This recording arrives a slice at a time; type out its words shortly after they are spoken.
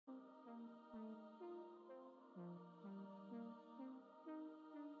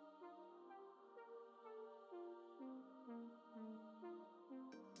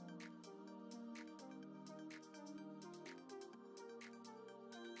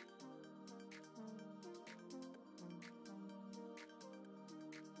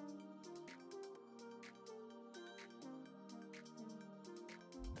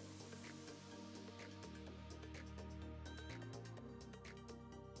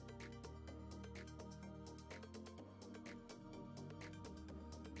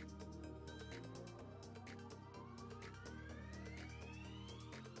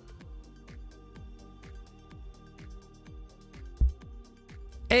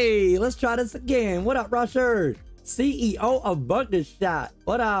Hey, let's try this again. What up, Rusher? CEO of Burger Shot.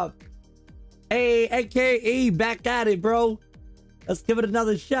 What up? Hey, AKE, back at it, bro. Let's give it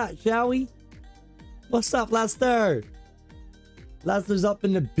another shot, shall we? What's up, Lester? Lester's up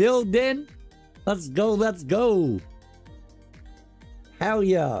in the building. Let's go, let's go. Hell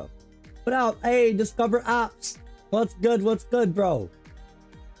yeah. What up? Hey, Discover Ops. What's good, bro?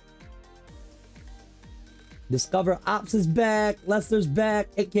 Discover Ops is back. Lester's back.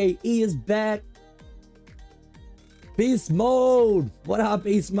 AKE is back. Beast Mode. What up,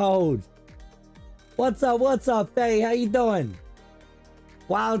 Beast Mode? What's up, Faye? How you doing?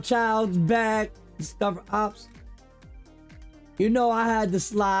 Wild Child's back. Discover Ops. You know I had to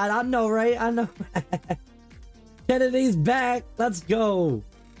slide. I know, right? I know. Kennedy's back. Let's go.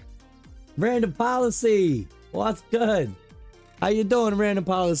 Random Policy. What's good? How you doing, Random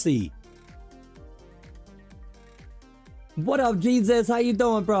Policy? What up, Jesus? How you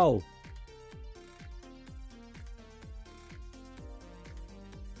doing, bro?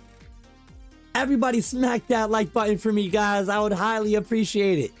 Everybody smack that like button for me, guys. I would highly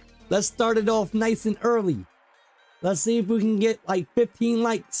appreciate it. Let's start it off nice and early. Let's see if we can get like 15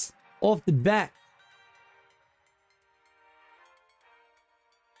 likes off the bat.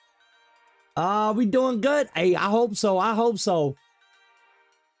 We doing good? Hey, I hope so. I hope so.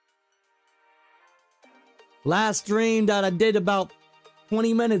 Last stream that I did about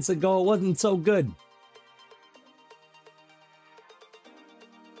 20 minutes ago, it wasn't so good.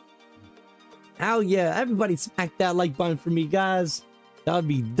 Hell yeah, everybody smack that like button for me, guys. That would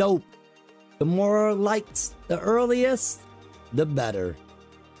be dope. The more likes, the earliest, the better.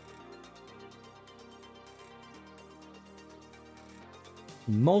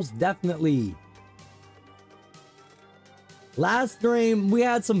 Most definitely. Last stream, we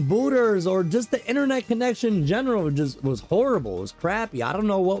had some booters, or just the internet connection in general just was horrible. It was crappy. I don't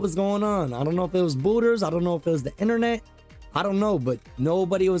know what was going on. I don't know if it was booters. I don't know if it was the internet. I don't know, but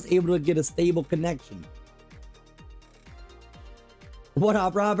nobody was able to get a stable connection. What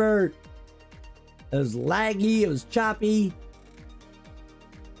up, Robert? It was laggy. It was choppy.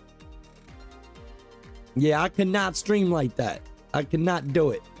 Yeah, I could not stream like that. I could not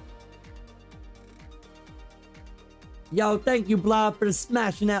do it. Yo, thank you, Blob, for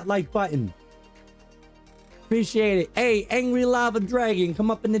smashing that like button. Appreciate it. Hey, Angry Lava Dragon, come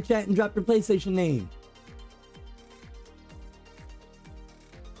up in the chat and drop your PlayStation name.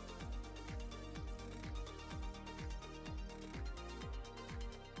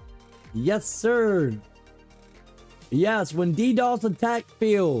 Yes, sir. Yes, when DDoS attack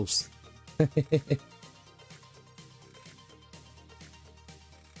fails.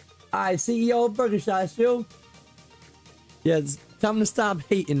 Alright, CEO of Burger Shot, you. Yeah, it's time to stop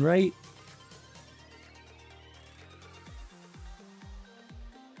hating, right?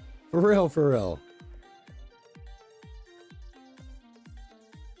 For real, for real.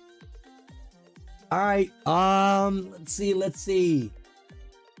 Alright, let's see.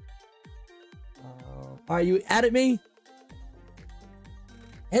 Are you at me?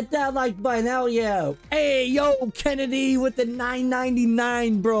 Hit that like button, hell yeah. Hey, yo, Kennedy with the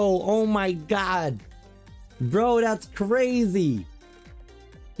 $9.99, bro. Oh my God. Bro, that's crazy.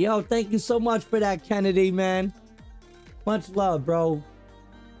 Yo, thank you so much for that, Kennedy, man. Much love, bro.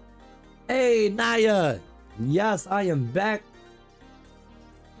 Hey, Naya. Yes, I am back.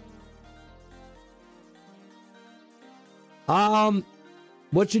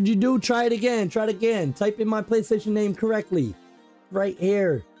 What should you do? Try it again. Try it again. Type in my PlayStation name correctly. Right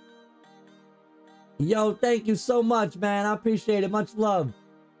here. Yo, thank you so much, man. I appreciate it. Much love.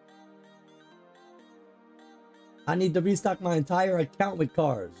 I need to restock my entire account with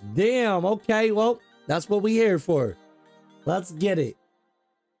cars. Damn, okay, well, that's what we here for. Let's get it.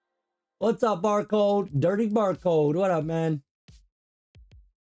 What's up, Barcode? Dirty Barcode. What up, man?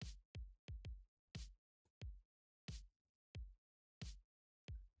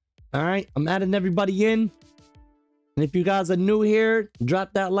 All right, I'm adding everybody in. And if you guys are new here,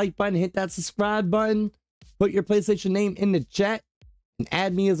 drop that like button, hit that subscribe button, put your PlayStation name in the chat, and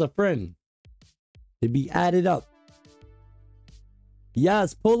add me as a friend to be added up.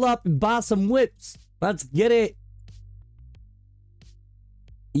 Yes, pull up and buy some whips. Let's get it.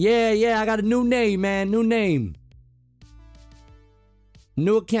 Yeah, I got a new name, man. New name.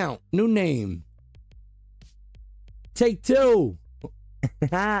 New account. New name. Take two.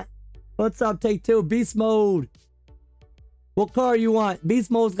 What's up, Take Two? Beast Mode. What car you want?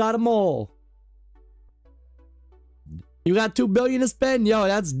 Beast Mode's got them all. You got $2 billion to spend? Yo,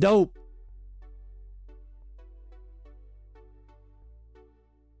 that's dope.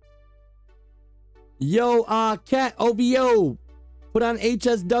 Yo, Cat OVO. Put on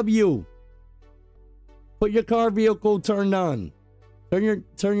HSW. Put your car vehicle turned on. Turn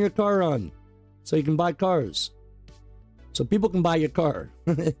your car on. So you can buy cars. So people can buy your car.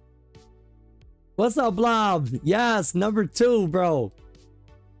 What's up, Blob? Yes, number 2, bro.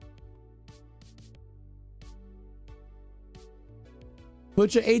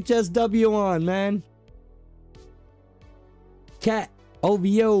 Put your HSW on, man. Cat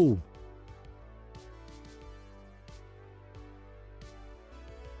OVO.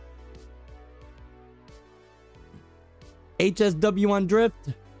 HSW on drift.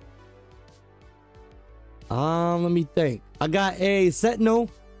 Let me think. I got a Sentinel.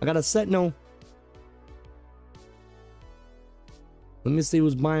 Let me see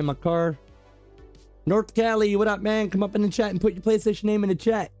who's buying my car. North Cali, what up, man? Come up in the chat and put your PlayStation name in the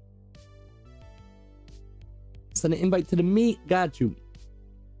chat. Send an invite to the meet. Got you.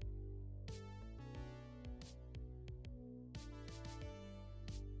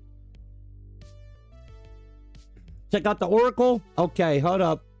 Check out the Oracle. Okay, hold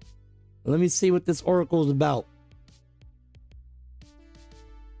up. Let me see what this Oracle is about.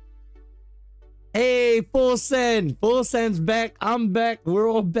 Hey, Full Send. Full Send's back. I'm back. We're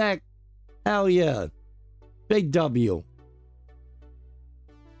all back. Hell yeah. Big W.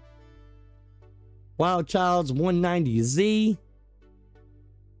 Wild Child's 190Z.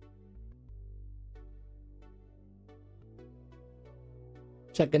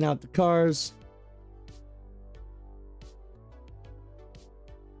 Checking out the cars.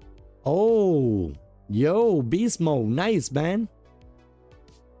 Oh, yo, beast mode. Nice, man.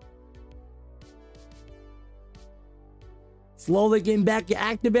 Slowly getting back your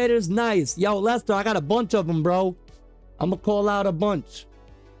activators. Nice. Yo, Lester, I got a bunch of them, bro. I'm gonna call out a bunch.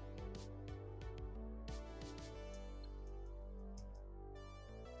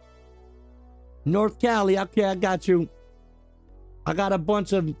 North Cali. Okay, I got you. I got a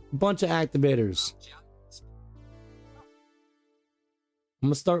bunch of activators. I'm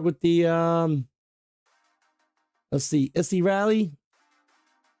gonna start with the let's see, Issy Rally.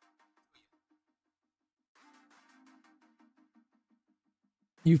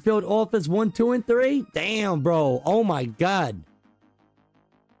 You filled office 1, 2, and 3? Damn, bro. Oh my god.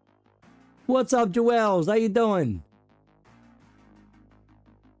 What's up, Joels? How you doing?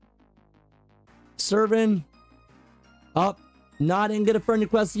 Serving. Up. No, I didn't get a friend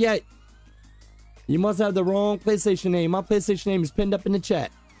request yet. You must have the wrong PlayStation name. My PlayStation name is pinned up in the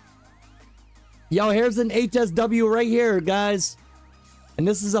chat. Yo, here's an HSW right here, guys. And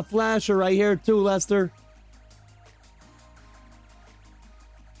this is a flasher right here too, Lester.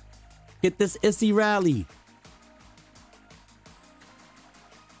 Get this Issy Rally.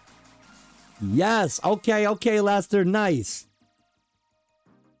 Yes. Okay, okay, Lester. Nice.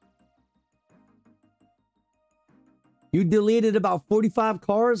 You deleted about 45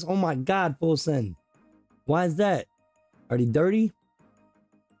 cars? Oh my god, Full Send. Why is that? Are they dirty?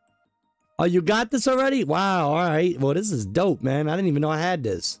 Oh, you got this already? Wow, alright. Well, this is dope, man. I didn't even know I had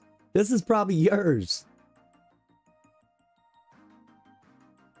this. This is probably yours.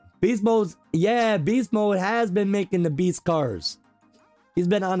 Beast Mode's... Yeah, Beast Mode has been making the beast cars. He's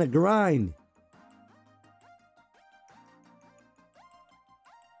been on a grind.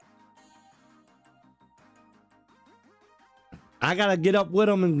 I gotta get up with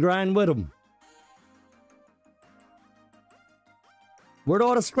him and grind with him. Where'd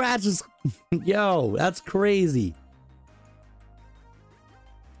all the scratches? Yo, that's crazy.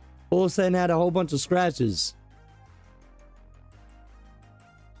 Full Send had a whole bunch of scratches.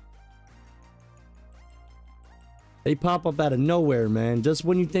 They pop up out of nowhere, man. Just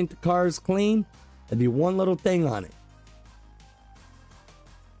when you think the car is clean, there'd be one little thing on it.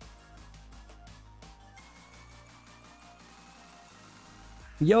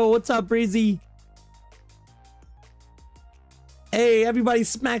 Yo, what's up, Breezy? Hey, everybody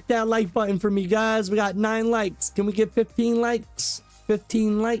smack that like button for me, guys. We got 9 likes. Can we get 15 likes?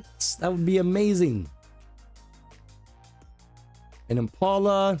 15 likes. That would be amazing. An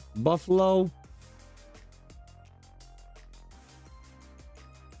Impala, Buffalo.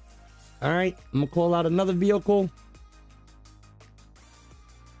 All right, I'm gonna call out another vehicle.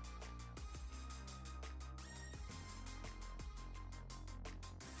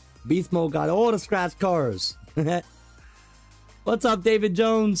 Beast Mode got all the scratch cars. What's up, David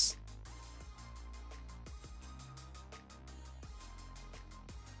Jones?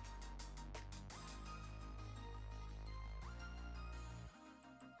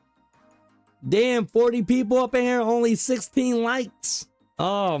 Damn, 40 people up in here, only 16 likes.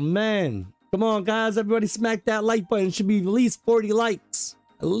 Oh, man. Come on, guys. Everybody smack that like button. It should be at least 40 likes.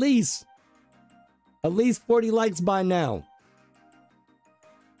 At least 40 likes by now.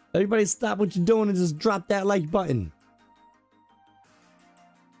 Everybody stop what you're doing and just drop that like button.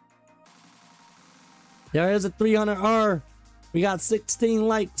 There is a 300R. We got 16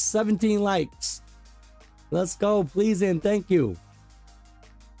 likes, 17 likes. Let's go, please and thank you.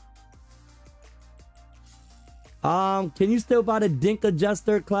 Can you still buy the Dink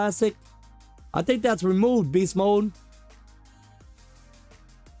Adjuster Classic? I think that's removed, Beast Mode.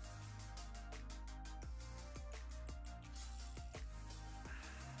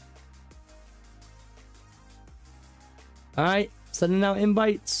 Alright, sending out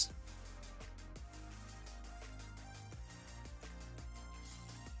invites.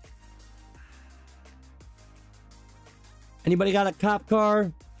 Anybody got a cop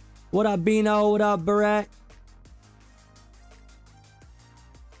car? What up, Bino? What up, Barat?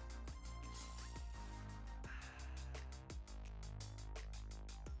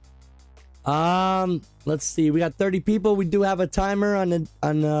 Let's see. We got 30 people. We do have a timer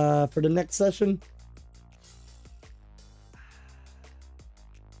for the next session.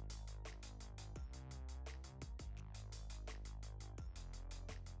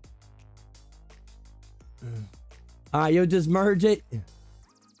 Alright, you'll just merge it.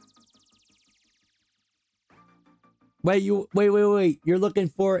 Wait, wait. You're looking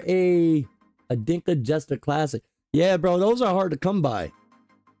for a Dink Adjuster Classic. Yeah, bro, those are hard to come by.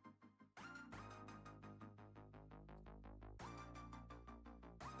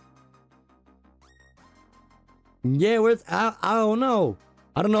 Yeah, where's I don't know.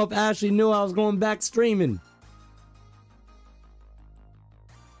 I don't know if Ashley knew I was going back streaming.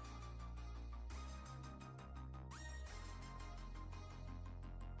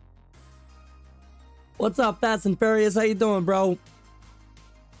 What's up, Fast and Furious? How you doing, bro?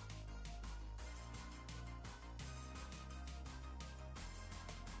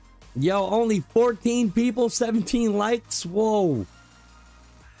 Yo, only 14 people, 17 likes? Whoa.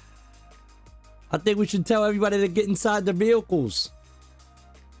 I think we should tell everybody to get inside their vehicles.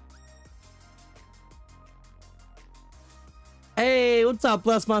 Hey, what's up,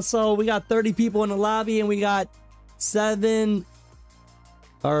 bless my soul? We got 30 people in the lobby and we got 7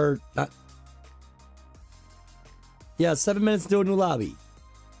 minutes to do a new lobby.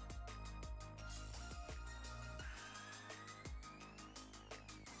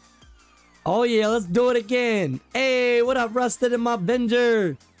 Oh yeah, let's do it again. Hey, what up, Rusted and my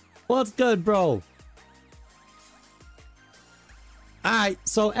Avenger? What's good, bro? Alright,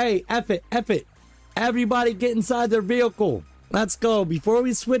 so hey, F it. Everybody get inside their vehicle. Let's go. Before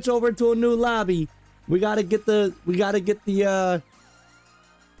we switch over to a new lobby, we gotta get the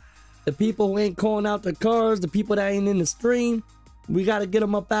people who ain't calling out their cars, the people that ain't in the stream, we gotta get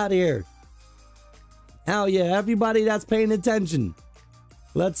them up out of here. Hell yeah, everybody that's paying attention.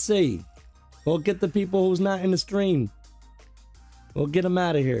 Let's see. We'll get the people who's not in the stream. We'll get them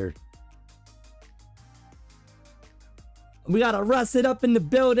out of here. We got a Rusted up in the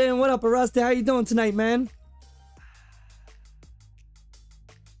building. What up, Rusted? How you doing tonight, man?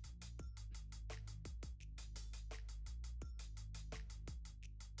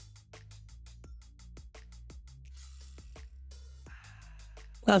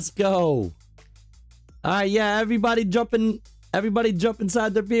 Let's go. All right, yeah, everybody jump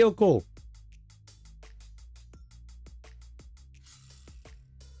inside their vehicle.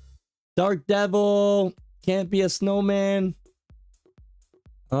 Dark Devil, can't be a snowman.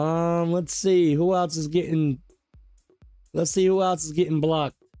 Let's see who else is getting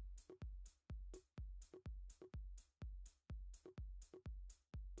blocked.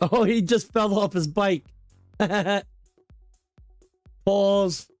 Oh, he just fell off his bike.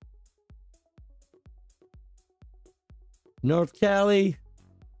 Pause. North Cali.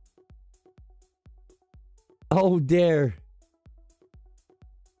 Oh, dare.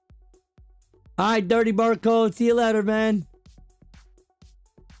 Alright, Dirty Barcode. See you later, man.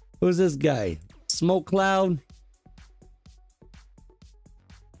 Who's this guy? Smoke Cloud.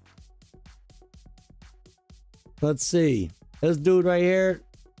 Let's see. This dude right here.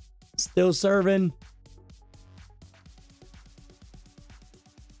 Still serving.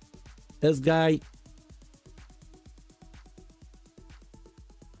 This guy.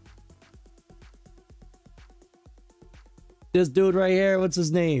 This dude right here. What's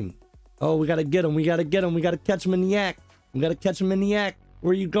his name? Oh, we gotta get him. We gotta get him. We gotta catch him in the act. We gotta catch him in the act.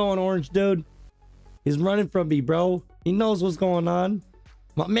 Where you going, orange dude? He's running from me, bro. He knows what's going on.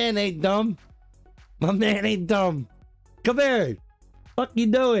 My man ain't dumb. My man ain't dumb. Come here. Fuck you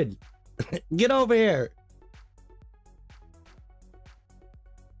doing? Get over here.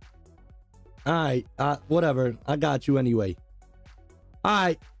 Alright, whatever. I got you anyway.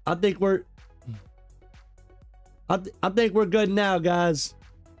 Alright, I think we're good now, guys.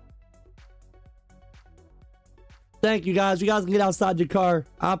 Thank you guys. You guys can get outside your car.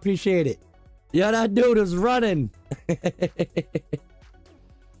 I appreciate it. Yeah, that dude is running.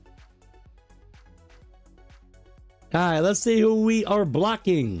 All right, let's see who we are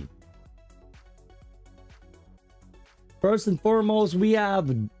blocking. First and foremost, we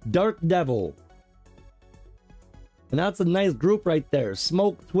have Dark Devil. And that's a nice group right there.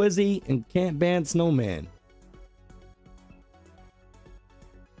 Smoke, Twizzy, and Can't Ban Snowman.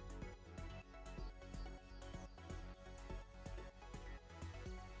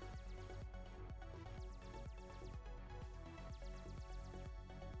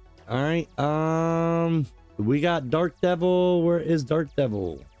 All right, we got Dark Devil. Where is Dark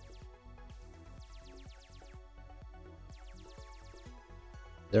Devil?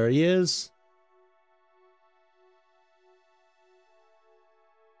 There he is.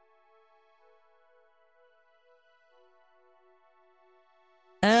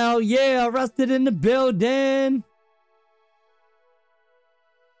 Hell yeah, arrested in the building.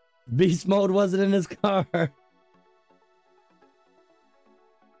 Beast mode wasn't in his car.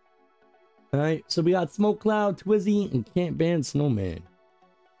 All right, so we got Smoke Cloud, Twizzy, and Can't Ban Snowman.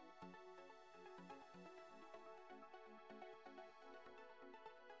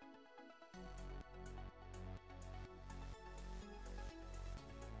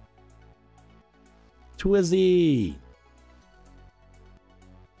 Twizzy.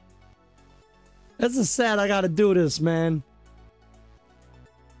 This is sad I gotta do this, man.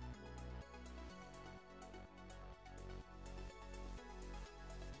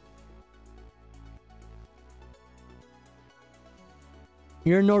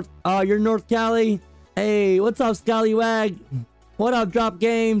 You're North Cali. Hey, what's up, Scallywag? What up, Drop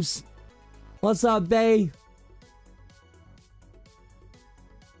Games? What's up, Bay?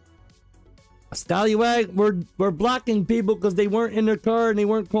 Scallywag, we're blocking people because they weren't in their car and they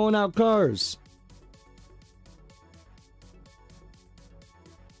weren't calling out cars.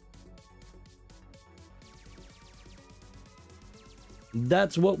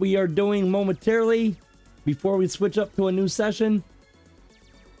 That's what we are doing momentarily before we switch up to a new session.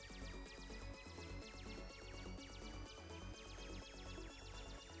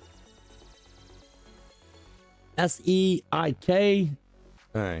 S-E-I-K.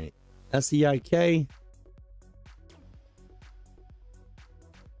 All right. S-E-I-K.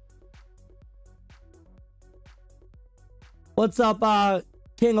 What's up,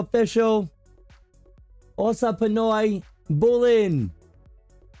 King Official? What's up, Pinoy? Bullin.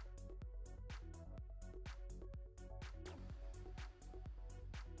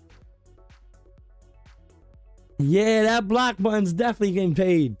 Yeah, that block button's definitely getting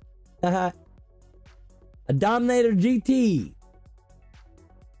paid. A Dominator GT.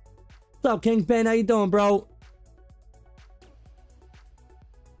 What's up, Kingpin? How you doing, bro?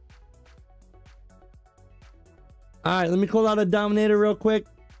 Alright, let me call out a Dominator real quick.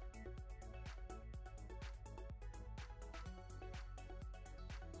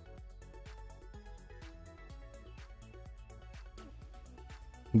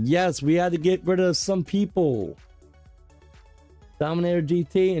 Yes, we had to get rid of some people. Dominator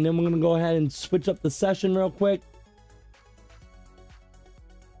GT, and then we're going to go ahead and switch up the session real quick.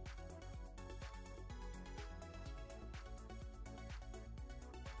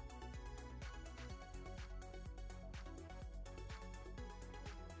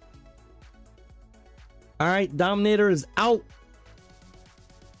 All right, Dominator is out.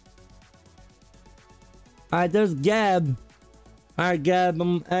 All right, there's Gab. All right, Gab,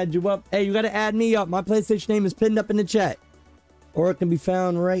 I'm gonna add you up. Hey, you got to add me up. My PlayStation name is pinned up in the chat. Or it can be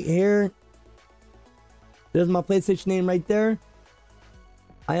found right here. There's my PlayStation name right there.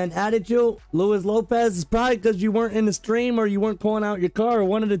 I unadded you. Luis Lopez. It's probably because you weren't in the stream or you weren't calling out your car, or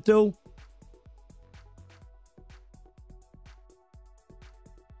one of the two.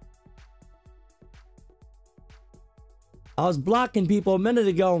 I was blocking people a minute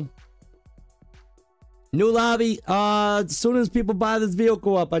ago. New lobby. As soon as people buy this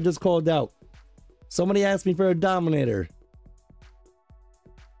vehicle up, I just called out. Somebody asked me for a Dominator.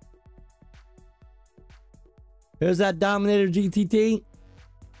 Here's that Dominator GTT.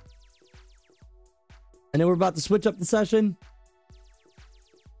 And then we're about to switch up the session.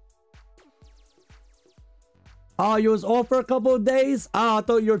 Oh, you was off for a couple of days? Oh, I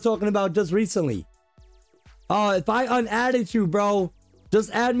thought you were talking about just recently. Oh, if I unadded you, bro,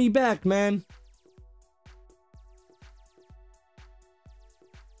 just add me back, man.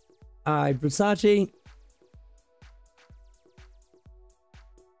 Alright, Versace.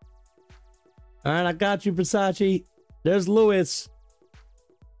 Alright, I got you, Versace. There's Lewis.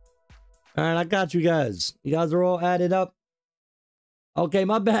 Alright, I got you guys. You guys are all added up. Okay,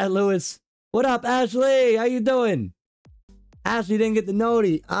 my bad, Lewis. What up, Ashley? How you doing? Ashley didn't get the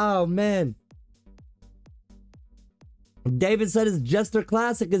noti. Oh, man. David said his Jester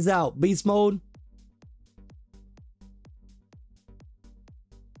Classic is out. Beast mode.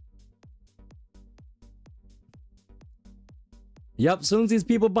 Yep, soon as these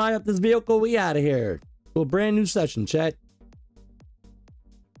people buy up this vehicle, we out of here. To a brand new session, chat.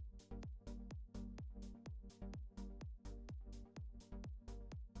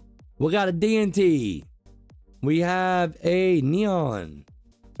 We got a DNT. We have a Neon.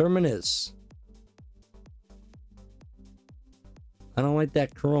 Terminus. I don't like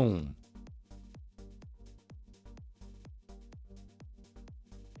that chrome.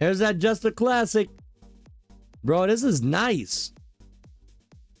 There's that Jester Classic. Bro, this is nice.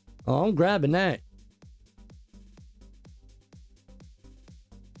 Oh, I'm grabbing that.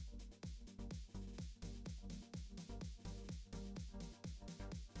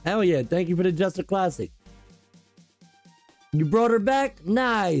 Hell yeah, thank you for the Jester Classic. You brought her back?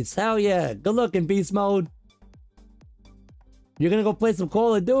 Nice. Hell yeah. Good looking, Beast Mode. You're gonna go play some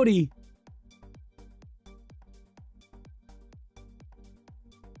Call of Duty.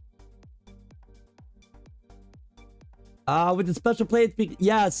 With the special plates,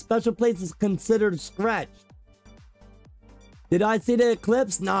 yeah, special plates is considered scratched. Did I see the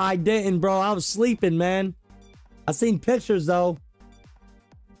eclipse? No, I didn't, bro. I was sleeping, man. I seen pictures, though.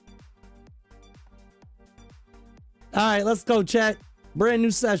 Alright, let's go, chat. Brand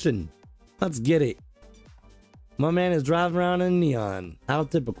new session. Let's get it. My man is driving around in neon. How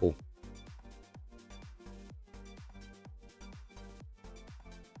typical.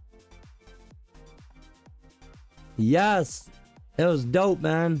 Yes. It was dope,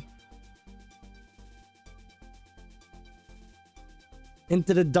 man.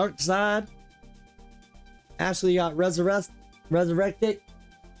 Into the dark side. Ashley got resurrected.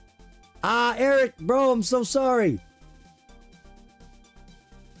 Ah, Eric, bro, I'm so sorry.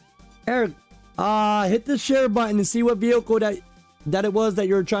 Eric, hit the share button and see what vehicle that it was that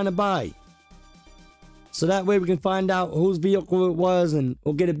you were trying to buy. So that way we can find out whose vehicle it was and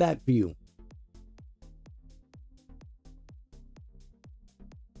we'll get it back for you.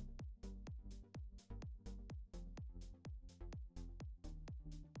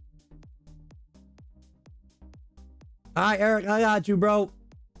 Alright, Eric, I got you, bro.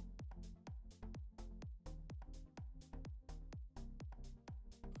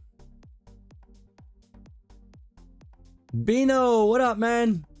 Bino, what up,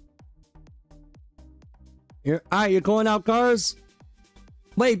 man? Alright, you're calling out cars?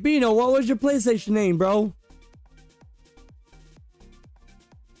 Wait, Bino, what was your PlayStation name, bro?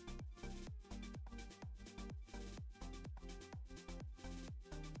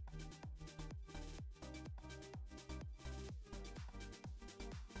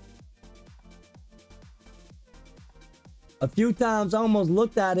 A few times I almost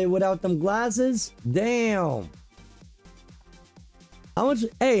looked at it without them glasses. Damn. How much?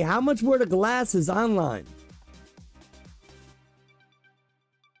 Hey, how much were the glasses online?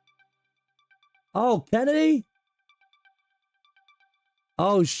 Oh, Kennedy?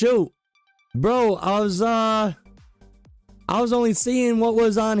 Oh, shoot. Bro, I was only seeing what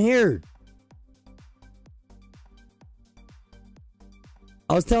was on here.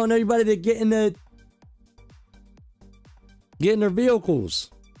 I was telling everybody to get in their vehicles.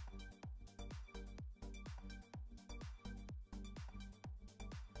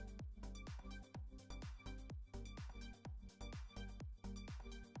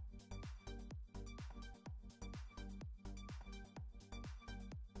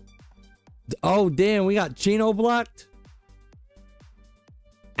 Oh, damn, we got Chino blocked.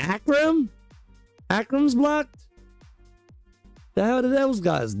 Akram? Akram's blocked? The hell did those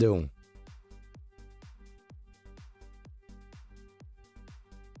guys do?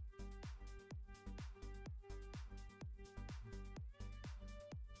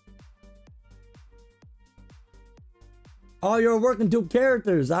 Oh, you're working two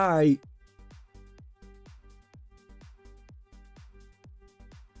characters. All right.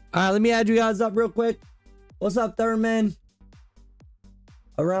 All right, let me add you guys up real quick. What's up, Thurman?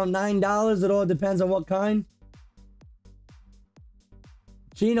 Around $9. It all depends on what kind.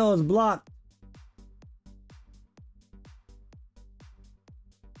 Chino is blocked.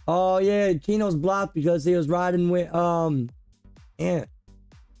 Oh, yeah. Chino's blocked because he was riding with, Ant.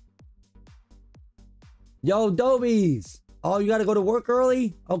 Yo, Dobies. Oh, you gotta go to work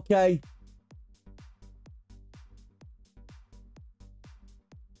early? Okay.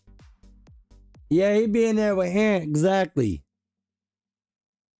 Yeah, he be in there with Ant, exactly.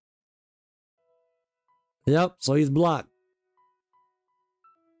 Yep, so he's blocked.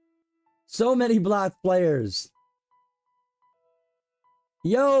 So many blocked players.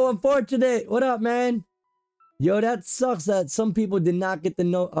 Yo, Unfortunate. What up, man? Yo, that sucks that some people did not get the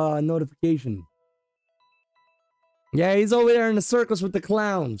notification. Yeah, he's over there in the circus with the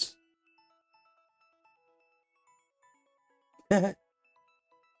clowns.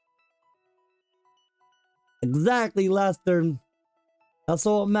 Exactly, Lester. That's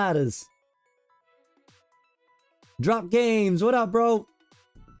all that matters. Drop Games. What up, bro?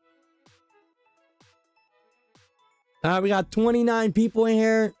 Alright, we got 29 people in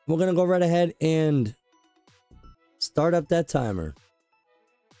here. We're gonna go right ahead and start up that timer.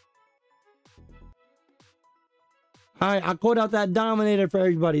 Alright, I called out that Dominator for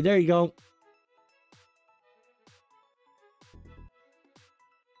everybody. There you go.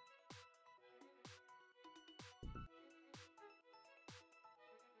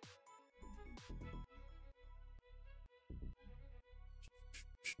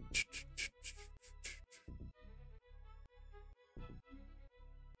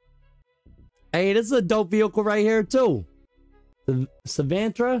 Hey, this is a dope vehicle right here, too. The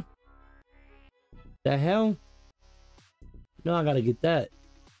Savantra? The hell? No, I gotta get that.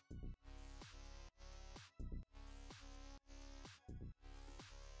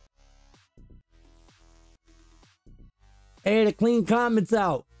 Hey, the clean comments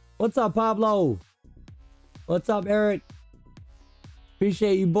out. What's up, Pablo? What's up, Eric?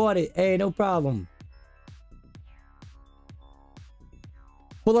 Appreciate you bought it. Hey, no problem.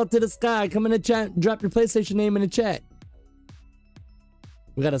 Pull up to the sky. Come in the chat. Drop your PlayStation name in the chat.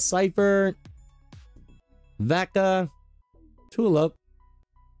 We got a Cypher, Vaca, Tulip,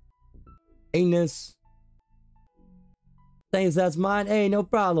 Anus. Thanks, that's mine. Hey, no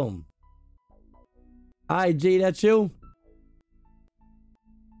problem. Alright, G, that's you.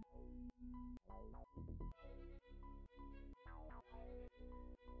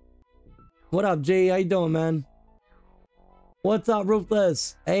 What up, G? How you doing, man? What's up,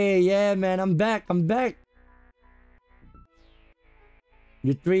 Ruthless? Hey, yeah, man, I'm back. I'm back.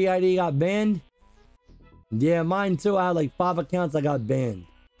 Your 3 ID got banned? Yeah, mine too. I had like 5 accounts that got banned.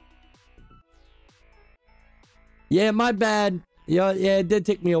 Yeah, my bad. Yeah, it did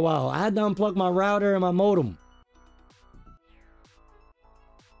take me a while. I had to unplug my router and my modem.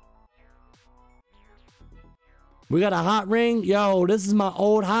 We got a hot ring. Yo, this is my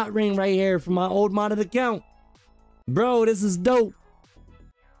old hot ring right here from my old modded account. Bro, this is dope.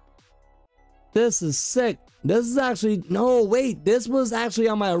 This is sick. This is actually... No, wait. This was actually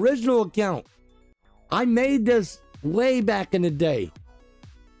on my original account. I made this way back in the day.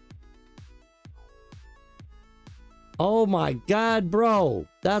 Oh my god, bro.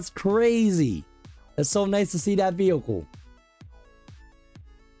 That's crazy. It's so nice to see that vehicle.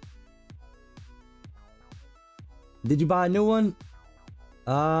 Did you buy a new one?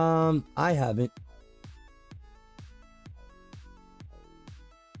 I haven't.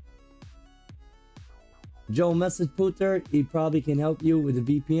 Joe message Pooter. He probably can help you with a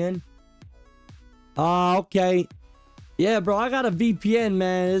VPN. Okay. Yeah, bro, I got a VPN,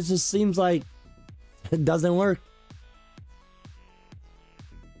 man. It just seems like it doesn't work.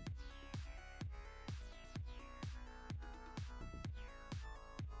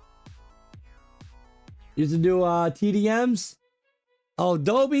 Used to do TDMs. Oh,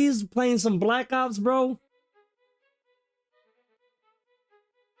 Dobie's playing some Black Ops, bro.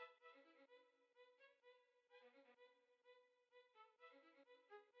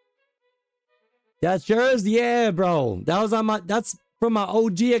 That's yours? Yeah, bro. That was on my... That's from my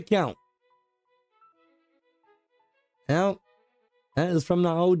OG account. Now, that is from the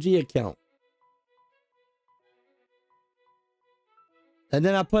OG account. And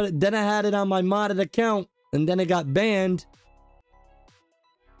then I put it... Then I had it on my modded account. And then it got banned.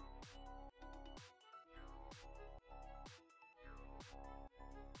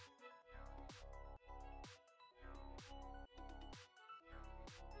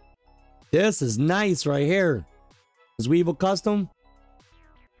 This is nice right here. Is Weevil custom?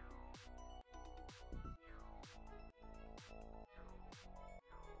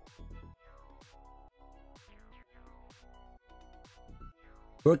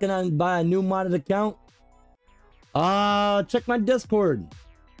 Working on buy a new modded account? Check my Discord.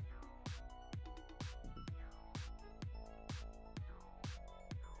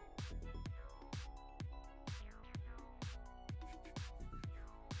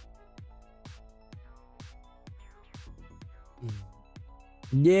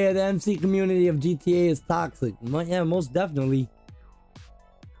 Yeah, the MC community of GTA is toxic. Yeah, most definitely.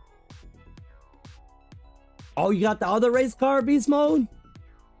 Oh, you got the other race car beast mode?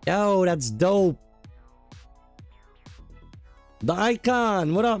 Yo, that's dope. The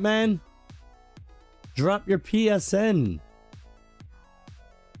Icon, what up, man? Drop your PSN.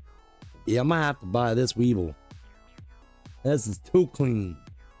 Yeah, I might have to buy this Weevil. This is too clean.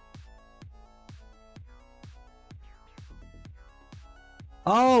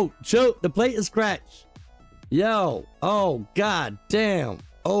 Oh, shoot, the plate is scratched. Yo, oh, god damn.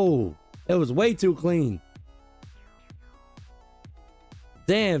 Oh, it was way too clean.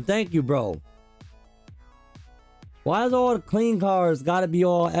 Damn, thank you, bro. Why is all the clean cars gotta be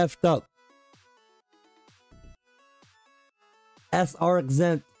all effed up? SR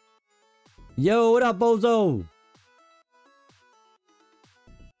exempt. Yo, what up, bozo?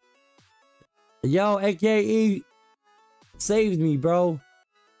 Yo, AKE saved me, bro.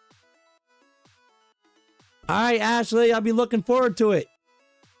 Alright, Ashley, I'll be looking forward to it.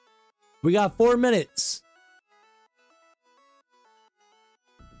 We got 4 minutes.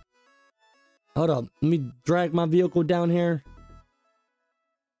 Hold up, let me drag my vehicle down here.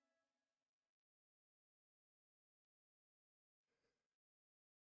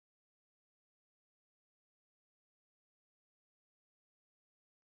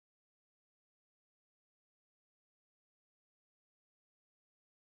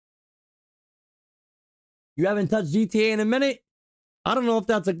 You haven't touched GTA in a minute? I don't know if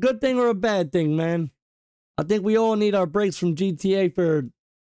that's a good thing or a bad thing, man. I think we all need our breaks from GTA for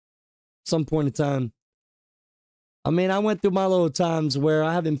some point in time. I mean, I went through my little times where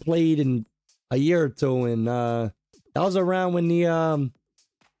I haven't played in a year or two, and that was around when the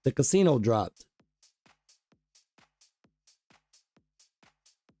casino dropped.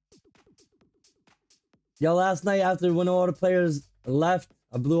 Yo, last night after when all the players left,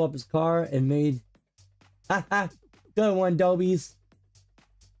 I blew up his car and made... Haha, good one, Dobies.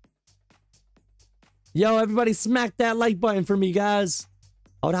 Yo, everybody smack that like button for me, guys.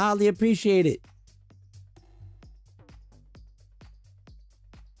 I would highly appreciate it.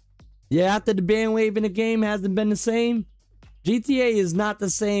 Yeah, after the bandwave in the game hasn't been the same, GTA is not the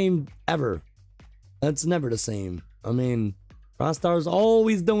same ever. It's never the same. I mean, Rockstar's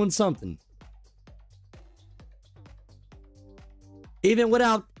always doing something. Even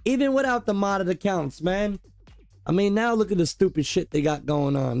without the modded accounts, man. I mean, now look at the stupid shit they got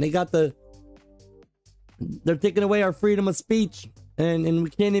going on. They're taking away our freedom of speech, and we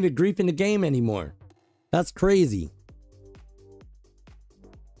can't even grief in the game anymore. That's crazy.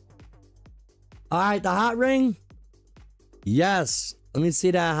 Alright, the hot ring? Yes. Let me see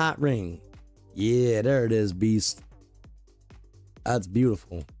that hot ring. Yeah, there it is, beast. That's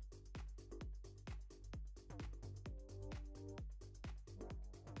beautiful.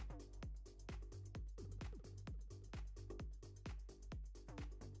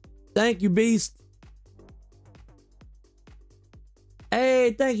 Thank you, beast.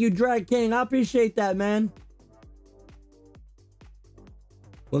 Hey, thank you, Drag King. I appreciate that, man.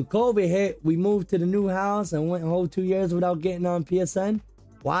 When COVID hit, we moved to the new house and went a whole 2 years without getting on PSN.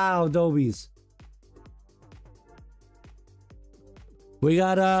 Wow, Dobies. We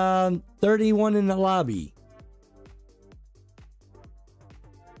got 31 in the lobby.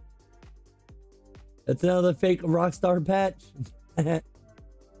 That's another fake Rockstar patch.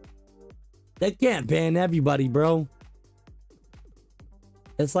 They can't ban everybody, bro.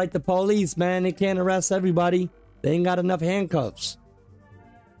 It's like the police, man. They can't arrest everybody. They ain't got enough handcuffs.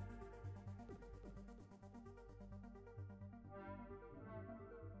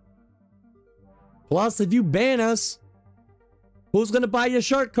 Plus, if you ban us, who's gonna buy your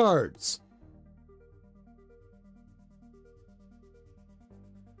shark cards?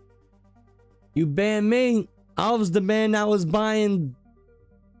 You ban me. I was the man that was buying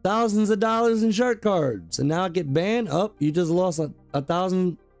thousands of dollars in shark cards, and now I get banned. Oh, you just lost a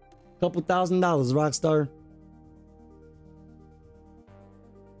couple $1,000, Rockstar.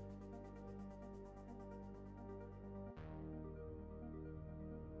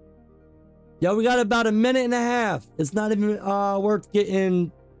 Yo, we got about a minute and a half. It's not even worth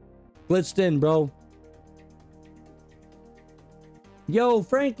getting glitched in, bro. Yo,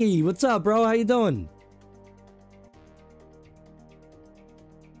 Frankie, what's up, bro? How you doing?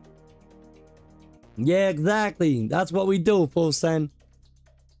 Yeah, exactly. That's what we do, full send.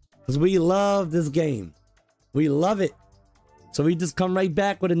 Because we love this game. We love it. So we just come right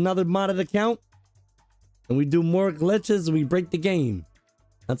back with another modded account. And we do more glitches and we break the game.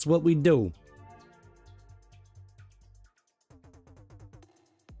 That's what we do.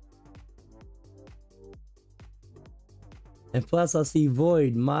 And plus, I see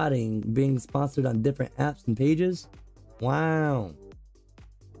Void modding being sponsored on different apps and pages. Wow.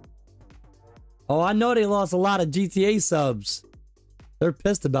 Oh, I know they lost a lot of GTA subs. They're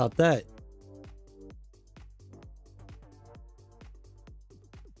pissed about that.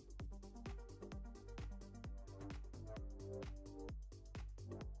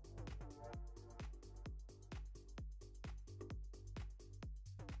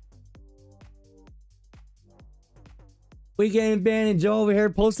 We getting banned and Joe over here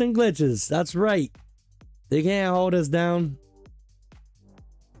posting glitches. That's right. They can't hold us down.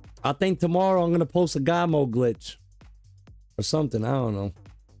 I think tomorrow I'm going to post a God mode glitch. Or something. I don't know.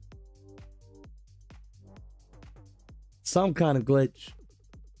 Some kind of glitch.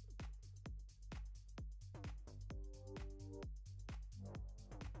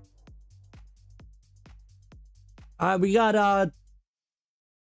 Alright, we got a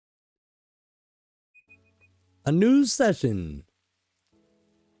new session.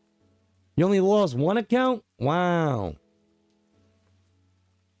 You only lost one account? Wow.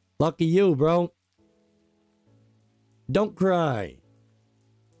 Lucky you, bro. Don't cry.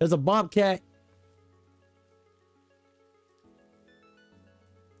 There's a bobcat.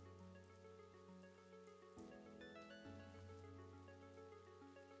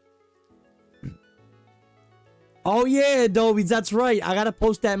 Oh yeah, Adobe, that's right. I gotta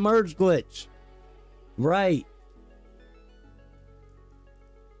post that merge glitch. Right.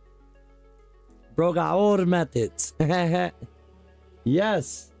 Bro got all the methods.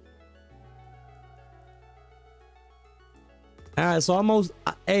 Yes. Alright, so almost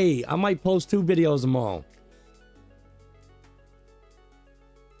hey, I might post 2 videos tomorrow.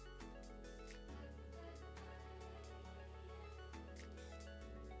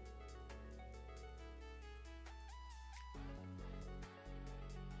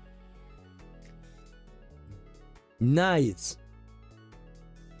 Nice.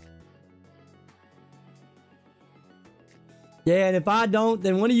 Yeah, and if I don't,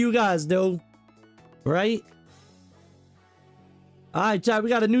 then one of you guys do. Right? Alright, chat, we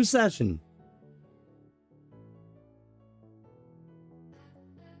got a new session.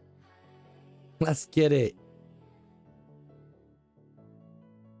 Let's get it.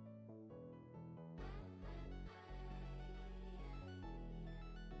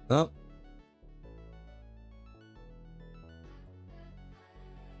 Oh.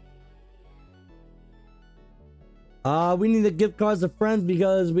 We need to gift cards to friends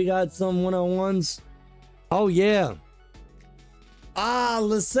because we got some one-on-ones. Oh, yeah. Ah,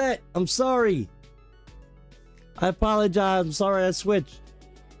 Lisette, I'm sorry. I apologize. I'm sorry I switched.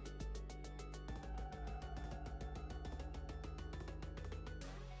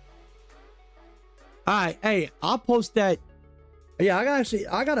 Alright, hey, I'll post that. Yeah, I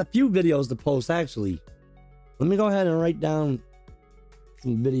got a few videos to post, actually. Let me go ahead and write down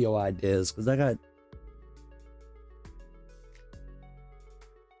some video ideas, because I got...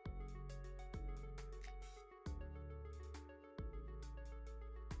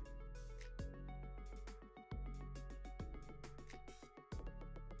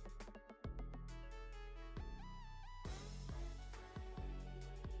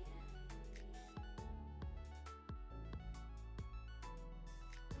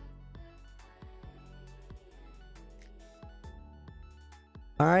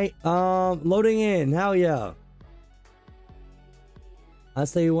 Alright, loading in. Hell yeah. I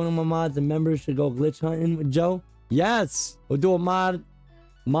say one of my mods and members should go glitch hunting with Joe. Yes! We'll do a mod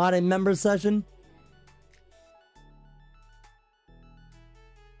and member session.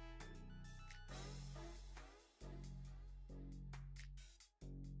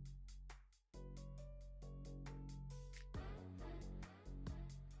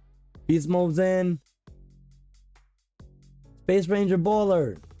 Beast moves in. Space Ranger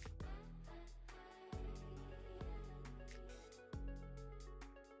Baller.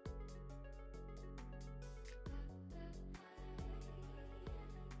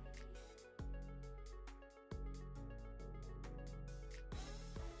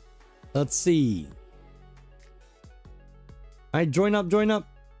 Let's see. Alright, join up, join up.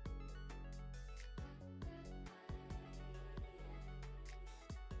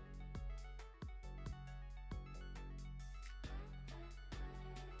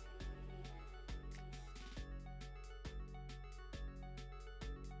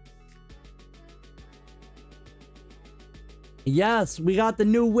 Yes, we got the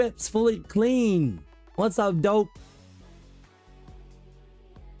new whips fully clean. What's up, dope?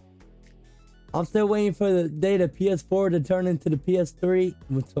 I'm still waiting for the day the PS4 to turn into the PS3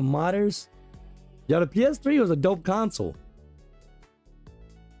 with some modders. Yo, the PS3 was a dope console.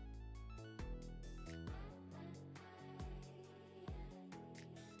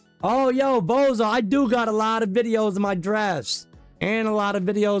 Oh, yo, Bozo, I do got a lot of videos in my drafts. And a lot of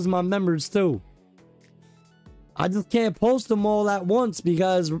videos in my members, too. I just can't post them all at once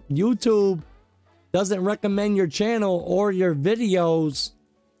because YouTube doesn't recommend your channel or your videos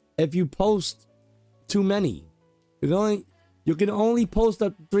if you post too many. You can only post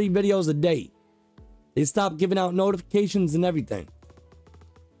up to 3 videos a day. They stop giving out notifications and everything.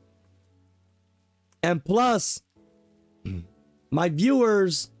 And plus, My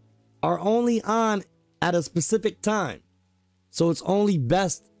viewers are only on at a specific time. So it's only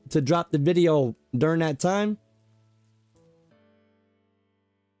best to drop the video during that time.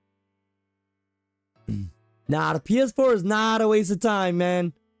 Nah, the PS4 is not a waste of time,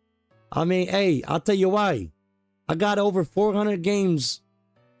 man. I mean, hey, I'll tell you why. I got over 400 games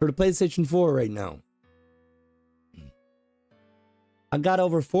for the PlayStation 4 right now. I got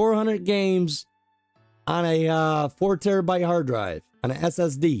over 400 games on a 4 terabyte hard drive, on an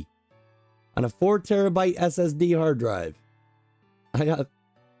SSD. On a 4 terabyte SSD hard drive. I got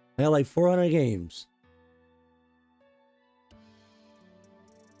like 400 games.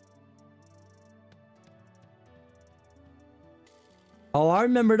 Oh, I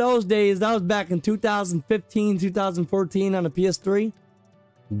remember those days. That was back in 2015, 2014 on the PS3.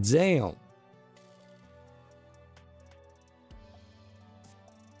 Damn.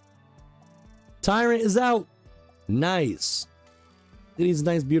 Tyrant is out. Nice. Look at these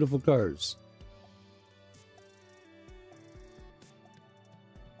nice, beautiful cars.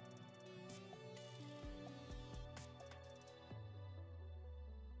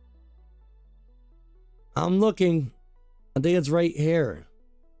 I'm looking. I think it's right here.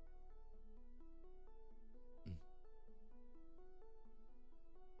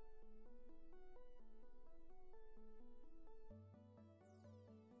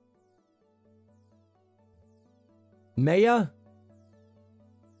 Maya?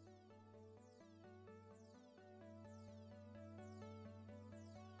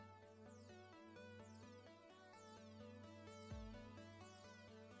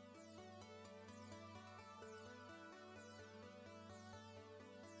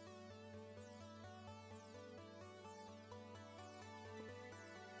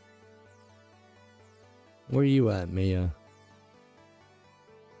 Where you at, Mia?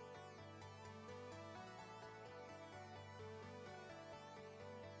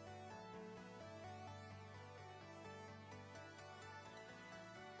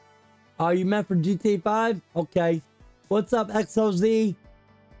 Oh, you meant for GTA 5? Okay. What's up, XOZ?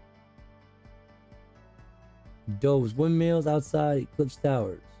 Those windmills outside Eclipse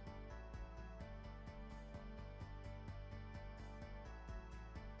Towers.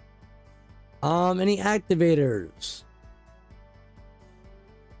 Any activators?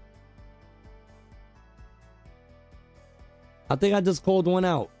 I think I just called one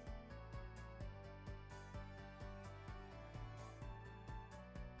out.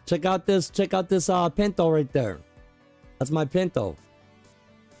 Check out this Pinto right there. That's my Pinto.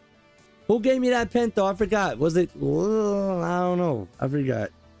 Who gave me that Pinto? I forgot. Was it? I don't know. I forgot.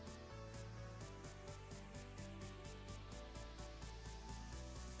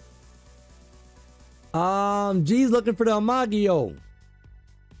 G's looking for the Amagio.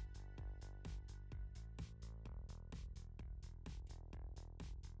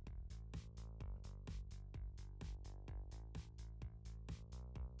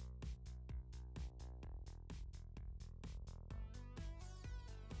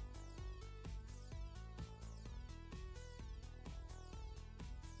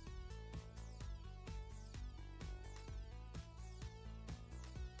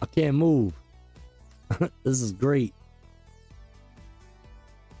 I can't move. This is great.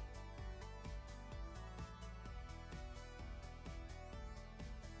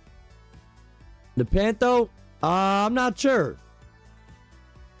 The Panto? I'm not sure.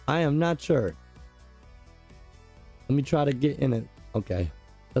 I am not sure. Let me try to get in it. Okay.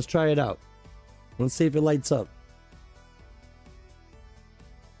 Let's try it out. Let's see if it lights up.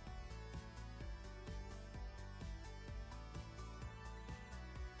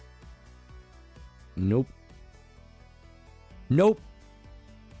 Nope. Nope.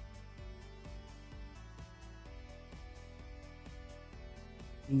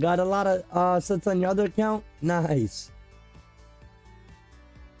 Got a lot of sets on your other account? Nice.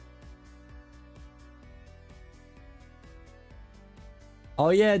 Oh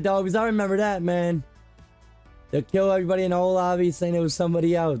yeah, dogs, I remember that, man. They'll kill everybody in the whole lobby saying it was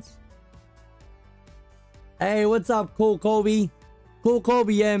somebody else. Hey, what's up, Cool Kobe? Cool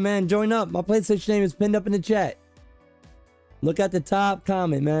Kobe, yeah, man, join up. My PlayStation name is pinned up in the chat. Look at the top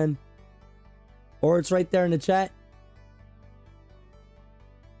comment, man. Or it's right there in the chat.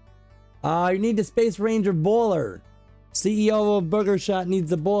 You need the Space Ranger Bowler. CEO of Burger Shot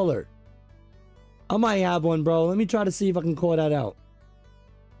needs a bowler. I might have one, bro. Let me try to see if I can call that out.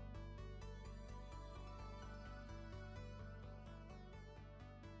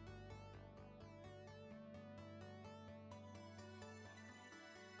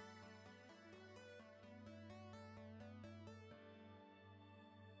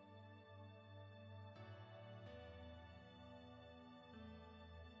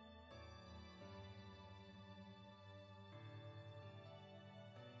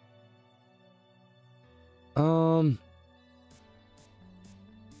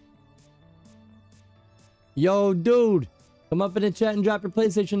 Yo, dude. Come up in the chat and drop your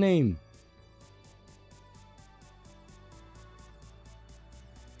PlayStation name.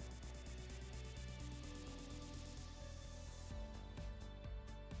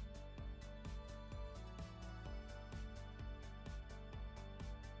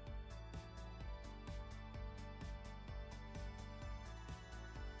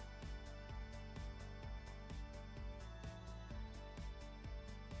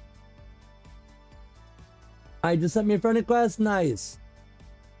 I just sent me a friend request. Nice.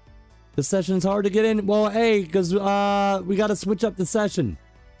 The session's hard to get in. Well, hey, because we got to switch up the session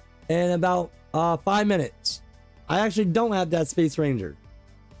in about 5 minutes. I actually don't have that Space Ranger.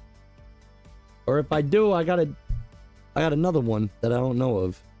 Or if I do, I got another one that I don't know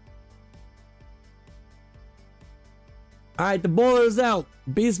of. All right, the boiler's out.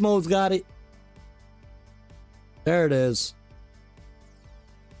 Beast mode's got it. There it is.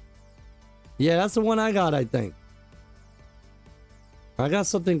 Yeah, that's the one I got, I think. I got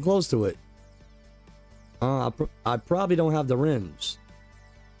something close to it. I probably don't have the rims.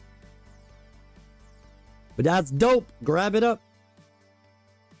 But that's dope. Grab it up.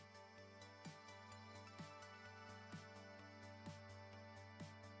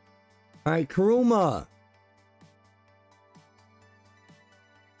 All right, Kuruma.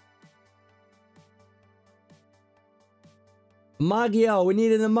 Magio. We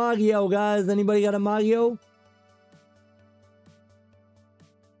needed a Magio, guys. Anybody got a Magio?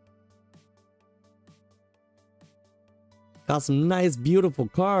 Got some nice, beautiful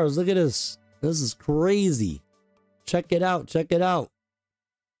cars. Look at this. This is crazy. Check it out. Check it out.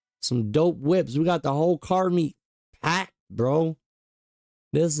 Some dope whips. We got the whole car meet packed, bro.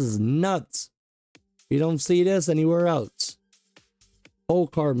 This is nuts. You don't see this anywhere else. Whole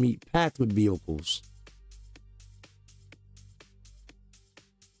car meet packed with vehicles.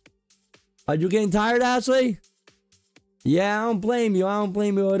 Are you getting tired, Ashley? Yeah, I don't blame you. I don't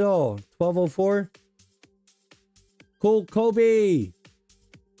blame you at all. 1204. Cool Kobe.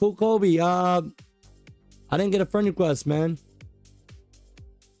 Cool Kobe. I didn't get a friend request, man.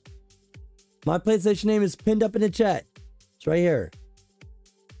 My PlayStation name is pinned up in the chat. It's right here.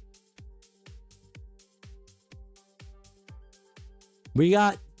 We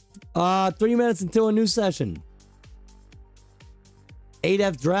got 3 minutes until a new session.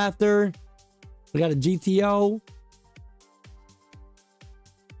 8F Drafter. We got a GTO.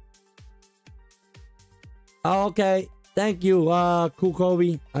 Oh, okay. Thank you, Cool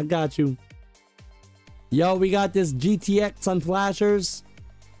Kobe. I got you. Yo, we got this GTX on flashers.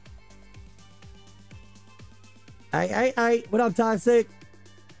 Hey. What up, Toxic?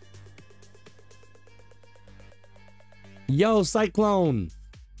 Yo, Cyclone.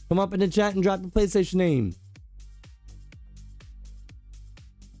 Come up in the chat and drop the PlayStation name.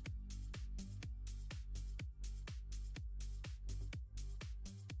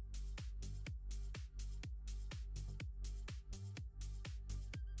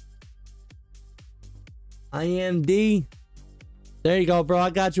 IMD. There you go, bro. I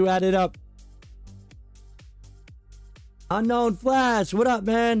got you added up. Unknown Flash. What up,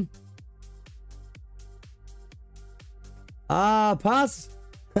 man?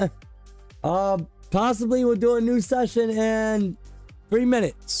 Possibly we'll do a new session in 3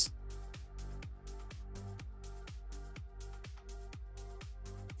 minutes.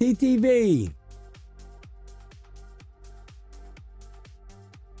 TTV.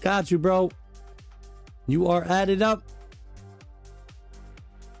 Got you, bro. You are added up.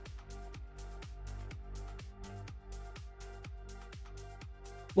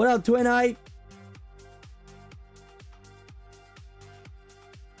 What up, Twin Hype?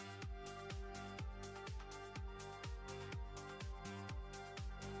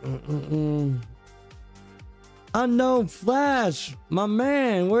 Unknown Flash, my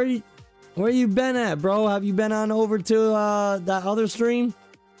man. Where you been at, bro? Have you been on over to that other stream?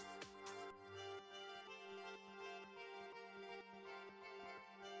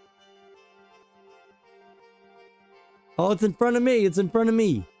 Oh, it's in front of me. It's in front of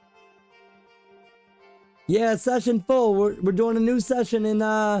me. Yeah, session full. We're doing a new session in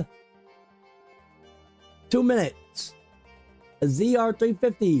 2 minutes. A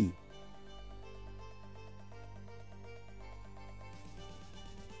ZR350.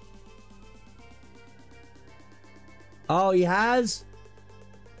 Oh, he has?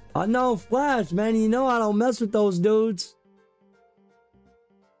 Oh, no, Flash, man. You know I don't mess with those dudes.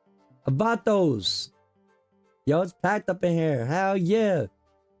 About those. Yo, it's packed up in here. Hell yeah.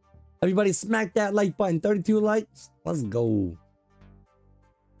 Everybody smack that like button. 32 likes. Let's go.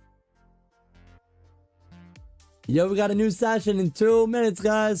 Yo, we got a new session in 2 minutes,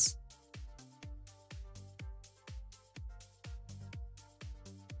 guys.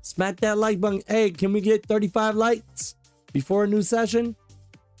 Smack that like button. Hey, can we get 35 likes before a new session?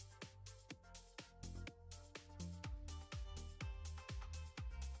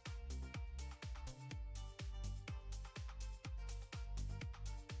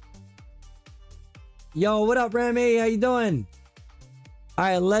 Yo, what up, Remy? How you doing? All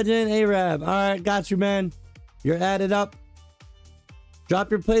right, Legend Arab. All right, got you, man. You're added up.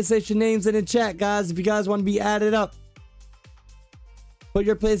 Drop your PlayStation names in the chat, guys, if you guys want to be added up. Put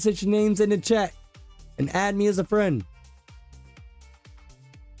your PlayStation names in the chat and add me as a friend.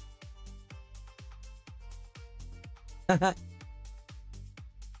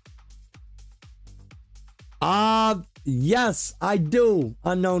 Yes, I do,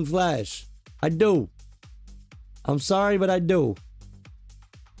 Unknown Flash. I do. I'm sorry, but I do.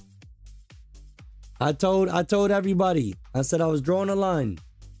 I told everybody. I said I was drawing a line.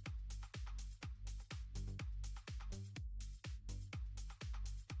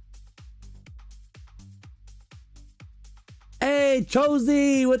 Hey,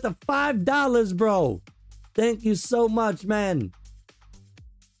 Chosy with the $5, bro. Thank you so much, man.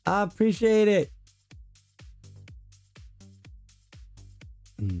 I appreciate it.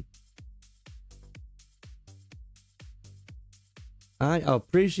 I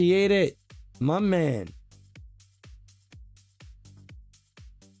appreciate it, my man.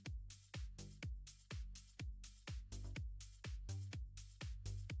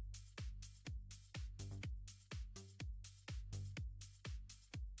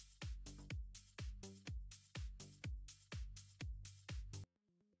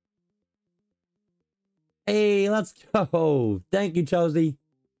 Hey, let's go. Thank you, Chosy.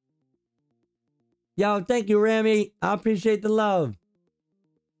 Yo, thank you, Rami. I appreciate the love.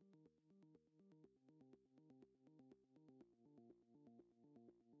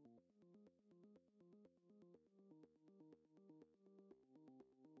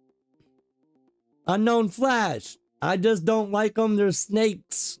 Unknown Flash. I just don't like them. They're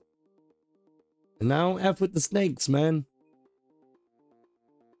snakes. And I don't F with the snakes, man.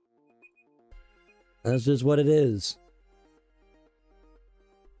 That's just what it is.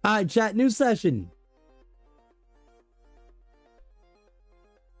 Alright, chat. New session.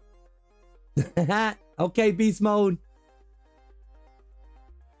 Okay, beast mode.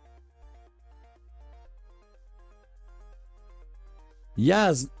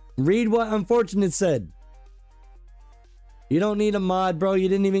 Yes. Read what Unfortunate said. You don't need a mod, bro. You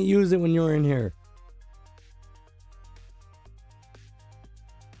didn't even use it when you were in here.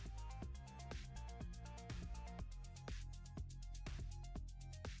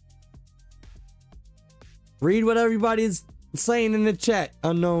 Read what everybody's saying in the chat,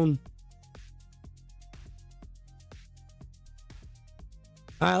 Unknown.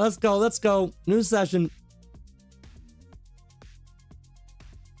 Alright, let's go. Let's go. New session.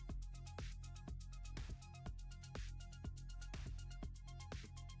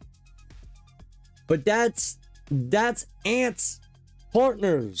 But that's Ant's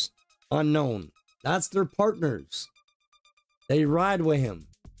partners, Unknown. That's their partners. They ride with him.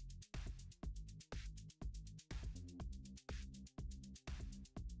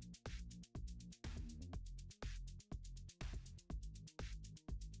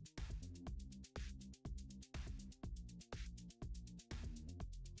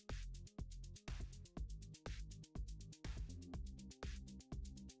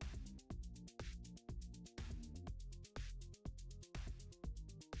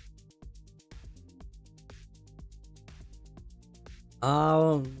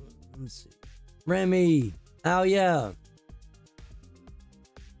 Let's see. Remy. Oh, yeah.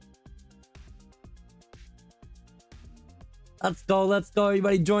 Let's go. Let's go.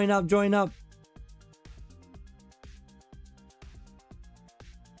 Everybody join up. Join up.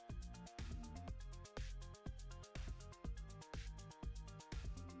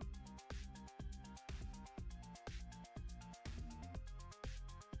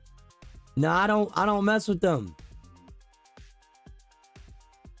 No, I don't mess with them.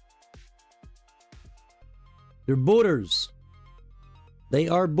 They're booters. They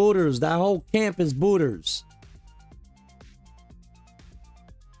are booters. That whole camp is booters.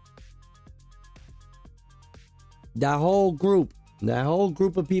 That whole group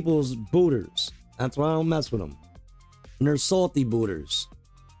of people is booters. That's why I don't mess with them. And they're salty booters.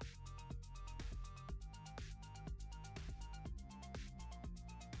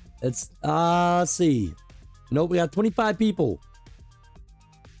 It's, let's see. Nope, we got 25 people.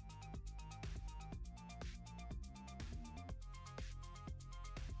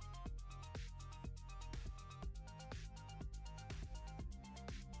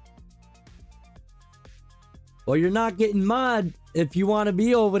 Well, you're not getting mod if you want to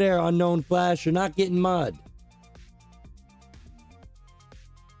be over there, Unknown Flash, you're not getting mod.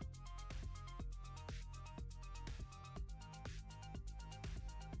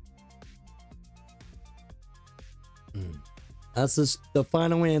 That's just the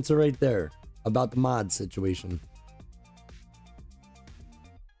final answer right there about the mod situation.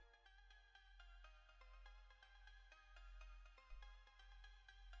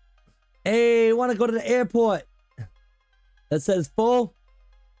 Hey, want to go to the airport? That says full?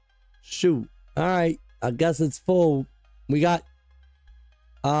 Shoot. All right. I guess it's full. We got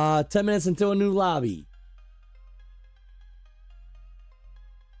 10 minutes until a new lobby.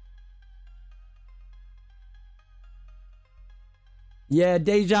 Yeah,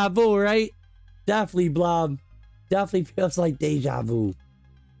 deja vu, right? Definitely, Blob. Definitely feels like deja vu.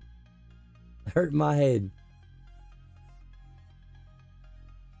 Hurt my head.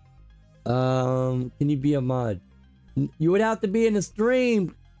 Can you be a mod? You would have to be in the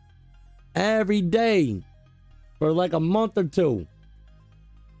stream every day for like a month or two.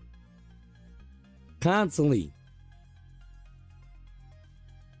 Constantly.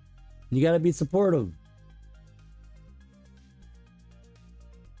 You gotta be supportive.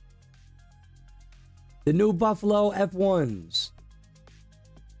 The new Buffalo F1s.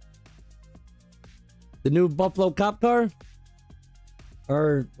 The new Buffalo cop car?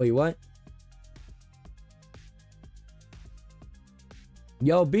 Or, wait, what?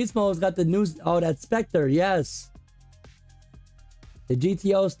 Yo, Beast Mode's got the new, oh, that Spectre, yes. The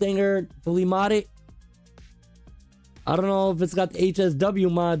GTO Stinger, fully modded. I don't know if it's got the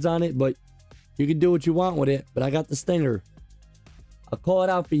HSW mods on it, but you can do what you want with it. But I got the Stinger. I'll call it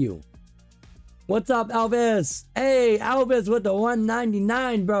out for you. What's up, Elvis? Hey, Elvis with the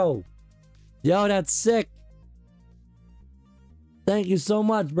 199, bro. Yo, that's sick. Thank you so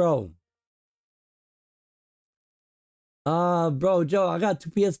much, bro. Bro, Joe, I got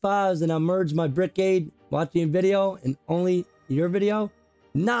 2 PS5s and I merged my Brickade watching video and only your video.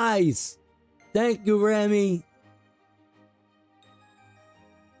 Nice. Thank you, Remy.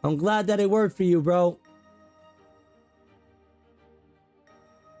 I'm glad that it worked for you, bro.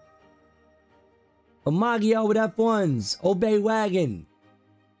 Amagio with F1s. Obey Wagon.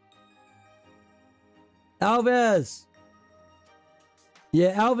 Elvis.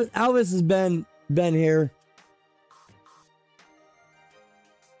 Yeah, Elvis has been here.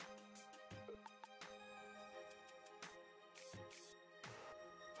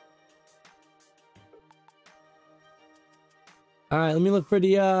 All right, let me look for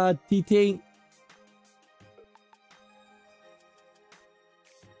the TT.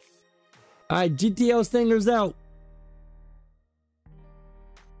 All right, GTO Stinger's out.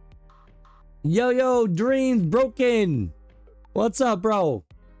 Yo, Dreams Broken. What's up, bro?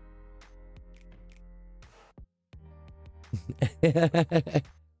 Yeah,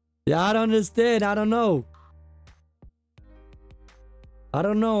 I don't understand. I don't know. I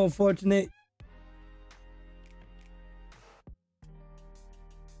don't know, unfortunate.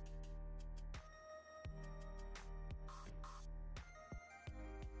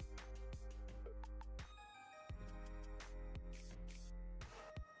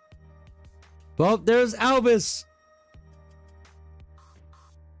 Well, there's Elvis.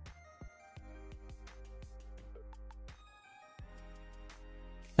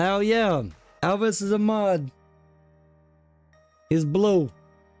 Hell yeah. Elvis is a mod. He's blue.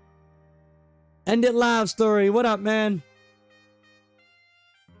 End it live story. What up, man?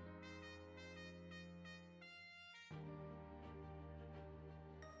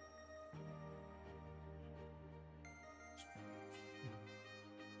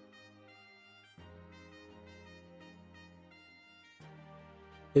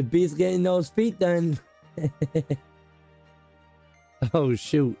 If Beast's getting those feet, then... Oh,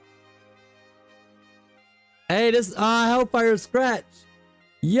 shoot. Hey, this Hellfire Scratch.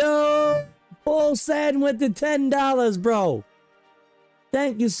 Yo! Full send with the $10, bro.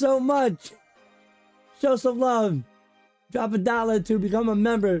 Thank you so much. Show some love. Drop $1 to become a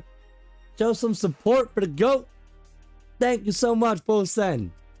member. Show some support for the GOAT. Thank you so much, Full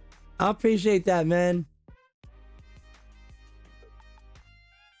send. I appreciate that, man.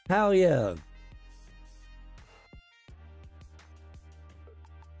 Hell yeah.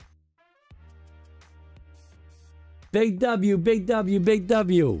 Big W, big W, big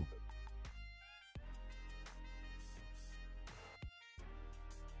W.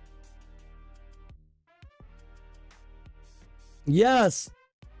 Yes.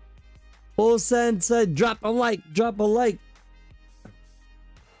 Full send said drop a like, drop a like.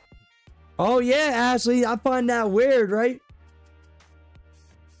 Oh yeah, Ashley, I find that weird, right?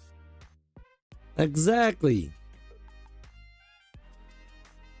 Exactly.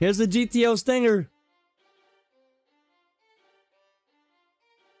 Here's the GTO Stinger.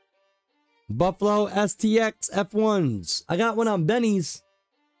 Buffalo STX F1s. I got one on Benny's.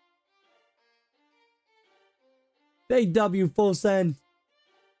 Big W full send.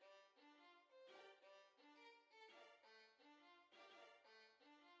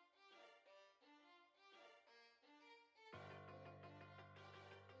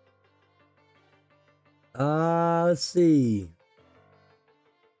 Let's see.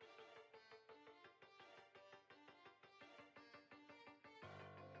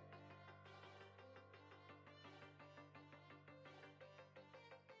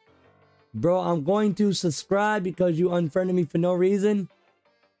 Bro, I'm going to subscribe because you unfriended me for no reason.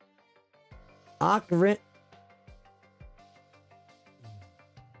 Ocarina.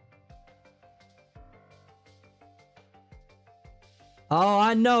 Oh,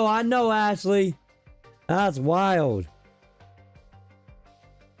 I know, Ashley. That's wild.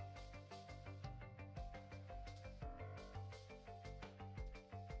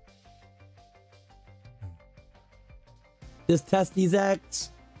 Just test these acts.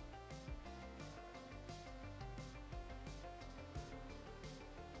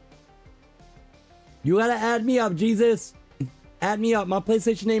 You gotta add me up, Jesus. Add me up. My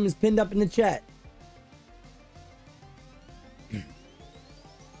PlayStation name is pinned up in the chat.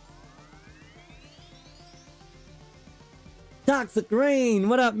 Toxic Rain,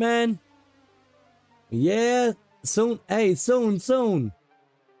 what up, man? Yeah, soon. Hey, soon.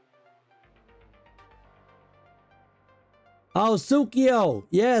 Oh, Sukio.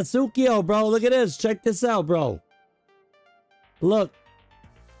 Yeah, Sukio, bro. Look at this. Check this out, bro. Look.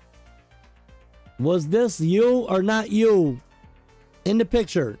 Was this you or not you in the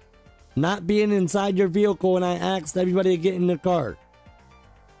picture? Not being inside your vehicle when I asked everybody to get in the car.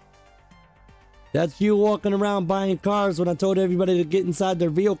 That's you walking around buying cars when I told everybody to get inside their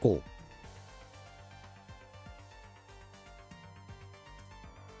vehicle.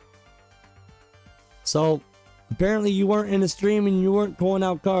 So, apparently you weren't in the stream and you weren't pulling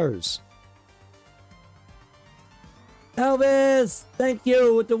out cars. Elvis, thank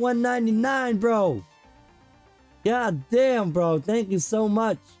you with the 199, bro. God damn, bro. Thank you so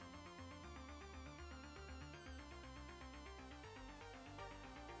much.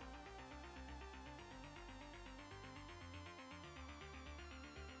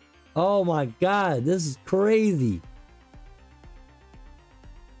 Oh my God, this is crazy.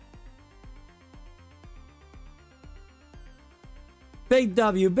 Big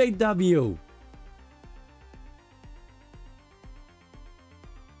W, big W.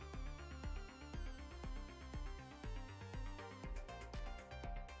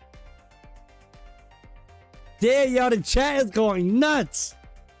 Yeah, yo, the chat is going nuts.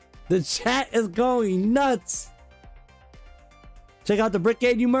 The chat is going nuts. Check out the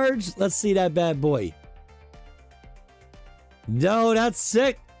Brickade you merged. Let's see that bad boy. Yo, that's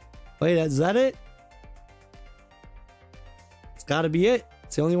sick. Wait, is that it? It's gotta be it.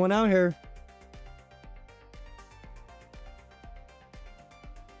 It's the only one out here.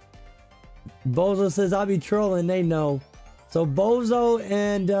 Bozo says I'll be trolling. They know. So Bozo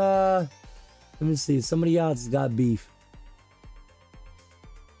and let me see. Somebody else has got beef.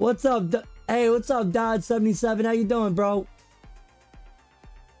 What's up? Hey, what's up, Dodge77? How you doing, bro?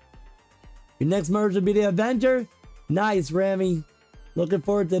 Your next merge will be the Avenger? Nice, Rami. Looking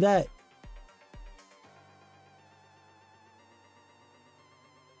forward to that.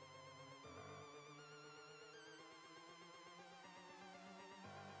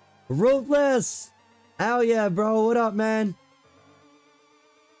 Ruthless! Hell yeah, bro. What up, man?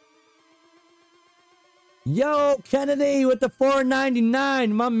 Yo, Kennedy with the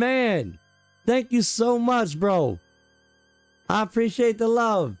 $4.99, my man. Thank you so much, bro. I appreciate the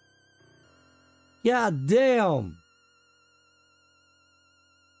love. God damn.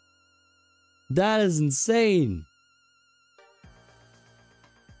 That is insane.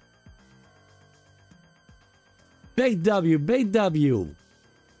 Big W, big W.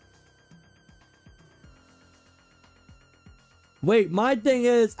 Wait, my thing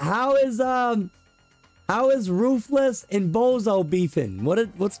is, how is Ruthless and Bozo beefing?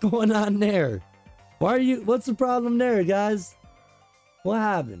 What's going on there? What's the problem there, guys? What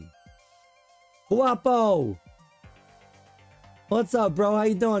happened? Guapo! What's up, bro? How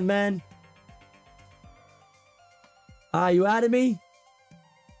you doing, man? You out of me?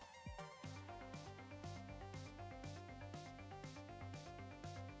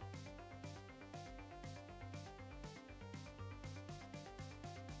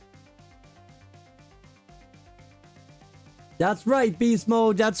 That's right, Beast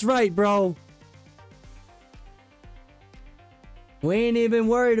Mode. That's right, bro. We ain't even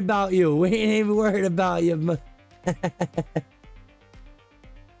worried about you. We ain't even worried about you.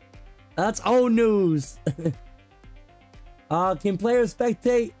 That's old news. Can players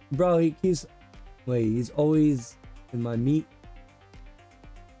spectate? Bro, he keeps... Wait, he's always in my meat.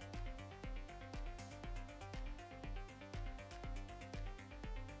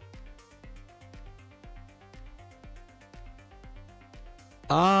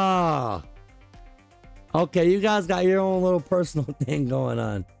 Ah. Okay, you guys got your own little personal thing going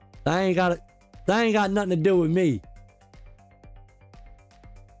on. That ain't got nothing to do with me.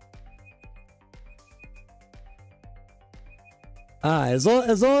 Alright, as long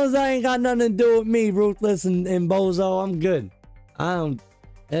as that ain't got nothing to do with me, Ruthless and Bozo, I'm good.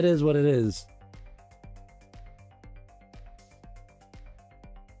 It is what it is.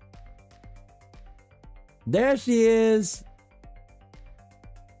 There she is.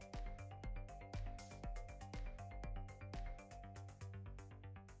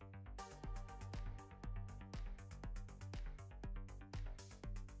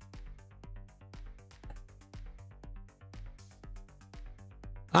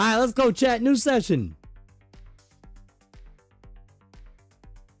 All right, let's go chat. New session.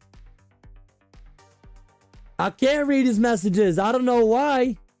 I can't read his messages. I don't know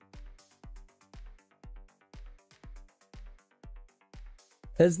why.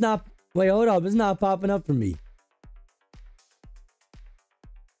 It's not. Wait, hold up. It's not popping up for me.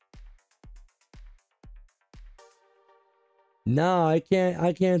 No, I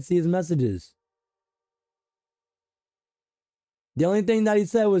can't see his messages. The only thing that he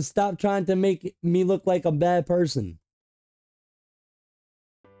said was stop trying to make me look like a bad person.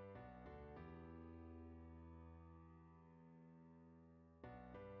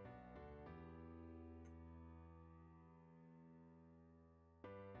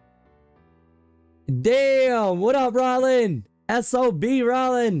 Damn! What up, Rollin? SOB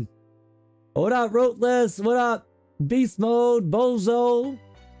Rollin. What up, Rootless? What up, Beast Mode, Bozo,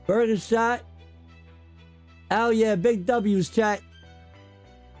 Burger Shot? Hell yeah, big W's, chat.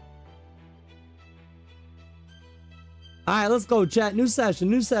 Alright, let's go, chat. New session,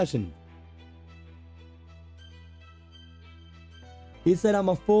 new session. He said I'm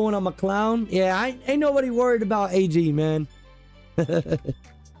a fool and I'm a clown. Yeah, ain't nobody worried about AG, man.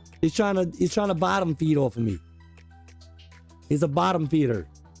 He's trying to bottom feed off of me. He's a bottom feeder.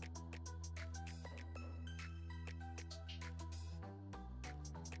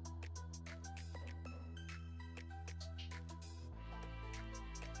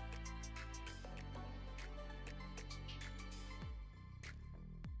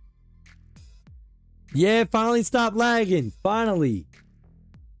 Yeah, finally stopped lagging. Finally.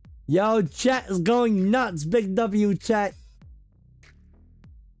 Yo, chat is going nuts. Big W, chat.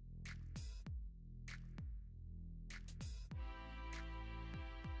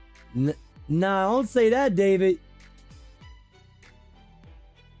 Nah, don't say that, David.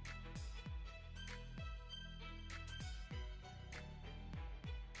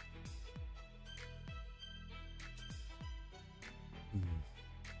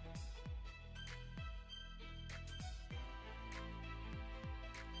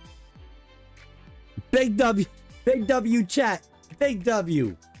 Big W chat, big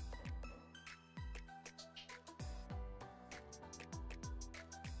W.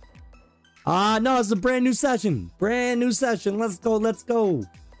 No, it's a brand new session. Brand new session. Let's go, let's go.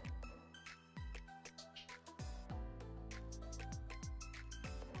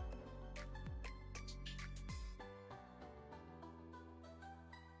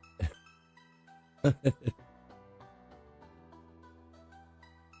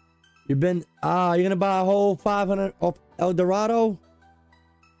 You're gonna buy a whole 500 off El Dorado?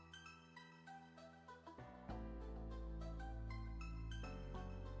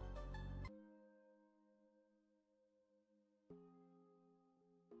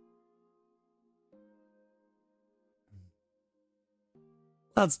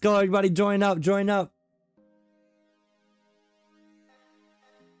 Let's go, everybody. Join up, join up.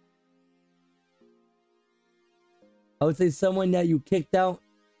 I would say someone that you kicked out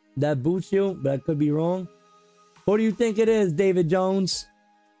that boots you, but I could be wrong. Who do you think it is, David Jones?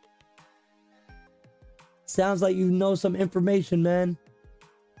 Sounds like you know some information, man.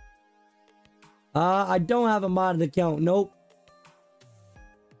 I don't have a modded account. Nope.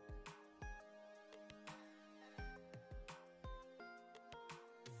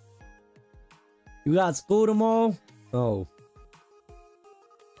 You got school tomorrow? Oh.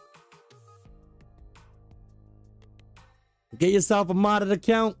 Get yourself a modded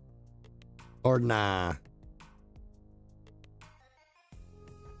account? Or nah?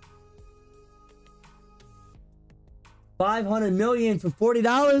 500 million for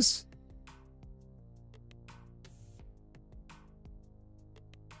 $40?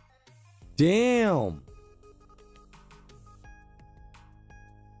 Damn.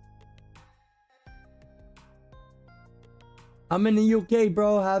 I'm in the UK,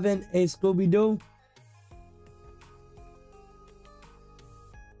 bro, having a Scooby-Doo.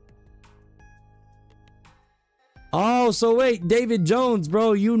 Oh, so wait, David Jones,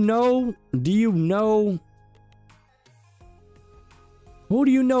 bro, you know, do you know? Who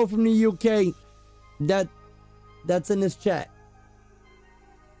do you know from the UK that's in this chat?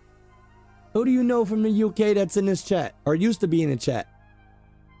 Who do you know from the UK that's in this chat or used to be in the chat?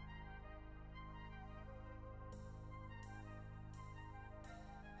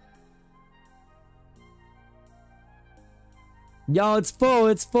 Yo, it's full,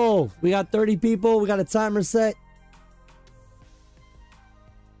 it's full. We got 30 people, we got a timer set.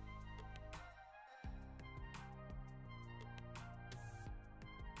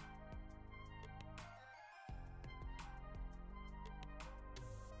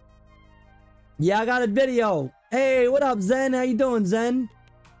 Yeah, I got a video. Hey, what up, Zen? How you doing, Zen?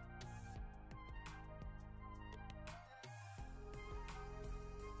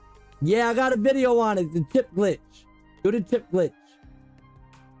 Yeah, I got a video on it. The tip glitch. Do the tip glitch.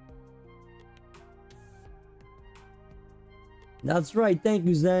 That's right. Thank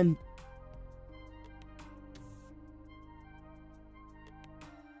you, Zen.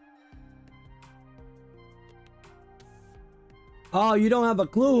 Oh, you don't have a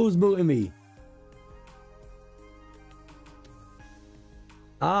clue who's booting me.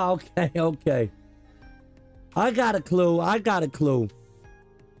 Ah, okay, okay. I got a clue. I got a clue.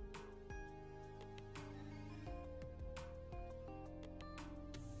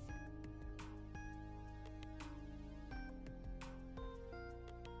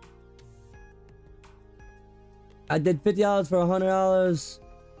 I did $50 for $100.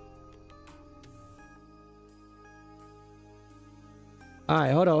 All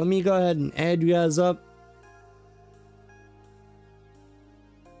right, hold on. Let me go ahead and add you guys up.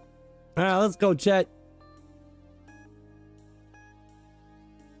 All right, let's go, chat.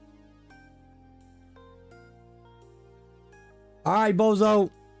 All right,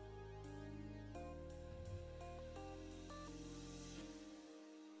 bozo.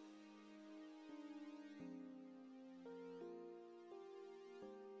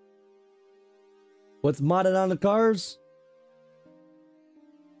 What's modded on the cars?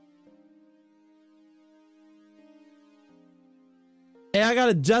 Hey, I got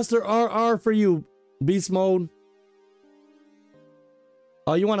a Jester RR for you, Beast Mode.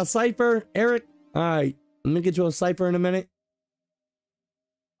 Oh, you want a Cypher, Eric? All right, let me get you a Cypher in a minute.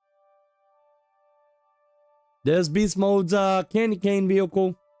 There's Beast Mode's candy cane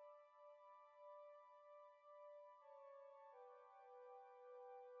vehicle.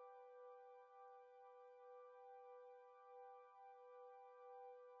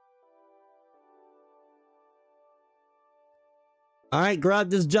 All right, grab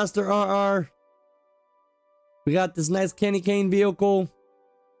this Jester RR. We got this nice candy cane vehicle.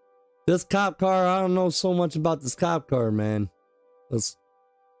 This cop car, I don't know so much about this cop car, man. It's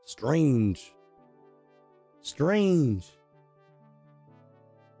strange. Strange.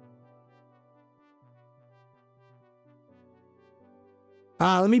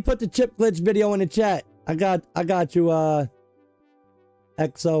 Let me put the chip glitch video in the chat. I got you,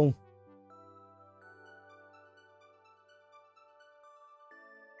 XO.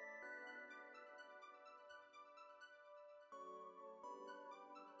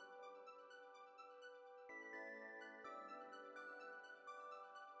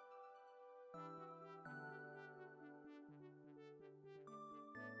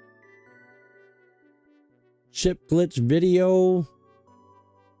 Chip glitch video.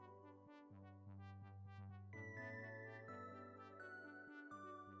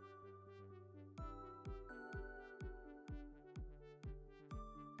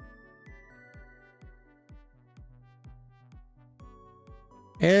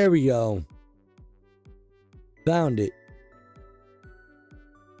 There we go. Found it.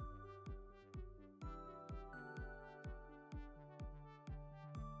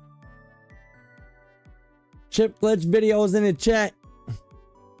 Chip glitch videos in the chat.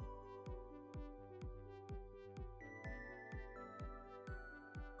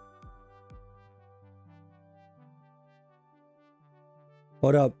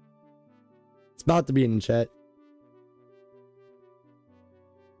 Hold up. It's about to be in the chat.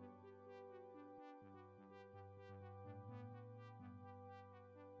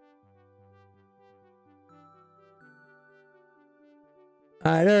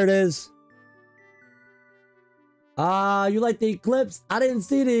 All right, there it is. You like the eclipse? I didn't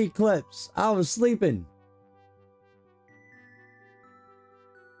see the eclipse. I was sleeping.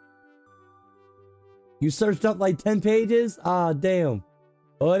 You searched up like 10 pages? Ah, damn.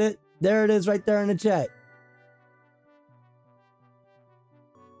 Oh, there it is right there in the chat.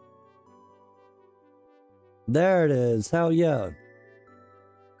 There it is. Hell yeah.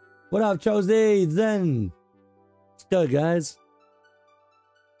 What up, Josie? Zen. It's good, guys.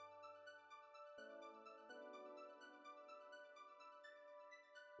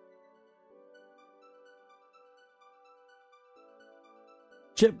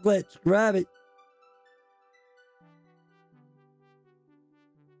 Chip glitch. Grab it.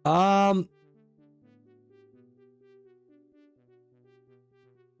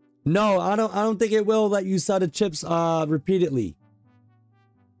 No, I don't think it will let you sell the chips repeatedly.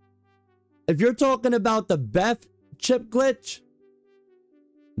 If you're talking about the Beth chip glitch,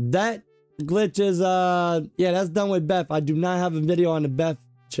 that glitch is yeah, that's done with Beth. I do not have a video on the Beth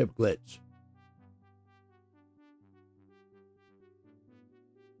chip glitch.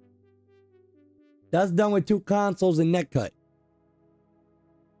 That's done with 2 consoles and netcut.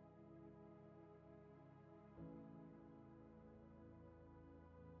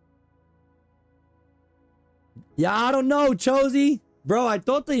 Yeah, I don't know, Chosy. Bro, I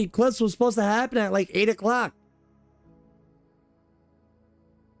thought the eclipse was supposed to happen at like 8 o'clock.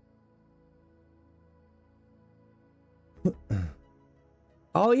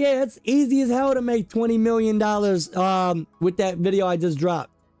 Oh yeah, it's easy as hell to make $20 million with that video I just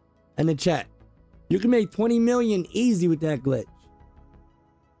dropped in the chat. You can make 20 million easy with that glitch.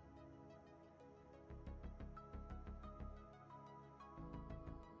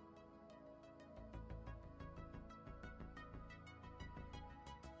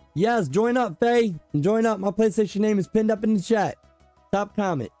 Yes, join up, Faye. Join up. My PlayStation name is pinned up in the chat. Top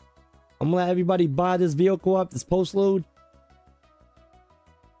comment. I'm gonna let everybody buy this vehicle up, this post load.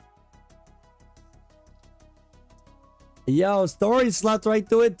 Yo, Story slept right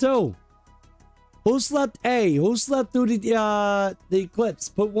through it too. Who slept? Hey, who slept through the eclipse?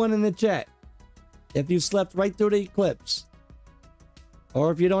 Put 1 in the chat. If you slept right through the eclipse.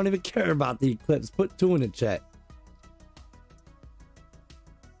 Or if you don't even care about the eclipse, put 2 in the chat.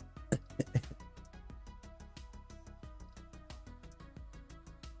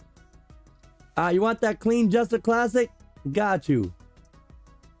 You want that clean Jester Classic? Got you.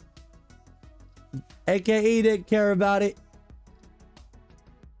 AKE didn't care about it.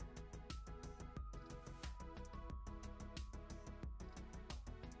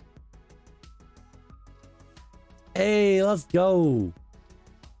 Hey, let's go.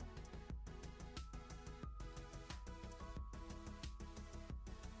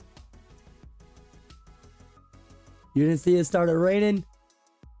 You didn't see it started raining?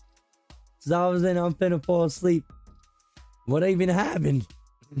 So I was in, I'm finna fall asleep. What even happened?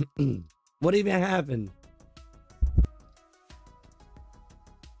 What even happened?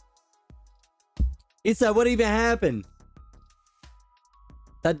 He said, what even happened?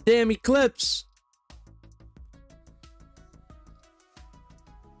 That damn eclipse.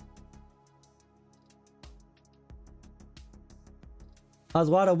 I was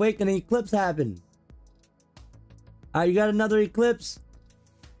wide awake and the eclipse happened. Alright, you got another eclipse?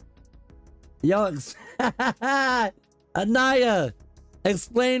 Yo, Anaya,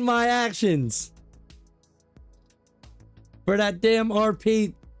 explain my actions for that damn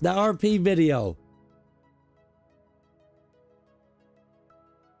RP, the RP video.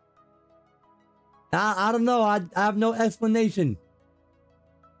 I don't know. I have no explanation.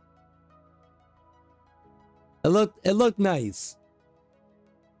 It looked nice.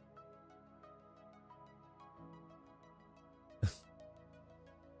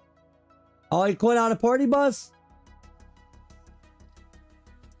 Oh, he caught out a party bus?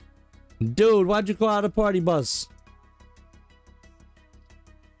 Dude, why'd you call out a party bus?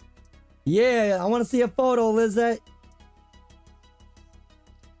 Yeah, I want to see a photo, Lizette.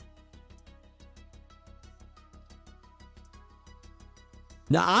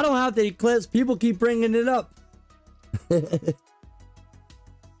 Now, I don't have the eclipse. People keep bringing it up.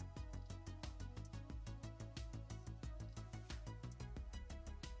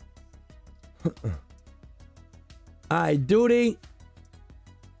 Alright, duty.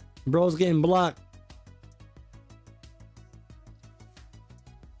 Bro's getting blocked.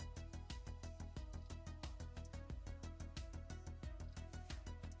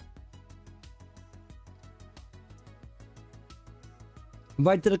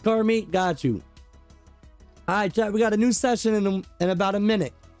 Invite to the car meet. Got you. Alright, chat. We got a new session in about a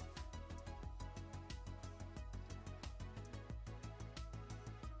minute.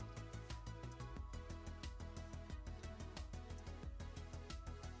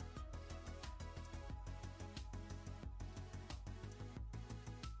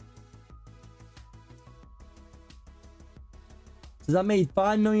 Says I made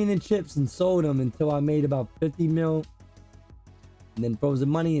 5 million in chips and sold them until I made about 50 mil. And then froze the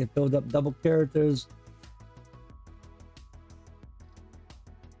money and filled up double characters.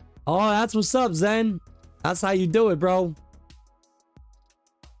 Oh, that's what's up, Zen. That's how you do it, bro.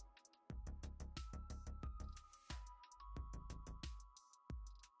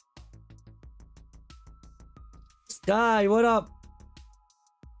 Sky, what up?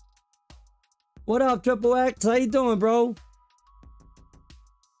 What up, Triple X? How you doing, bro?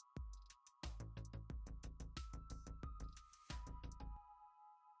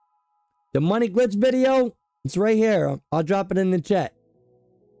 The money glitch video, it's right here. I'll drop it in the chat.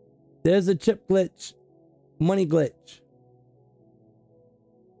 There's a chip glitch. Money glitch.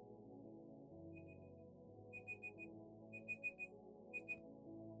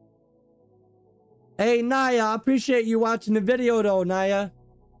 Hey, Naya, I appreciate you watching the video, though, Naya.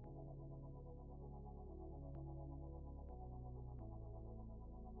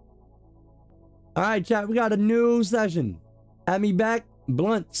 All right, chat, we got a new session. Add me back,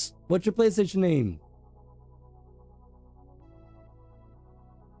 Blunts. What's your PlayStation name?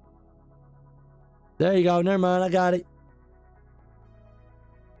 There you go. Never mind. I got it.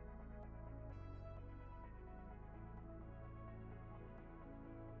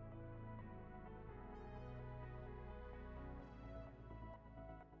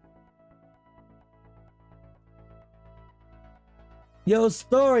 Yo,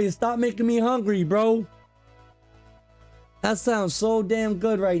 Story, stop making me hungry, bro. That sounds so damn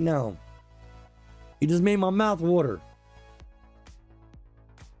good right now. You just made my mouth water.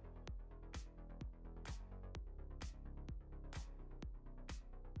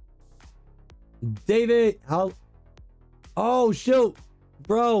 David, how? Oh, shoot.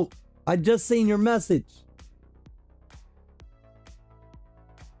 Bro, I just seen your message.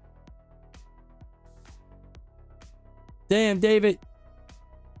 Damn, David.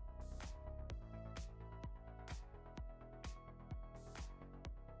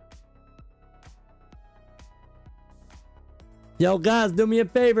 Yo, guys, do me a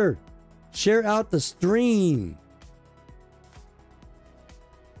favor. Share out the stream.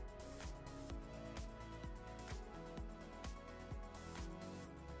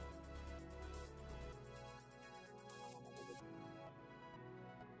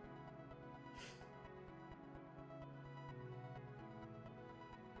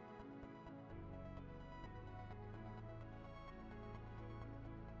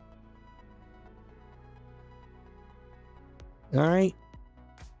 All right.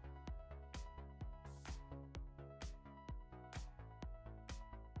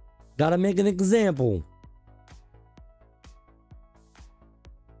 Gotta make an example.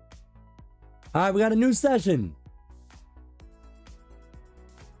 All right, we got a new session.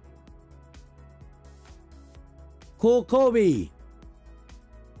 Cool Kobe.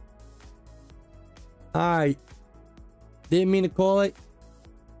 All right. Didn't mean to call it.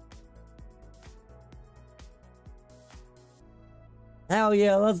 Hell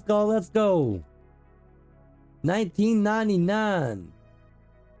yeah, let's go, let's go. 1999.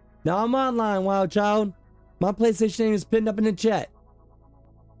 Now I'm online, Wild Child. My PlayStation name is pinned up in the chat.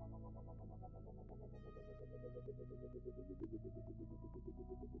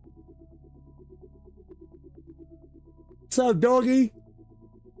 What's up, doggy?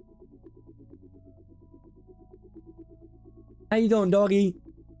 How you doing, doggy?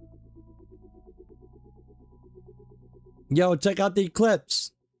 Yo, check out the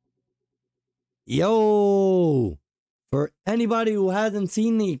eclipse. Yo, for anybody who hasn't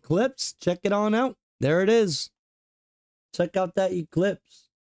seen the eclipse, check it on out. There it is. Check out that eclipse.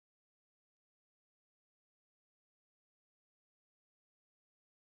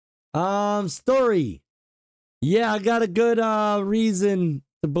 Story. Yeah, I got a good reason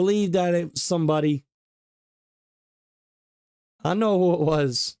to believe that it was somebody. I know who it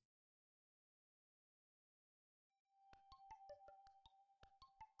was.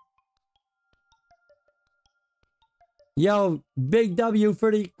 Yo, big W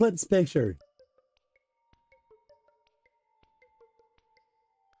for the eclipse picture.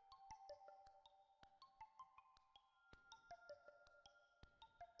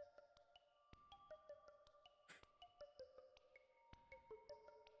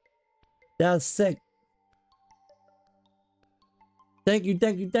 That's sick. Thank you,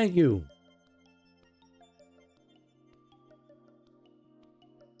 thank you, thank you.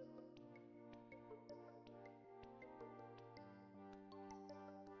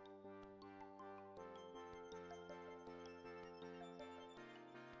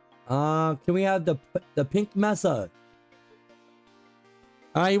 Can we have the pink mesa?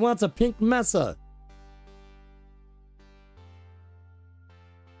 He wants a pink mesa.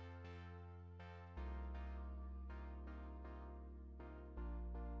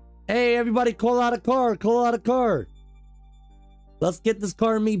 Hey, everybody, call out a car. Call out a car. Let's get this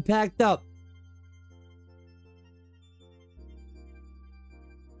car and me packed up.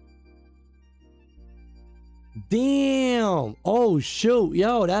 Damn. Oh, shoot.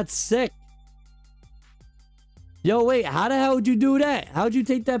 Yo, that's sick. Yo, wait. How the hell would you do that? How'd you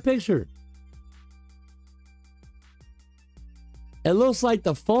take that picture? It looks like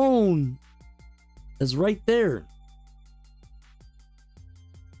the phone is right there.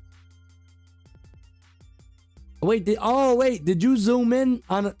 Wait, did you zoom in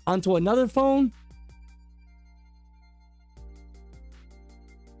onto another phone?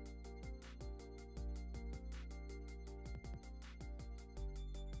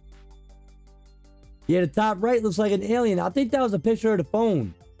 Yeah, the top right looks like an alien. I think that was a picture of the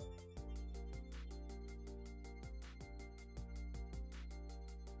phone.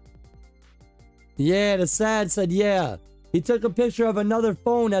 Yeah, the sad said yeah. He took a picture of another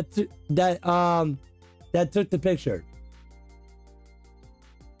phone that took the picture.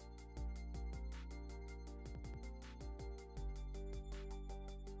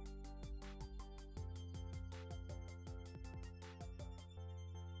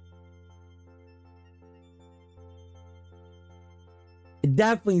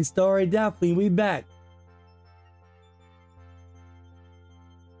 Definitely, story. Definitely, we back.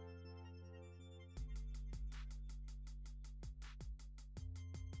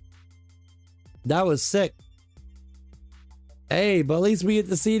 That was sick. Hey, but at least we get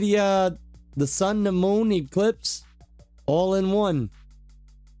to see the sun, the moon, the eclipse, all in one.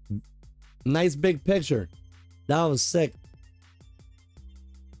 Nice big picture. That was sick.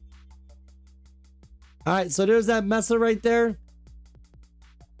 All right, so there's that messer right there.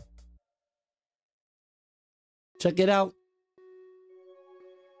 Check it out.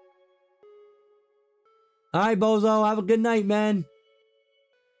 All right, Bozo, have a good night, man.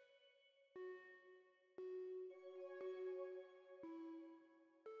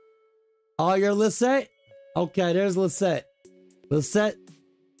 Oh, you're Lisette? Okay, there's Lisette. Lisette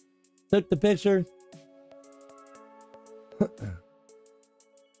took the picture.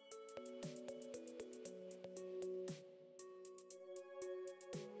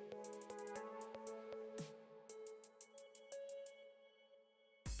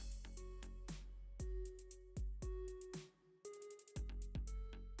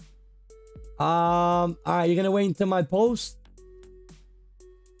 All right, you're gonna wait until my post?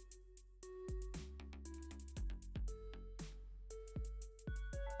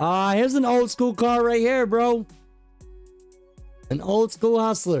 Here's an old school car right here, bro. An old school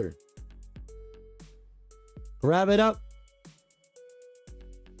hustler. Grab it up.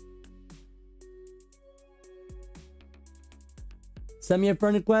 Send me a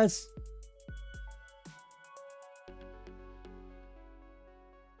friend request.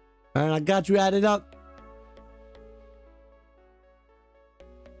 All right, I got you added up.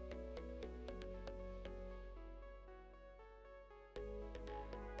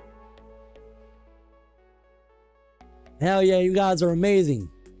 Hell yeah, you guys are amazing.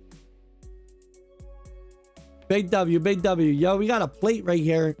 Big W, big W. Yo, we got a plate right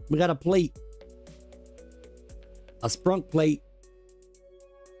here. We got a plate. A sprunk plate.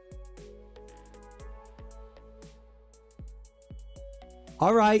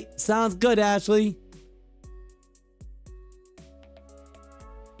 All right, sounds good, Ashley.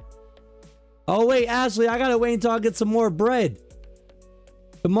 Oh, wait, Ashley, I gotta wait until I get some more bread.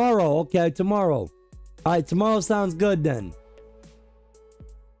 Tomorrow, okay, tomorrow. All right, tomorrow sounds good then.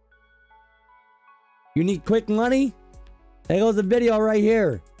 You need quick money? There goes the video right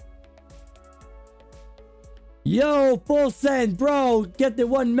here. Yo, full send, bro. Get the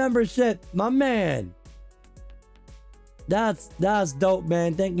 1 membership, my man. That's dope,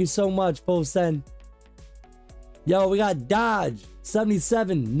 man. Thank you so much, full send. Yo, we got Dodge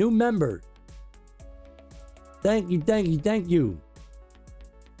 77, new member. Thank you, thank you, thank you.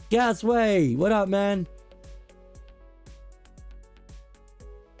 Gasway, what up, man?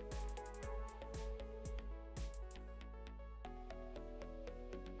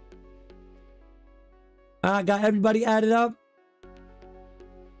 I got everybody added up.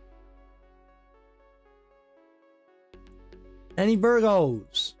 Any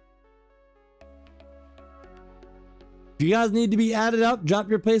Virgos? If you guys need to be added up, drop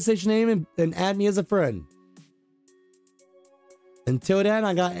your PlayStation name and add me as a friend. Until then,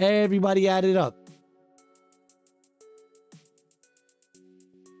 I got everybody added up.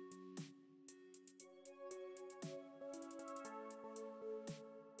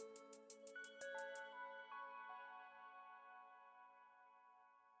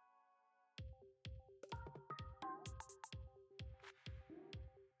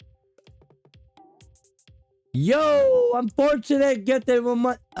 Yo, I'm fortunate get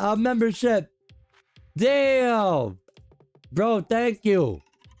the membership. Damn. Bro, thank you.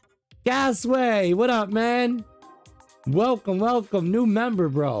 Gasway, what up, man? Welcome, welcome. New member,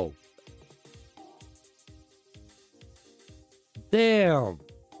 bro. Damn.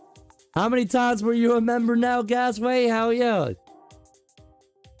 How many times were you a member now, Gasway? Hell yeah.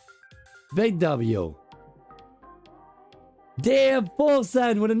 Big W. Damn, full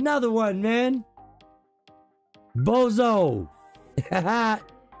send with another one, man. Bozo.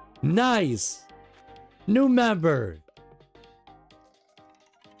 Nice. New member.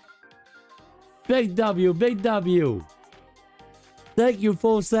 Big W, big W. Thank you,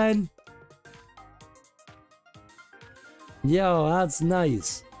 full send. Yo, that's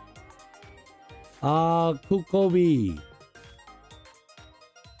nice. Kukobi.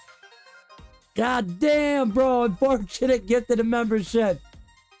 God damn, bro. Unfortunate gifted a membership.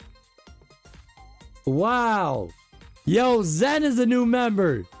 Wow. Yo, Zen is a new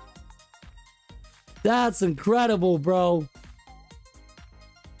member. That's incredible, bro.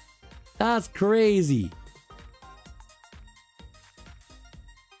 That's crazy.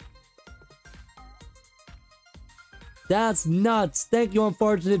 That's nuts. Thank you,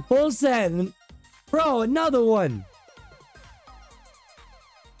 Unfortunate. Full send. Bro, another one.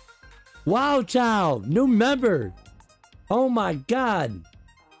 Wow, child. New member. Oh my God.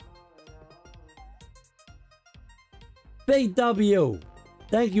 Big W.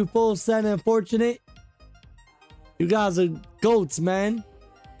 Thank you, full send, Unfortunate. You guys are goats, man.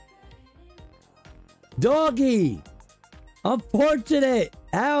 Doggy. Unfortunate.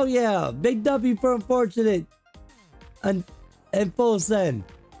 Hell yeah. Big W for Unfortunate. And full send.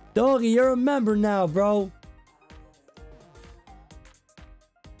 Doggy, you're a member now, bro.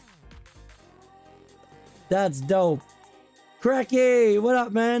 That's dope. Cracky, what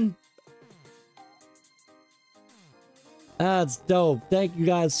up, man? That's dope. Thank you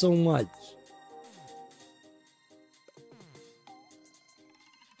guys so much.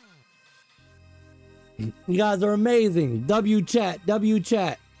 You guys are amazing. W chat, W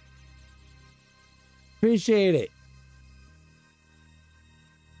chat. Appreciate it.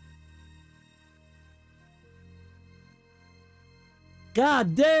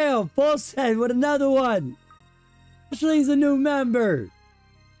 God damn, full send with another one. Ashley's a new member.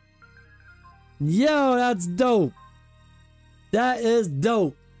 Yo, that's dope. That is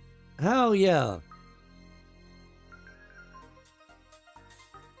dope. Hell yeah.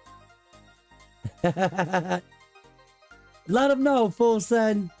 Let them know, full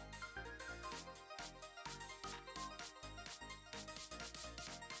send.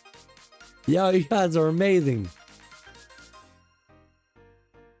 Yo, you guys are amazing.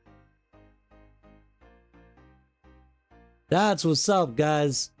 That's what's up,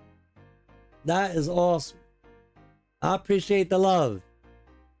 guys. That is awesome. I appreciate the love.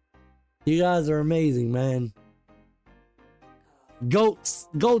 You guys are amazing, man. Goats.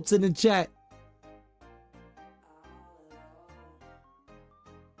 Goats in the chat.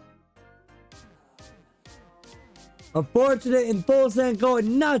 Unfortunate and full send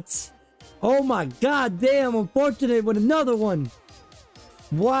going nuts. Oh my God, damn. Unfortunate with another one.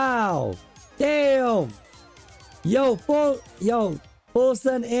 Wow. Damn. Yo, full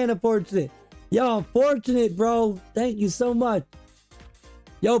send and Unfortunate. Yo, Unfortunate, bro. Thank you so much.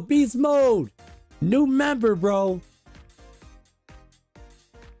 Yo, Beast Mode. New member, bro.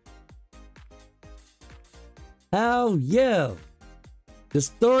 Hell yeah. The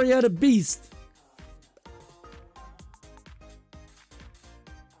story of the beast.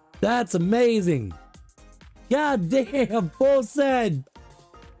 That's amazing. God damn, full send.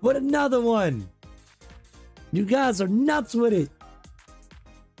 What another one. You guys are nuts with it.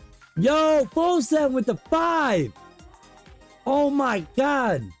 Yo, full send with the 5. Oh my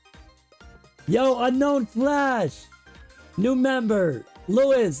God. Yo, Unknown Flash. New member.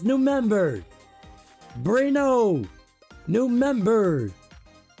 Lewis, new member. Brino, new member.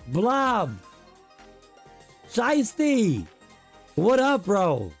 Blob. Shiesty. What up,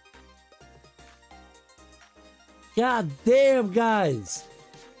 bro? God damn, guys.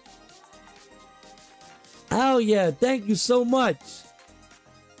 Hell yeah, thank you so much.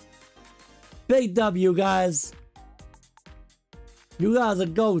 Big W, guys. You guys are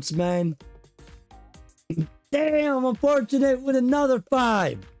goats, man. Damn, Unfortunate with another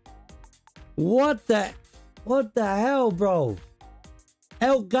 5. What the hell, bro?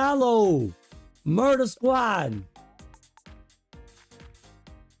 El Gallo. Murder Squad.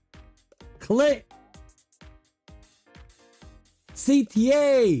 Click.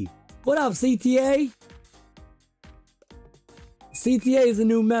 CTA. What up, CTA? CTA is a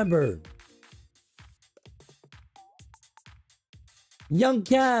new member. Young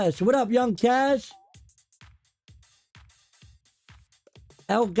Cash. What up, Young Cash?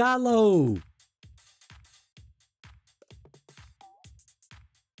 El Gallo.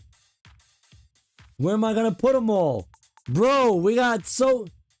 Where am I gonna put them all? Bro, we got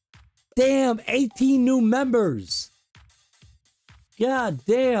damn 18 new members. God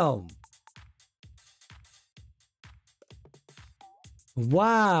damn.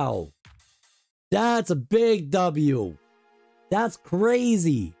 Wow. That's a big W. That's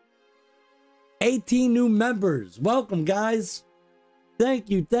crazy. 18 new members. Welcome, guys. Thank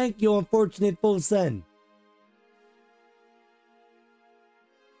you, Unfortunate Full Send.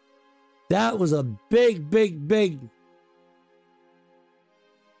 That was a big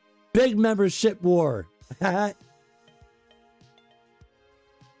membership war.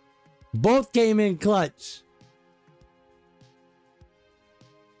 Both came in clutch.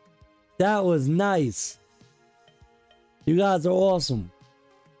 That was nice. You guys are awesome.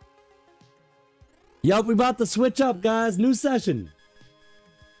 Yup, we about to switch up, guys. New session.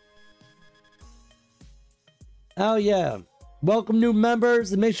 Oh yeah. Welcome new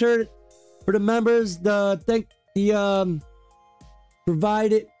members, and make sure for the members thank the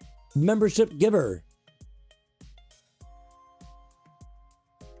provided membership giver.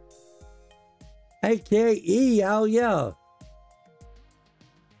 AKE, oh yeah.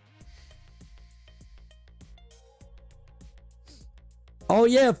 Oh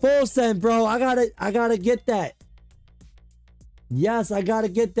yeah, full send, bro. I gotta get that. Yes, I gotta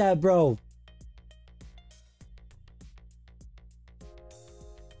get that, bro.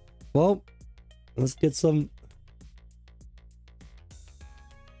 Well, let's get some.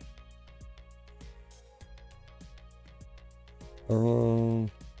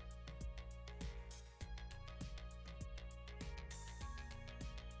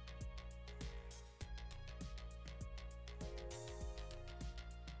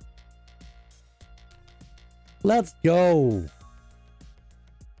 Let's go.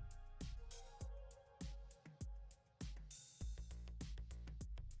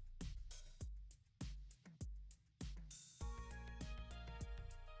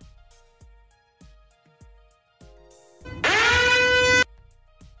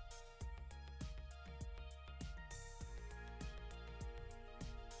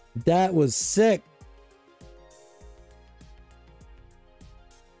 That was sick.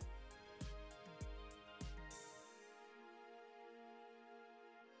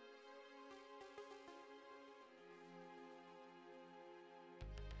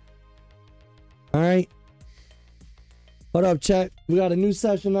 All right. Hold up, chat. We got a new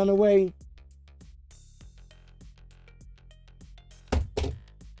session on the way.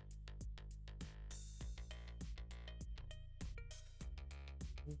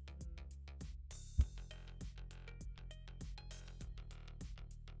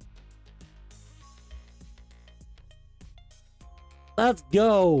 Let's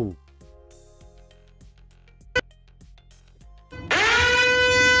go.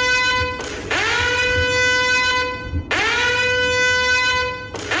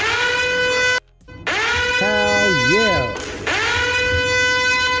 Hell yeah.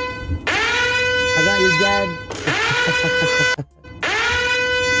 I got your dad.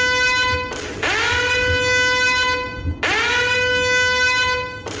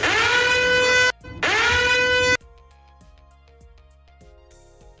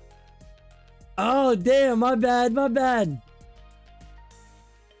 Oh, damn, my bad.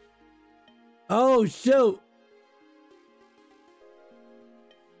 Oh, shoot.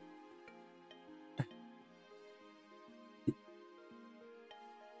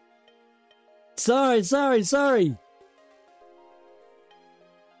 Sorry.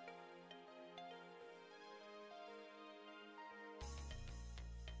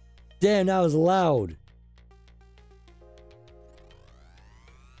 Damn, that was loud.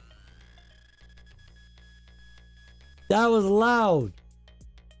 That was loud.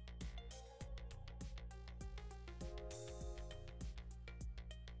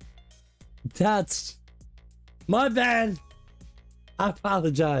 That's my bad. I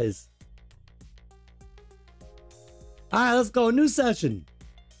apologize. All right, let's go. New session.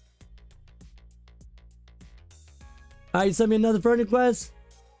 All right, you send me another friend request.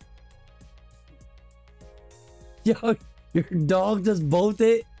 Yo, your dog just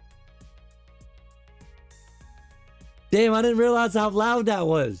bolted. Damn, I didn't realize how loud that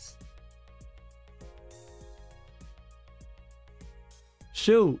was.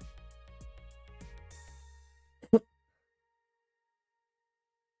 Shoot.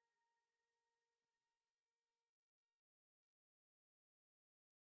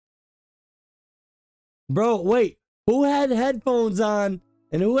 Bro, wait. Who had headphones on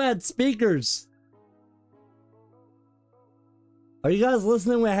and who had speakers? Are you guys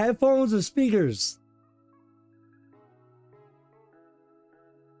listening with headphones or speakers?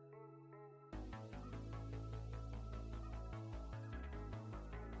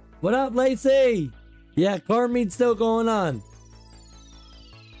 What up, Lacey? Yeah, car meet's still going on.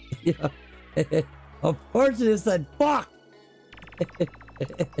 Yeah. Unfortunately, said fuck.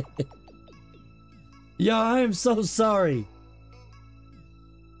 Yo, I am so sorry.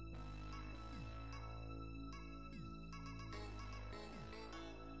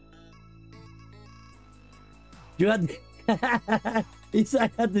 You had he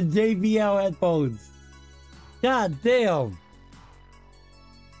said I had the JBL headphones. God damn.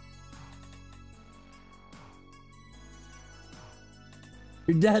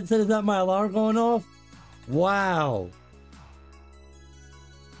 Your dad said, is that my alarm going off? Wow.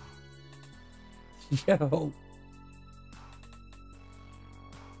 Yo.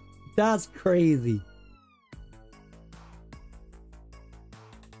 That's crazy.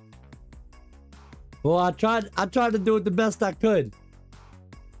 Well, I tried to do it the best I could.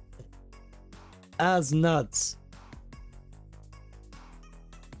 That's nuts.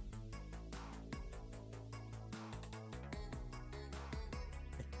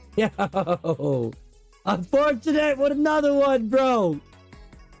 Yo. Unfortunate with another one, bro.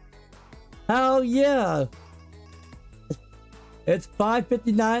 Hell yeah. It's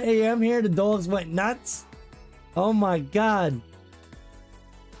 5:59 a.m. here. The dogs went nuts. Oh my god.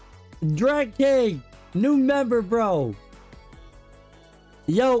 Drag King, new member, bro.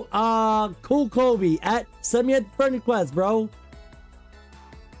 Yo, Cool Kobe send me a friend request, bro.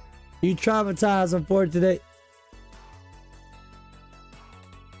 You traumatized, unfortunate.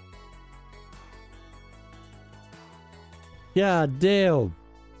 God damn.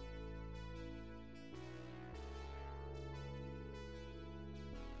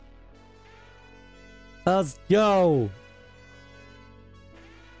 Let's go.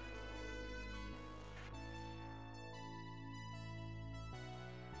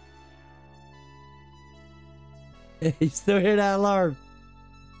 You still hear that alarm?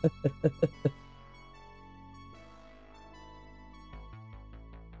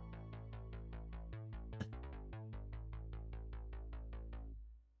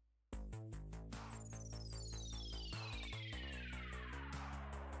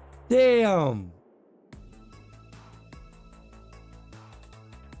 Damn.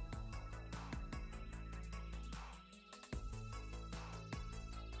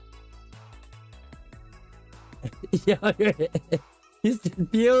 Yeah, he's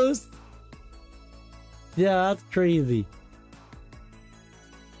confused. Yeah, that's crazy.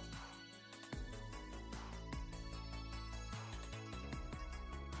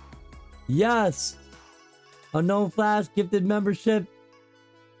 Yes. Unknown Flash gifted membership.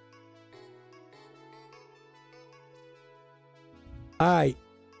 All right.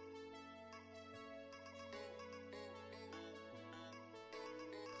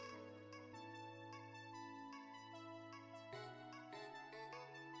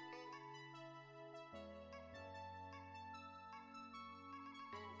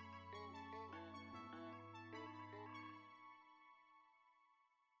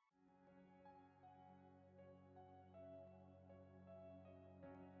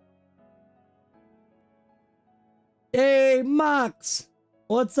 Hey, Mox!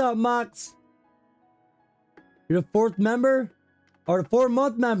 What's up, Mox? You're the 4th member? Or the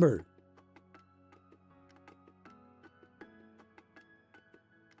 4-month member?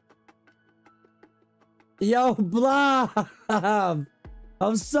 Yo, blah! I'm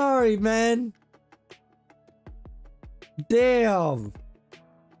sorry, man. Damn.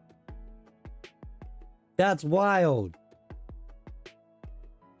 That's wild.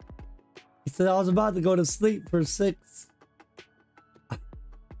 He said I was about to go to sleep for 6.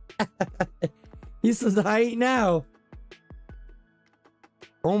 He says I ain't now.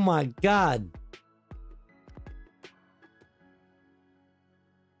 Oh my god.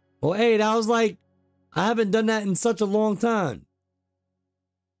 Well, hey, that was like, I haven't done that in such a long time.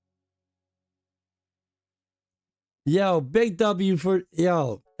 Yo, big W for,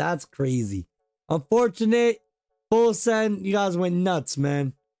 yo, that's crazy. Unfortunate, full send, you guys went nuts,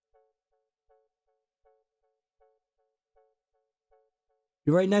 man.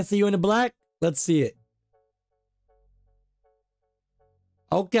 You right next to you in the black? Let's see it.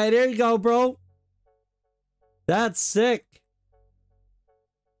 Okay, there you go, bro. That's sick.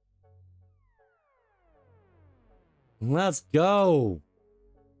 Let's go.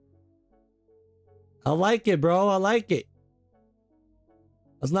 I like it, bro. I like it.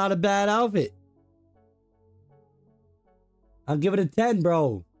 That's not a bad outfit. I'll give it a 10,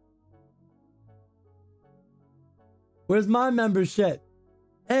 bro. Where's my membership?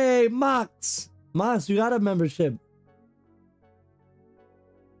 Hey, Mox. Mox, you got a membership.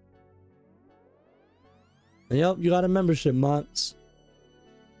 Yep, you got a membership, Mox.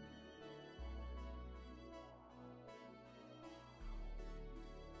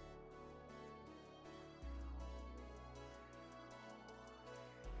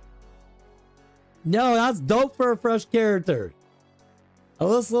 No, that's dope for a fresh character. It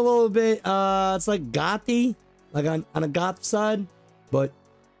looks a little bit, it's like gothy, like on a goth side, but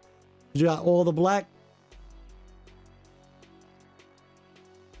you got all the black.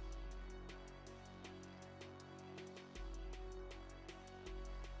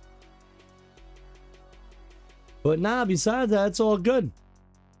 But nah, besides that, it's all good.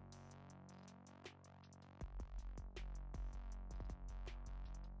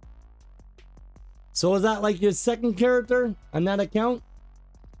 So is that like your second character on that account?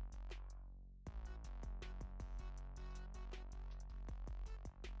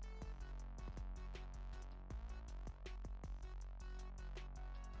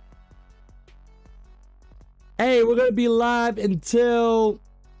 Hey, we're gonna be live until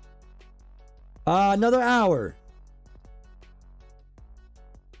another hour.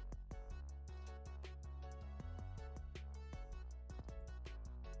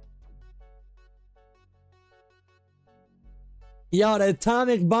 Yo, the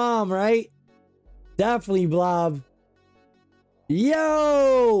atomic bomb, right? Definitely, Blob.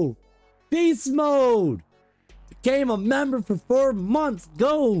 Yo! Beast mode! Became a member for 4 months.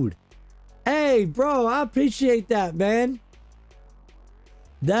 Gold. Hey, bro, I appreciate that, man.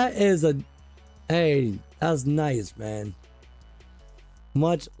 That is a... Hey, that's nice, man.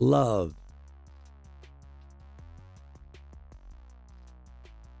 Much love.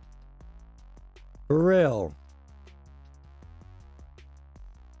 For real.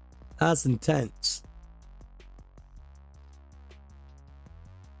 That's intense.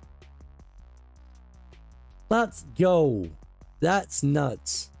 Let's go. That's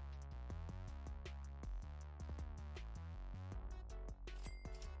nuts.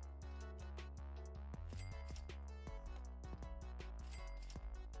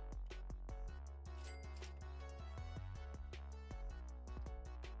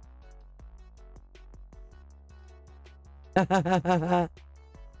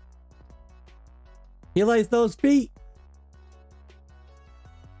 He likes those feet.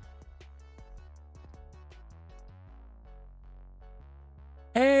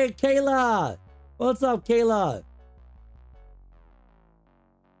 Hey, Kayla. What's up, Kayla?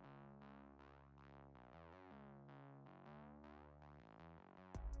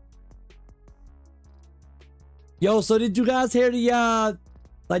 Yo, so did you guys hear the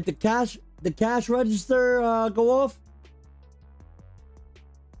like the cash register go off?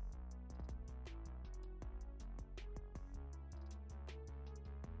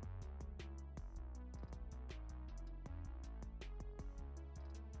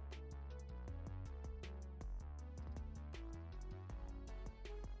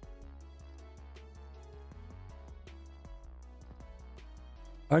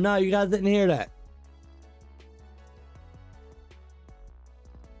 Or no, you guys didn't hear that?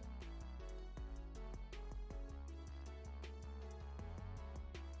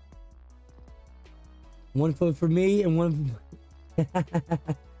 One foot for me and one for...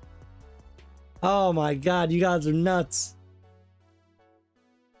 Oh my god, you guys are nuts.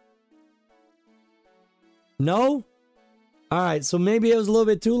 No? Alright, so maybe it was a little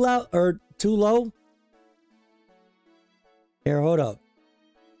bit too loud or too low. Here, hold up.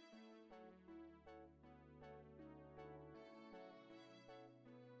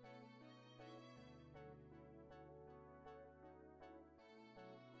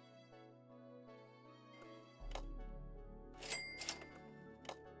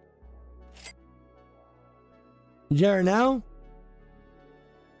 Jared now?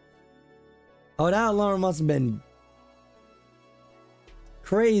 Oh, that alarm must have been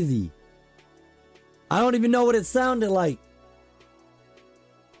crazy. I don't even know what it sounded like.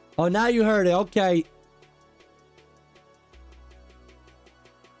 Oh, now you heard it. Okay.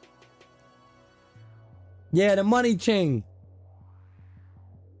 Yeah, the money ching.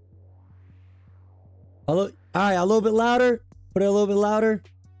 All right, a little bit louder. Put it a little bit louder.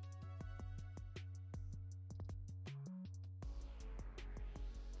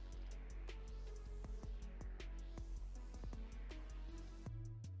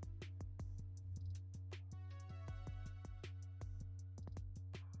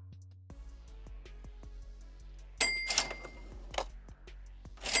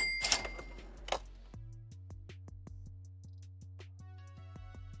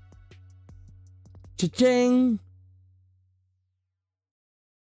 Cha-ching.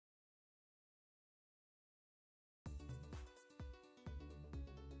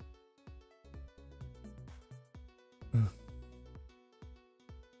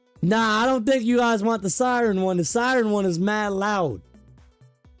 Nah, I don't think you guys want the siren one. The siren one is mad loud.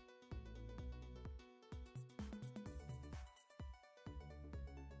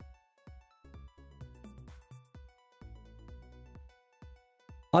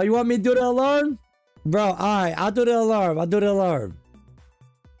 Oh, you want me to do the alarm? Bro, alright, I'll do the alarm. I'll do the alarm.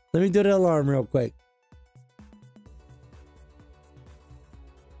 Let me do the alarm real quick.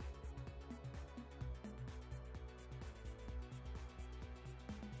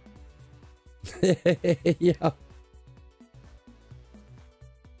 Yeah.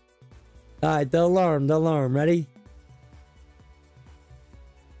 Alright, the alarm, ready?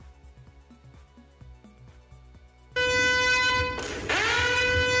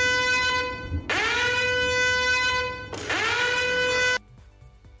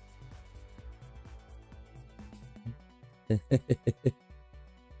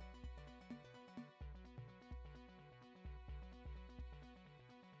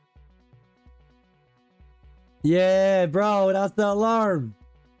 Yeah, bro, that's the alarm.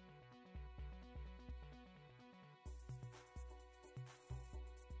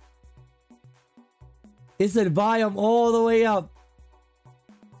 It said volume all the way up.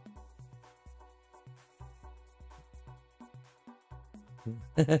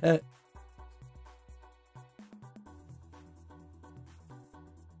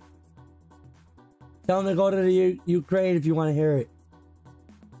 Tell them to go to the Ukraine if you want to hear it.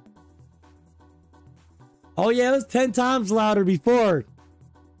 Oh yeah, it was 10 times louder before.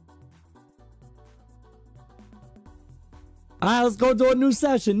 Alright, let's go do a new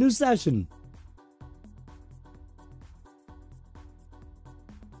session.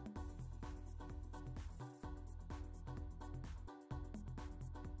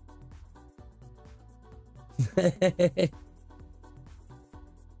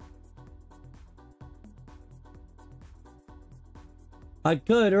 I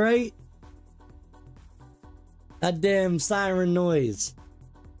could, right? That damn siren noise.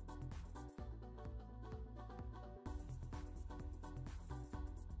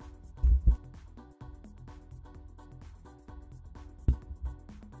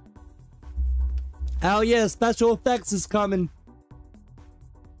 Oh yeah, special effects is coming.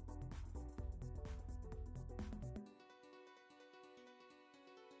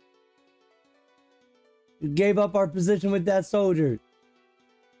 We gave up our position with that soldier.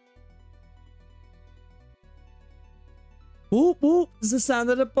 Whoop whoop, it's the sound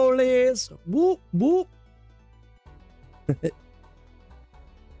of the police. Whoop whoop.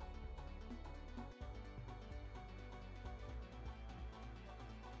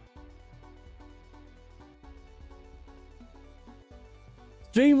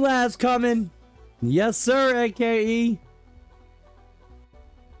 Streamlabs coming. Yes, sir, AKE.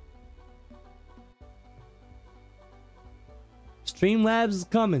 Streamlabs is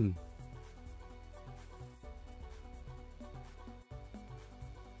coming.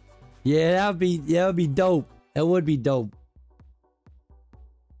 Yeah, that would be dope. That would be dope.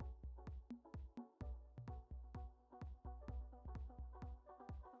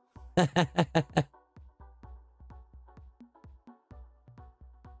 I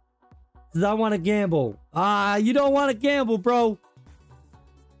want to gamble. You don't want to gamble, bro.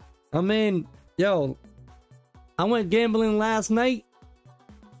 I mean, yo, I went gambling last night.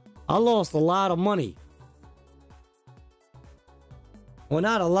 I lost a lot of money. Well,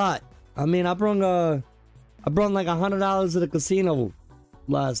 not a lot. I mean, I brought like $100 to the casino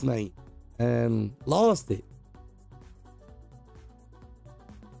last night and lost it.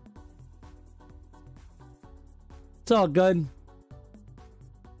 It's all good.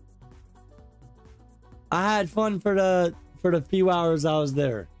 I had fun for the few hours I was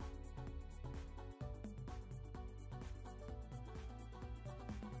there.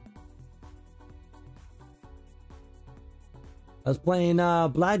 I was playing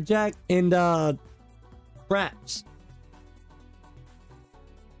blackjack and craps.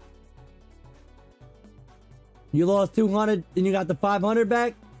 You lost 200 and you got the 500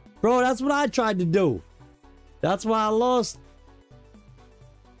 back? Bro, that's what I tried to do. That's why I lost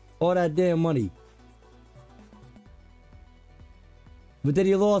all that damn money. But then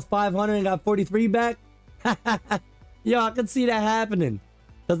you lost 500 and got 43 back? Yo, I can see that happening.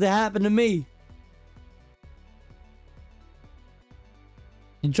 Because it happened to me.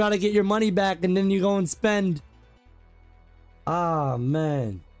 You try to get your money back and then you go and spend. Ah,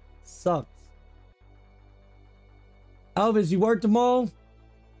 man. Sucks. Elvis, you work tomorrow?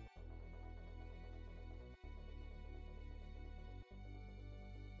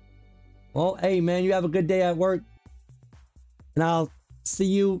 Well, hey, man, you have a good day at work. And I'll see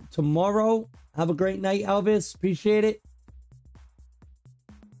you tomorrow. Have a great night, Elvis. Appreciate it.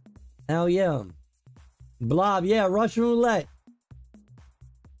 Hell yeah. Blob, yeah, Russian roulette.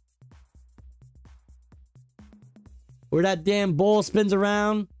 Where that damn ball spins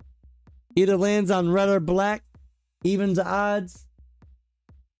around. Either lands on red or black. Evens the odds.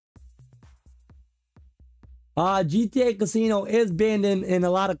 GTA Casino is banned in a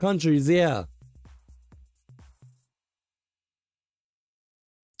lot of countries, yeah.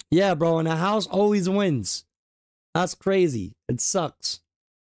 Yeah, bro, and the house always wins. That's crazy. It sucks.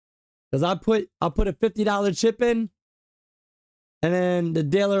 Cause I put a $50 chip in, and then the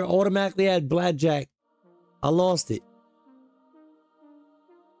dealer automatically had blackjack. I lost it.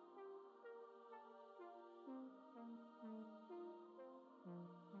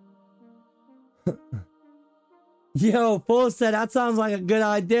 Yo, Full said that sounds like a good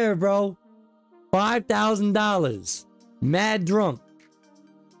idea, bro. $5,000. Mad drunk.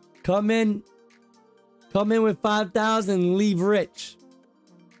 Come in with 5,000 and leave rich.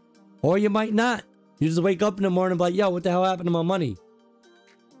 Or you might not. You just wake up in the morning and be like, yo, what the hell happened to my money?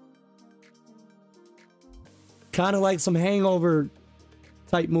 Kind of like some hangover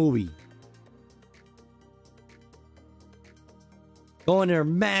type movie. Going there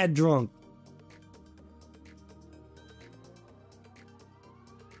mad drunk.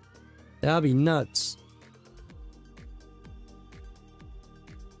 That'd be nuts.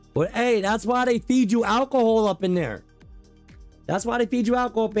 Well, hey, that's why they feed you alcohol up in there. That's why they feed you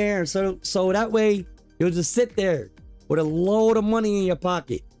alcohol up in there. So that way, you'll just sit there with a load of money in your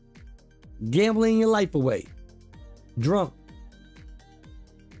pocket. Gambling your life away. Drunk.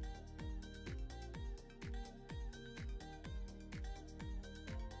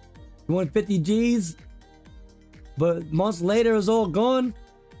 You want 50 G's? But months later, it's all gone?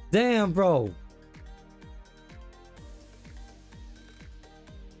 Damn, bro.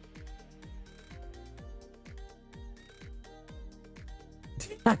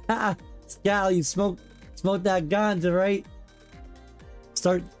 Scal, you smoke that ganja, right?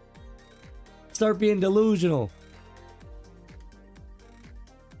 Start being delusional.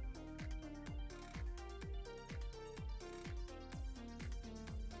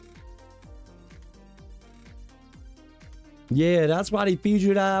 Yeah, that's why they feed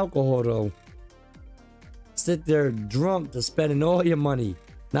you that alcohol, though. Sit there drunk to spending all your money,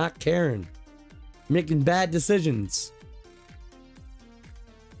 not caring, making bad decisions.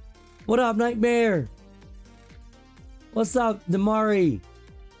 What up, Nightmare? What's up, Damari?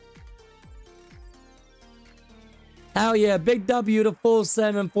 Hell yeah, big W to Full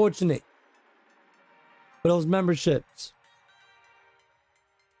Set. Unfortunate for those memberships.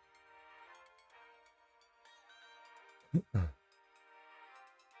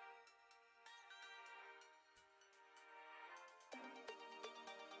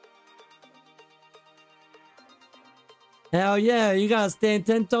 Hell yeah, you gotta stand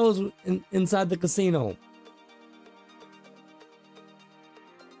 10 toes inside the casino.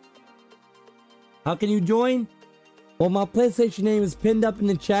 How can you join? Well, my PlayStation name is pinned up in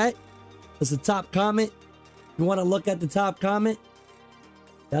the chat. It's the top comment. You want to look at the top comment?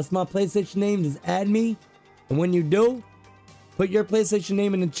 That's my PlayStation name. Just add me. And when you do, put your PlayStation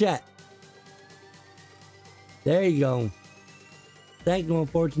name in the chat. There you go. Thank you,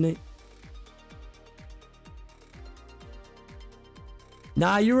 Unfortunate.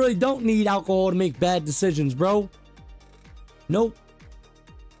 Nah, you really don't need alcohol to make bad decisions, bro. Nope.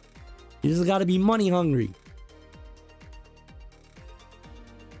 You just gotta be money hungry.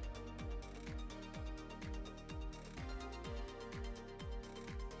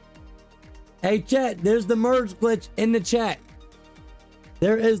 Hey, chat, there's the merge glitch in the chat.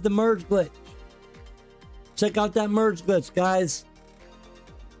 There is the merge glitch. Check out that merge glitch, guys.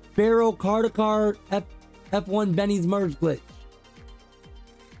 Pharaoh car to car F1 Benny's merge glitch.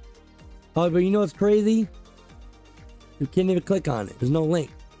 Oh, but you know what's crazy? You can't even click on it. There's no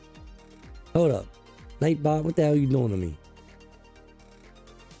link. Hold up. Nightbot, what the hell are you doing to me?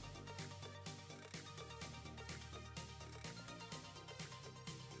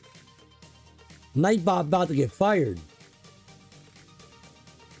 Nightbot about to get fired.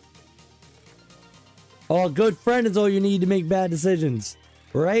 Oh, a good friend is all you need to make bad decisions,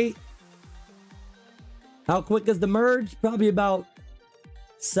 right? How quick is the merge? Probably about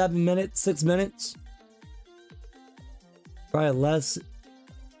 7 minutes, 6 minutes. Probably less.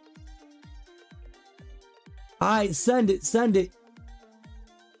 Alright, send it, send it.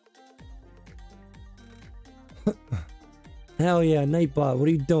 Hell yeah, Nightbot, what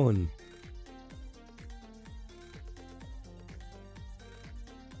are you doing?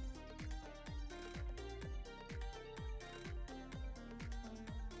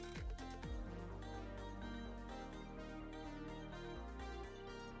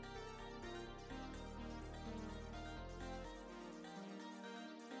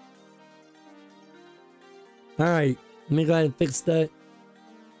 Alright, let me go ahead and fix that.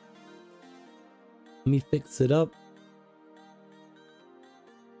 Let me fix it up.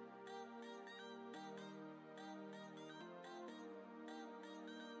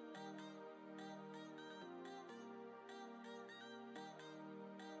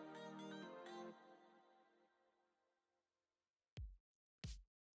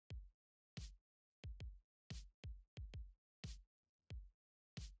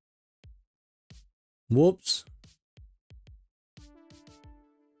 Whoops.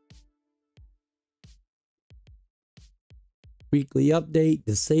 Weekly update,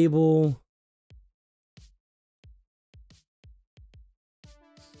 disable.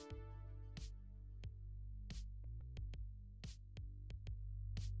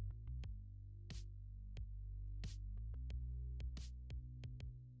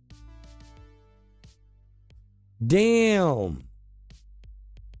 Damn.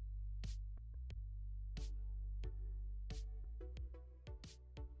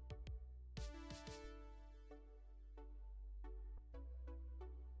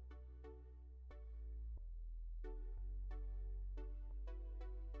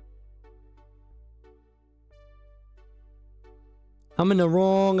 I'm in the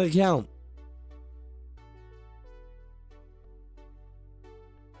wrong account.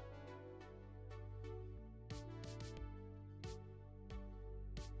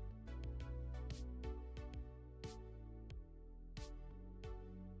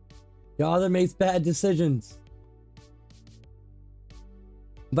 Your other makes bad decisions.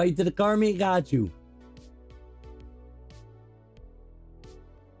 Invite to the car meet, got you.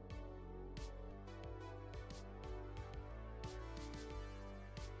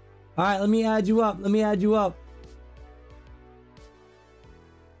 Alright, let me add you up. Let me add you up.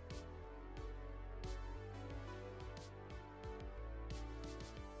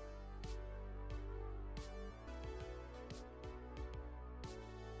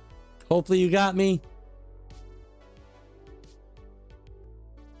 Hopefully you got me.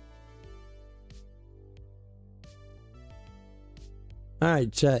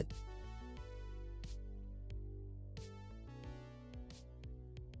 Alright, chat.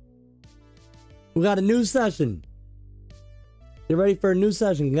 We got a new session. Get ready for a new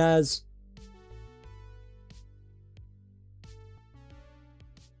session, guys.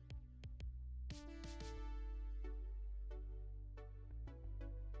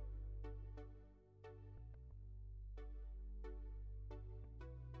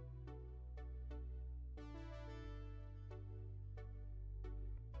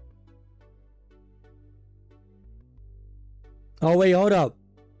 Oh wait, hold up.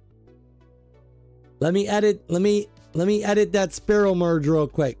 Let me edit that spiral merge real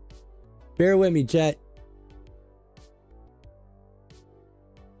quick. Bear with me, chat.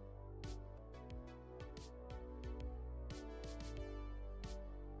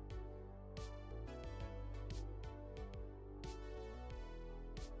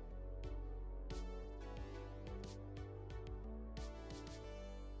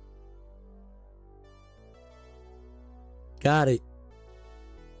 Got it.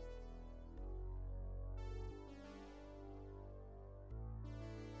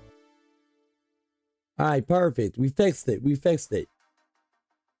 All right, perfect. We fixed it. We fixed it.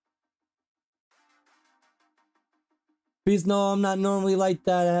 Please know I'm not normally like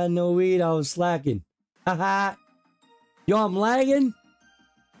that. I had no weed. I was slacking. Haha. Yo, I'm lagging?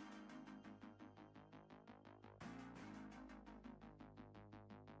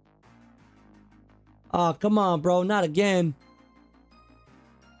 Oh, come on, bro. Not again.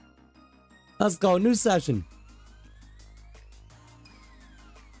 Let's go. New session.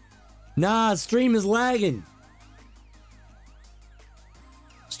 Nah, stream is lagging.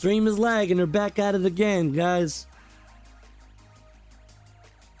 Stream is lagging. We're back at it again, guys.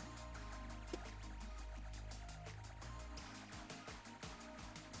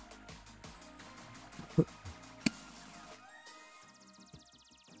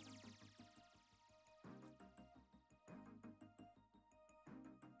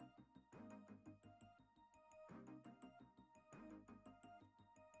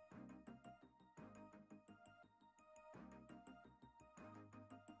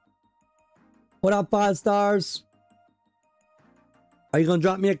 What up, 5 stars? Are you gonna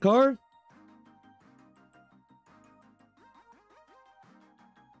drop me a card?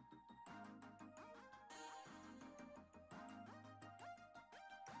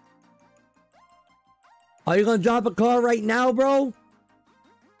 Are you gonna drop a card right now, bro?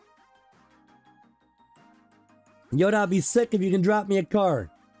 Yo, that'd be sick if you can drop me a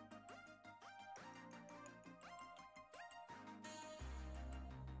card.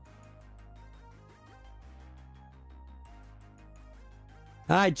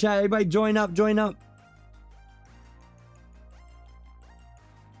 All right, chat. Everybody join up, join up.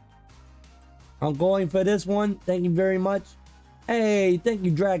 I'm going for this one. Thank you very much. Hey, thank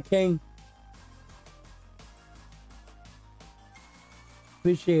you, Drag King.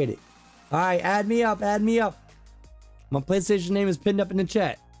 Appreciate it. All right, add me up, add me up. My PlayStation name is pinned up in the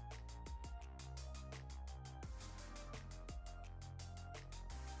chat.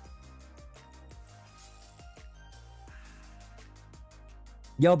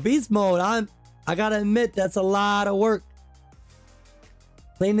 Yo, beast mode. I gotta admit, that's a lot of work.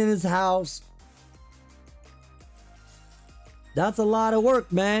 Cleaning his house. That's a lot of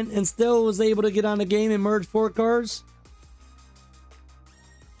work, man. And still was able to get on the game and merge 4 cars.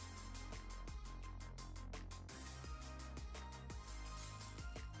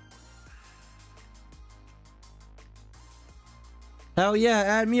 Hell yeah,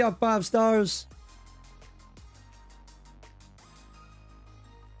 add me up 5 stars.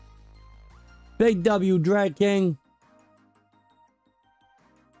 Big W, Drag King.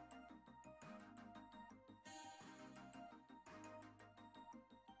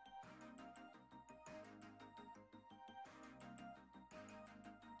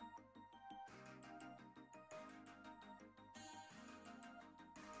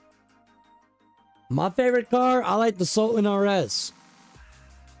 My favorite car, I like the SOFLY RS.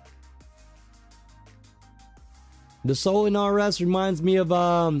 The SOFLY RS reminds me of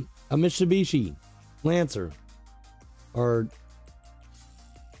a Mitsubishi Lancer. Or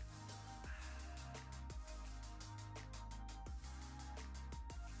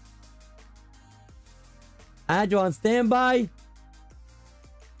I had you on standby.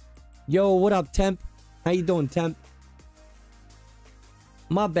 Yo, what up, Temp? How you doing, Temp?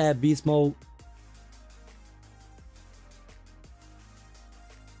 My bad, beast mode.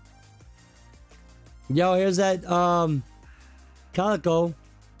 Yo, here's that Calico.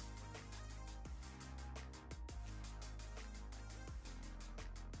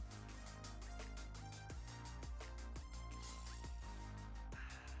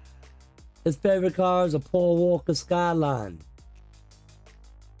 His favorite car is a Paul Walker Skyline.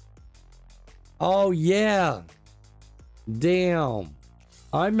 Oh yeah. Damn.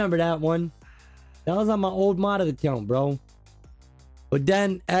 I remember that one. That was on my old modded account, bro. But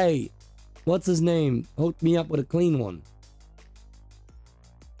then, hey, what's his name? Hooked me up with a clean one.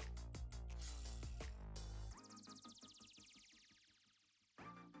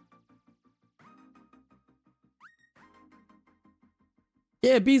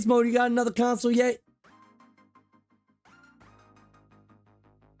 Yeah, Beast Mode, you got another console yet?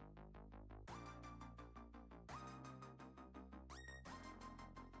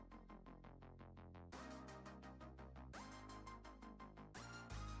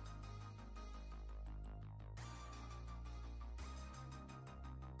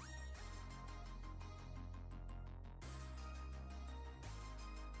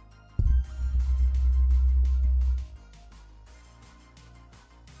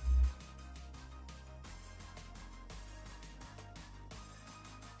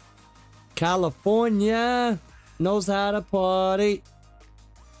 California knows how to party.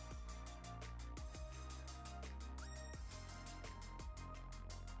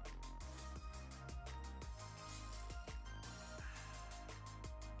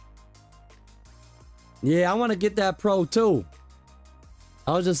 Yeah, I want to get that Pro too.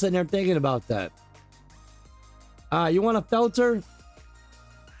 I was just sitting there thinking about that. You want a filter?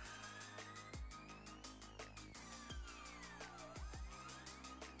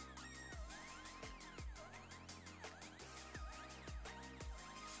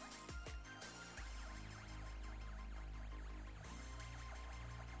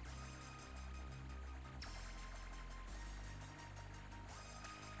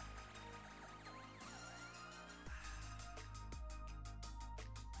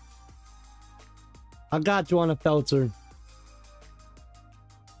 I got you on a filter.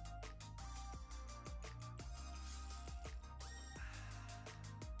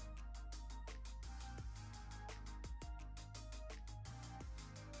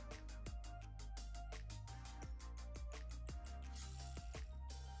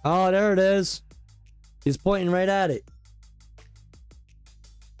 Oh, there it is. He's pointing right at it.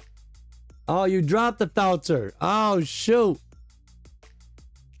 Oh, you dropped the filter. Oh, shoot.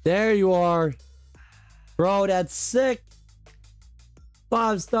 There you are. Bro, that's sick.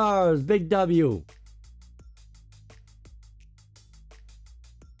 5 stars. Big W.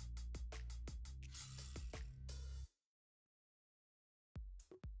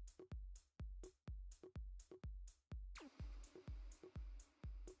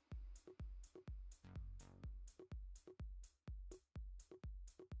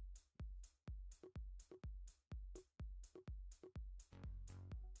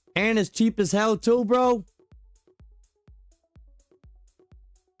 And it's cheap as hell too, bro.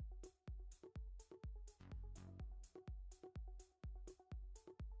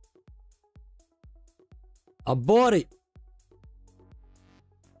 I bought it.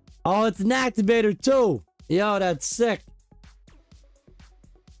 Oh, it's an activator too. Yo, that's sick.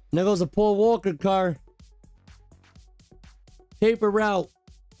 And there goes a Paul Walker car. Paper route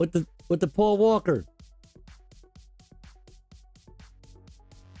with the Paul Walker.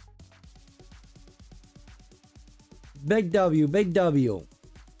 Big W, big W.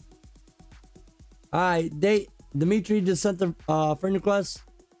 Alright, Dimitri just sent the friend request.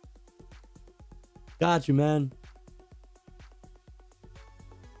 Got you, man.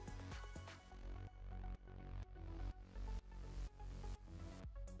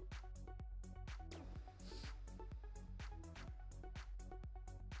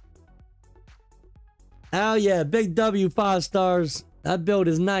 Oh yeah, big W, 5 stars. That build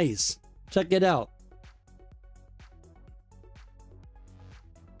is nice. Check it out.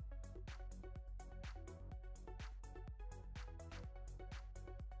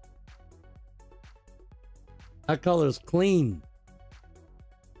 That color is clean.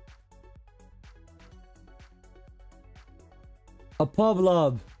 A pub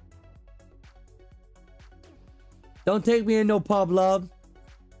love. Don't take me in no pub love.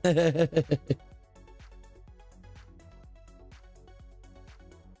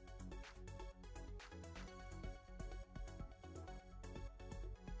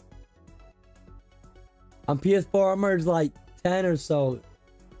 On PS4, I merged like 10 or so.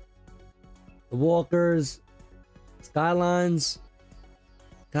 The Walkers, Skylines.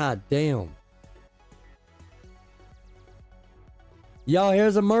 God damn. Yo,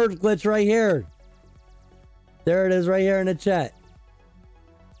 here's a merge glitch right here. There it is right here in the chat.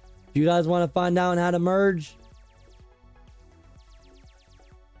 If you guys want to find out how to merge,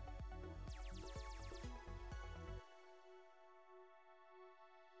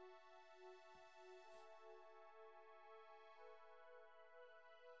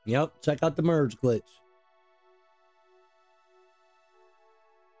 yep, check out the merge glitch.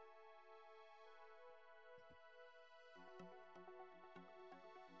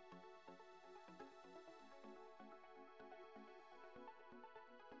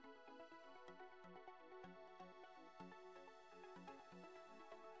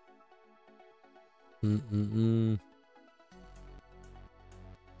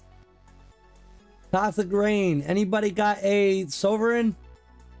 Toxic Rain. Anybody got a Sovereign?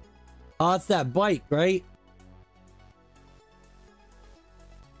 Oh, it's that bike, right?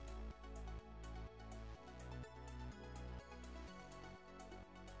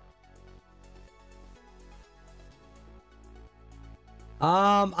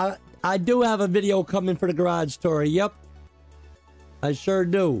 I do have a video coming for the garage tour. Yep. I sure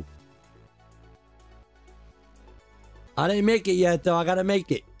do. I didn't make it yet though. I gotta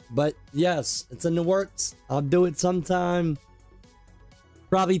make it. But yes, it's in the works. I'll do it sometime.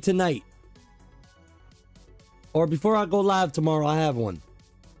 Probably tonight. Or before I go live tomorrow, I have one.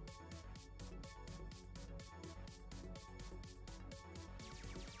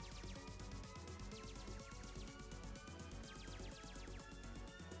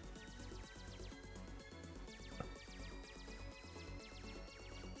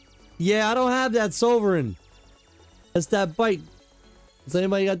 Yeah, I don't have that Sovereign. It's that bike. Has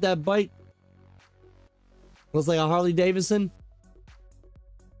anybody got that bike? Looks like a Harley Davidson.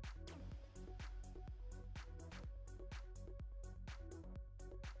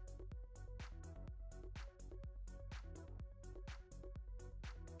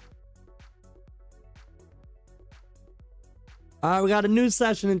 All right, we got a new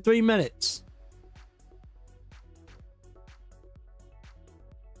session in 3 minutes.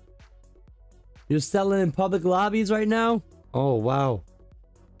 You're selling in public lobbies right now? Oh, wow.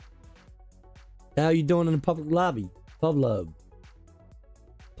 How you doing in the public lobby? Pub love.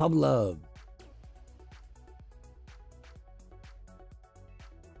 Pub love.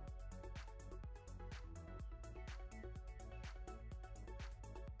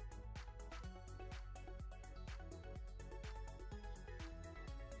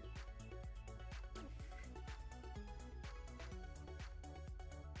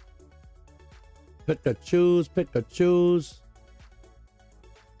 Pick a choose, pick a choose.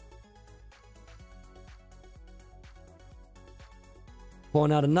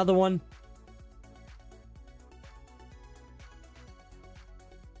 Pulling out another one.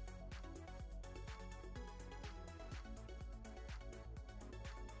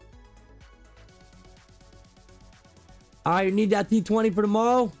 All right, you need that T20 for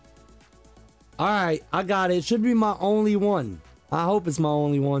tomorrow? All right, I got it. It should be my only one. I hope it's my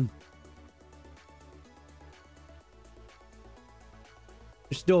only one.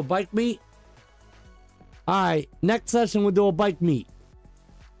 We should do a bike meet. Alright, next session we'll do a bike meet.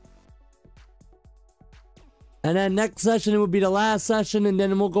 And then next session it will be the last session, and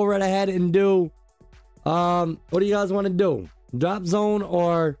then we'll go right ahead and do what do you guys want to do? Drop zone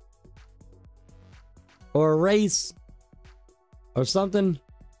or a race or something?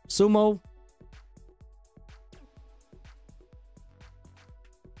 Sumo?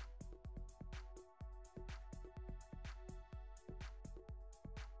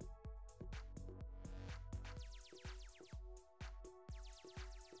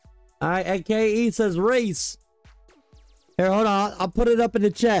 Alright, AKE says race. Here, hold on. I'll put it up in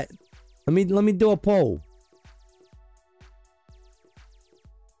the chat. Let me do a poll.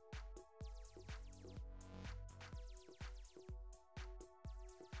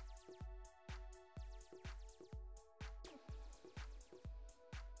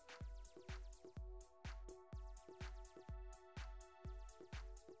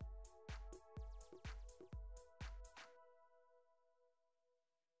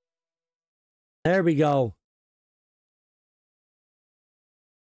 There we go.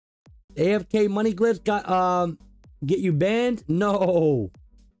 AFK money glitch got get you banned? No.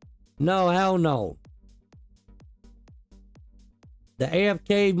 No, hell no. The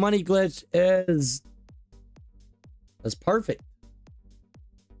AFK money glitch is perfect.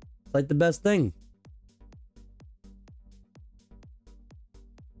 It's like the best thing.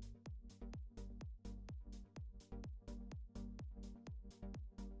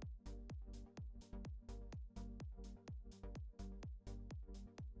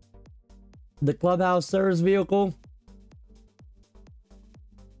 The clubhouse service vehicle.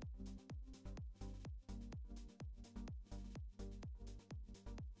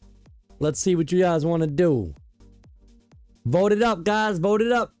 Let's see what you guys want to do. Vote it up, guys. Vote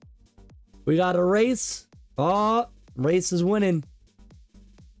it up. We got a race. Oh, race is winning.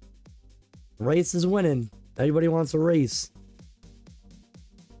 Race is winning. Everybody wants a race.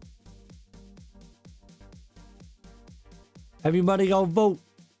 Everybody go vote.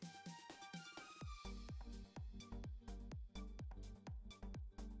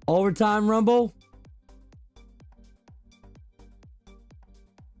 Overtime Rumble.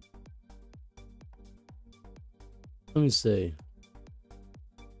 Let me see.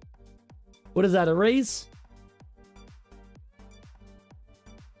 What is that, a race?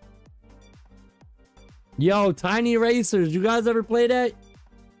 Yo, Tiny Racers. You guys ever play that?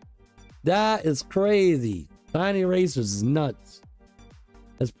 That is crazy. Tiny Racers is nuts.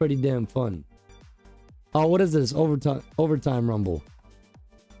 That's pretty damn fun. Oh, what is this? Overtime Rumble.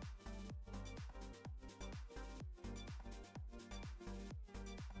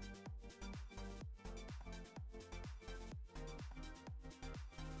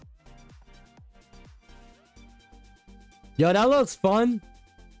 Yo, that looks fun.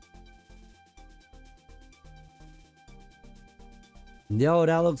 Yo,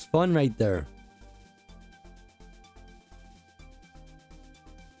 that looks fun right there.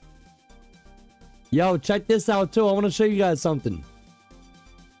 Yo, check this out too. I want to show you guys something.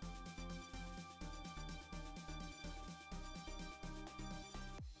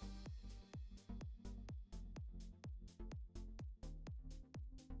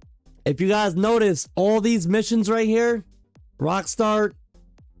 If you guys notice, all these missions right here, Rockstar,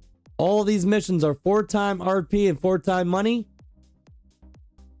 all these missions are 4-time RP and 4-time money.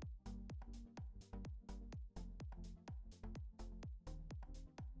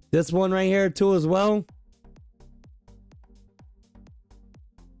 This one right here too as well.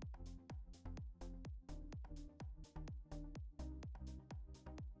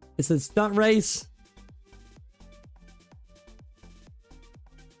 It's a stunt race.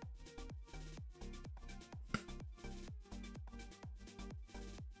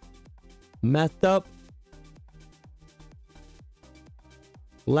 Methed up.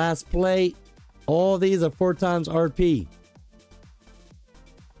 Last play. All these are 4 times RP.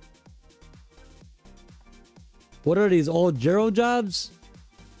 What are these? All Giro jobs?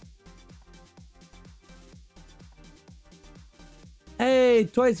 Hey,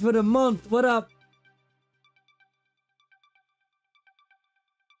 twice for the month. What up?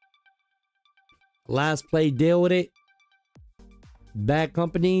 Last play, deal with it. Bad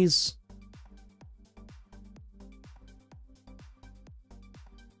companies.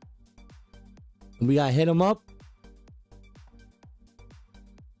 We got hit him up.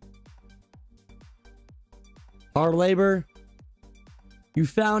 Hard labor. You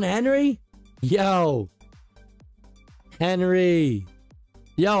found Henry? Yo. Henry.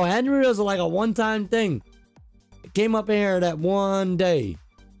 Yo, Henry was like a one-time thing. came up here that one day.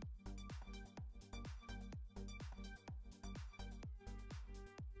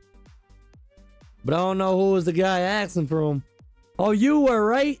 But I don't know who was the guy asking for him. Oh, you were,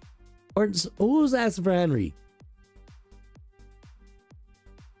 right? Or who was asking for Henry?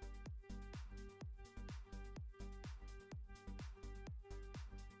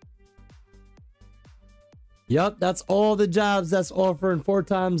 Yup, that's all the jobs that's offering 4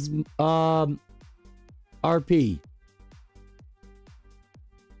 times RP.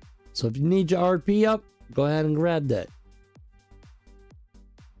 So if you need your RP up, go ahead and grab that.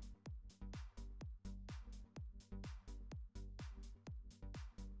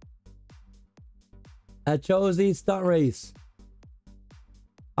 I chose the stunt race.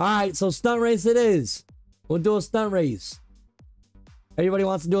 Alright, so stunt race it is. We'll do a stunt race. Everybody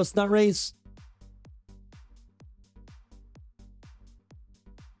wants to do a stunt race?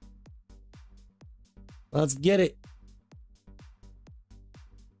 Let's get it.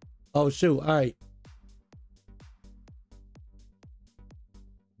 Oh, shoot. All right.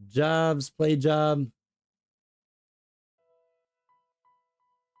 Jobs, play job.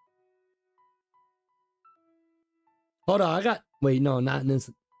 Hold on. I got, wait, no, not in this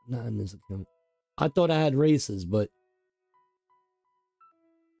account. I thought I had races, but.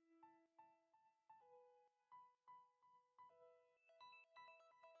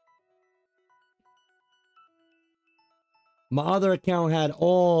 My other account had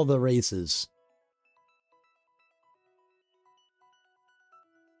all the races.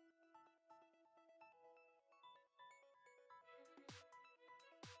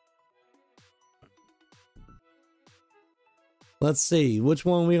 Let's see, which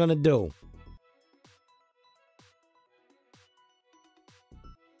one are we gonna do?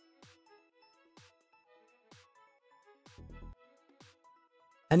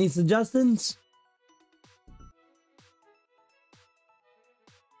 Any suggestions?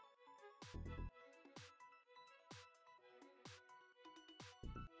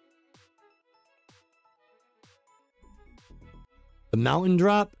 The mountain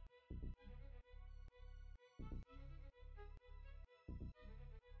drop?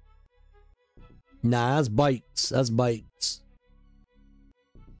 Nah, that's bikes. That's bikes.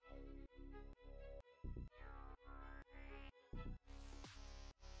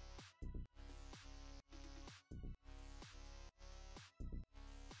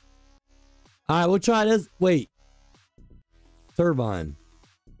 Alright, we'll try this. Wait. Turbine.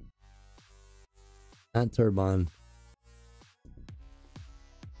 Not turbine.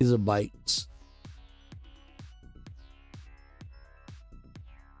 These are bikes.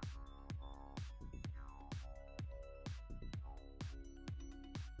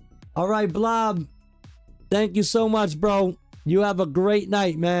 All right, Blob. Thank you so much, bro. You have a great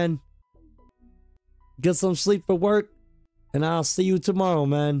night, man. Get some sleep for work, and I'll see you tomorrow,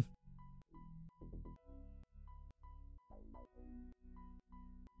 man.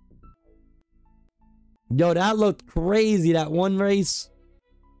 Yo, that looked crazy, that one race.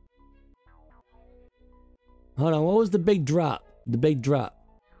 Hold on, what was the big drop? The big drop.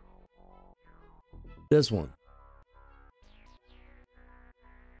 This one.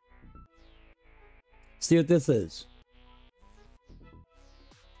 See what this is.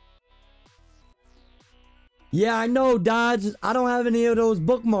 Yeah, I know, Dodge. I don't have any of those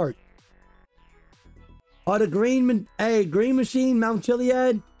bookmarked. Oh, the green, hey, Green Machine, Mount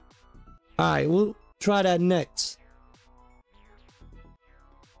Chiliad. All right, we'll try that next.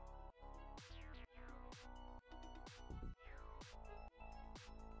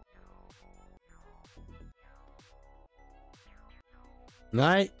 All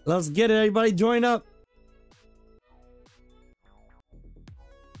right, let's get it. Everybody join up.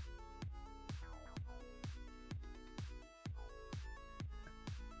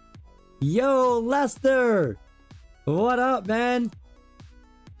 Yo, Lester. What up, man?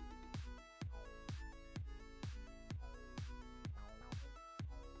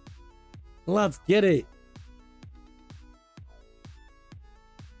 Let's get it.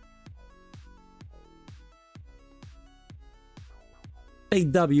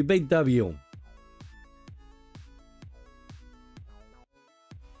 Big W, big W.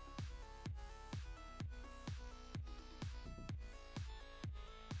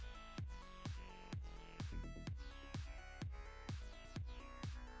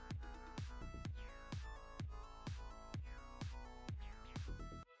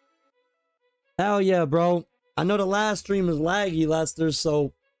 Hell yeah, bro. I know the last stream was laggy, Lester,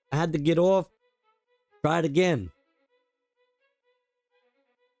 so I had to get off. Try it again.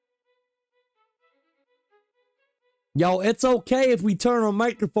 Yo, it's okay if we turn our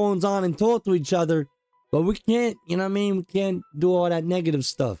microphones on and talk to each other. But we can't, you know what I mean? We can't do all that negative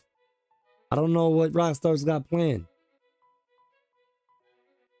stuff. I don't know what Rockstar's got planned.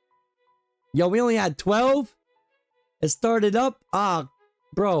 Yo, we only had 12? It started up? Ah,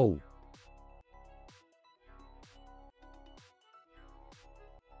 bro.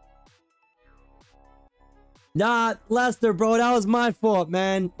 Nah, Lester, bro, that was my fault,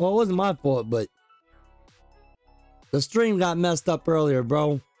 man. Well, it wasn't my fault, but the stream got messed up earlier,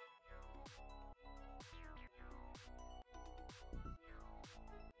 bro.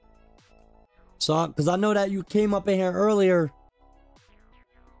 So, because I know that you came up in here earlier.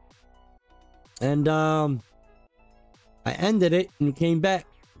 And, I ended it and you came back.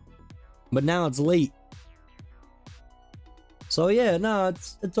 But now it's late. So, yeah, no,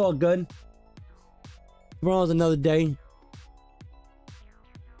 it's all good. Tomorrow's another day.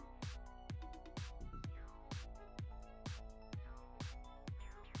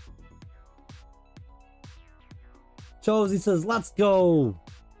 Josie says, let's go.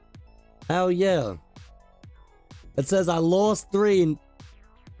 Hell yeah. It says I lost 3 and...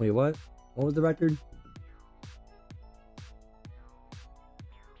 Wait, what? What was the record?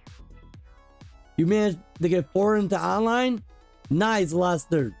 You managed to get 4 into online? Nice,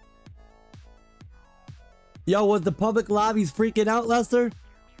 Lester. Yo, was the public lobbies freaking out, Lester?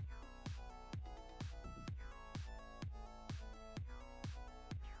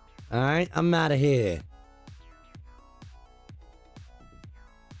 Alright, I'm out of here.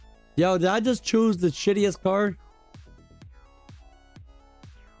 Yo, did I just choose the shittiest car?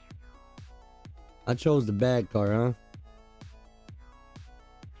 I chose the bad car, huh?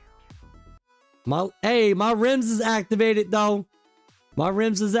 My rims is activated though. My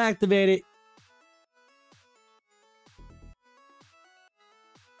rims is activated.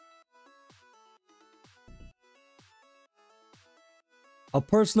 A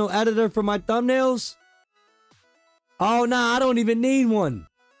personal editor for my thumbnails? Oh, nah, I don't even need one.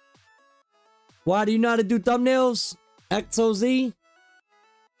 Why, do you know how to do thumbnails? XOZ?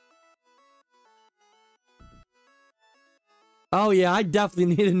 Oh yeah, I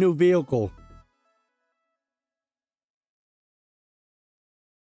definitely need a new vehicle.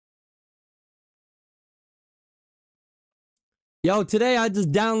 Yo, today I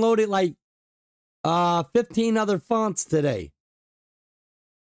just downloaded like 15 other fonts today.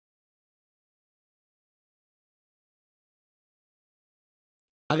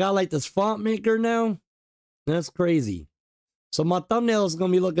 I got like this font maker now. That's crazy. So my thumbnail is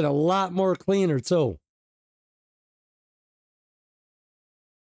going to be looking a lot more cleaner too.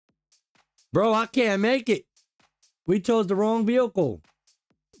 Bro, I can't make it. We chose the wrong vehicle.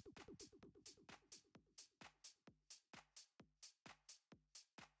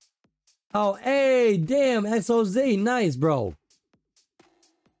 Oh, hey, damn, XOZ. Nice, bro.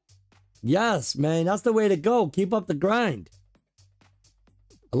 Yes, man, that's the way to go. Keep up the grind.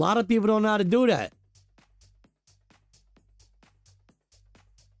 A lot of people don't know how to do that.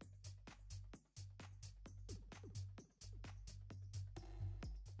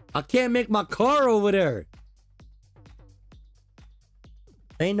 I can't make my car over there.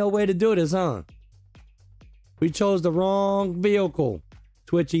 Ain't no way to do this, huh? We chose the wrong vehicle.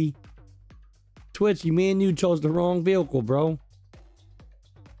 Twitchy. Twitchy, me and you chose the wrong vehicle, bro.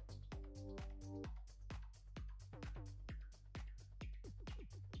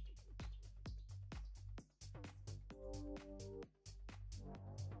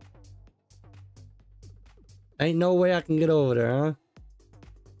 Ain't no way I can get over there, huh?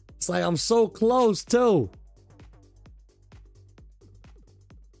 It's like I'm so close, too.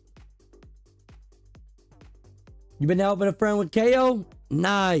 You been helping a friend with KO?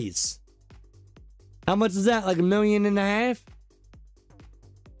 Nice. How much is that? Like $1.5 million? I'm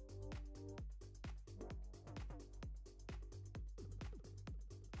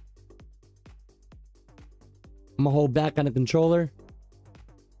gonna hold back on the controller.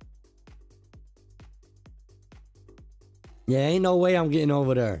 Yeah, ain't no way I'm getting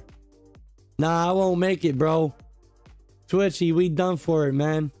over there. Nah, I won't make it, bro. Twitchy, we done for it,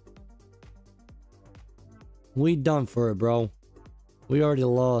 man. We done for it, bro. We already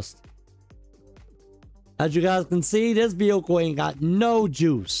lost. As you guys can see, this vehicle ain't got no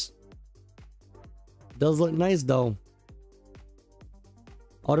juice. Does look nice, though.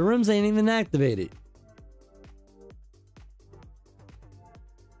 Oh, the rims ain't even activated.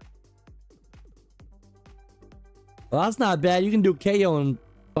 Well, that's not bad. You can do KO in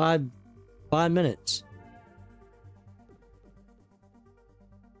five minutes.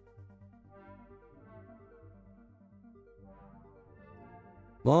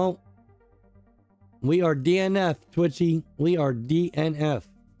 Well, we are DNF, Twitchy. We are DNF.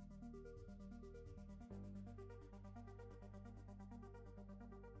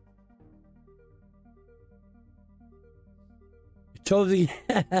 Chosy.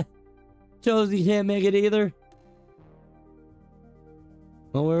 Chosy can't make it either.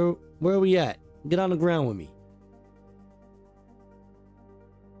 Well, where are we at? Get on the ground with me.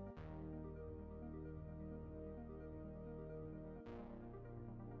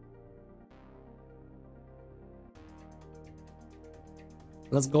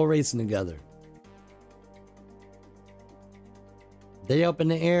 Let's go racing together. They up in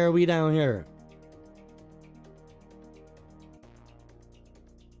the air, we down here.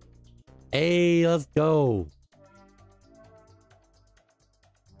 Hey, let's go.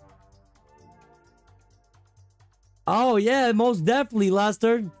 Oh yeah, most definitely,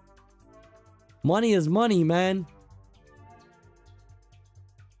 Lester. Money is money, man.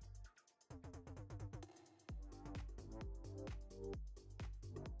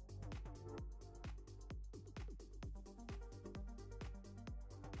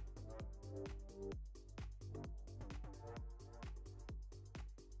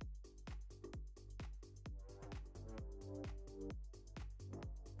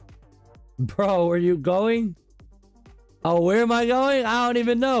 Bro, where you going? Oh, where am I going? I don't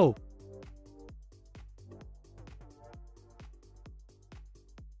even know.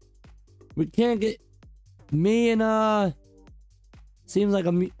 We can't get... Me and, seems like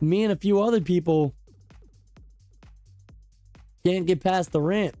me and a few other people can't get past the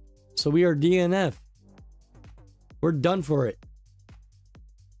ramp. So we are DNF. We're done for it.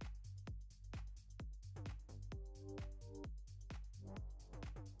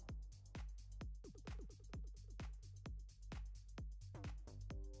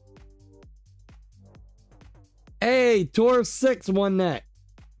 Hey, Tour 6 won that.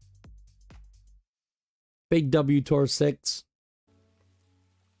 Big W, Tour 6.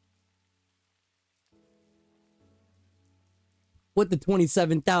 With the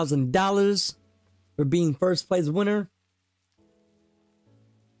 $27,000 for being first place winner.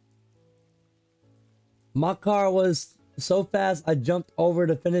 My car was so fast, I jumped over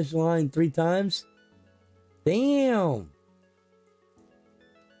the finish line 3 times. Damn.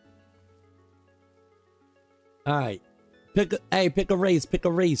 All right, pick a race. Pick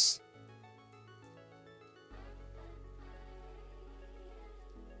a race.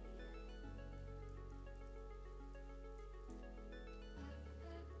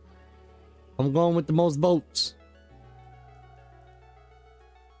 I'm going with the most votes.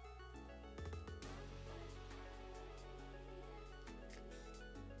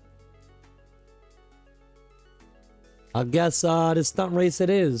 I guess the stunt race it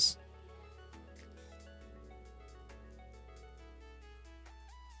is.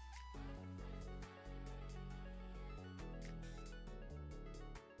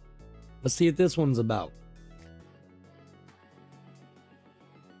 Let's see what this one's about.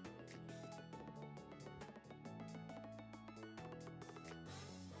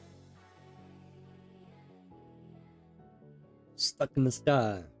 Stuck in the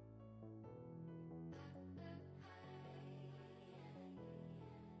sky.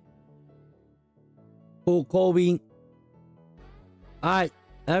 Cool, Colby. All right,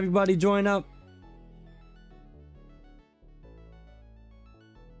 everybody join up.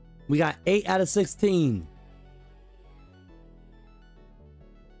 We got 8 out of 16.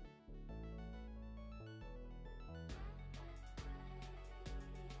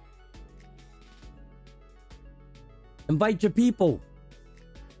 Invite your people.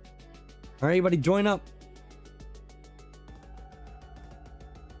 All right, everybody join up.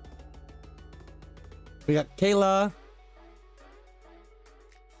 We got Kayla.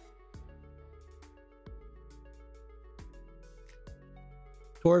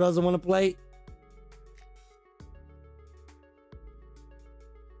 Tor doesn't want to play.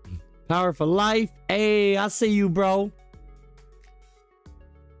 Power for life. Hey, I see you, bro.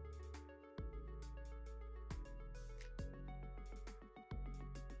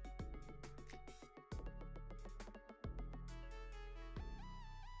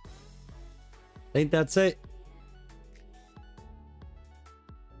 Think that's it.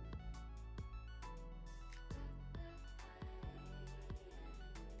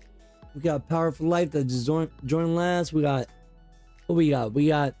 We got Power for Life that just joined last. We got, what we got? We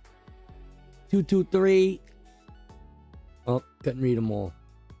got 223. Oh, couldn't read them all.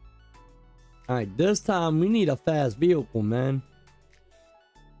 All right, this time we need a fast vehicle, man.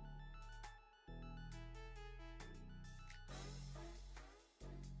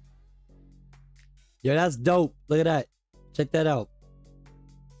 Yeah, that's dope. Look at that. Check that out.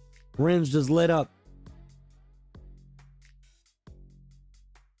 Rims just lit up.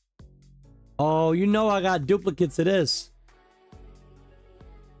 Oh, you know I got duplicates of this.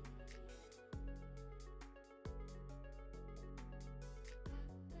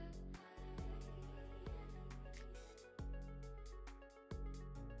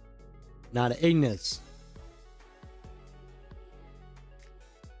 not an Ignis.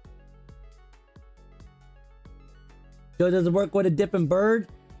 So does it work with a dipping bird?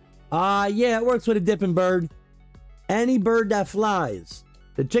 Yeah, it works with a dipping bird. Any bird that flies.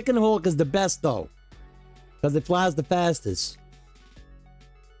 The chicken hawk is the best though, because it flies the fastest.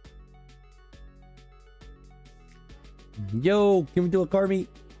 Yo, can we do a card meet?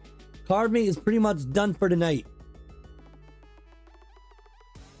 Card meet is pretty much done for tonight.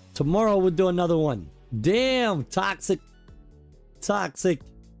 Tomorrow we'll do another one. Damn, toxic. Toxic.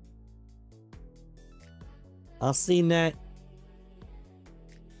 I've seen that.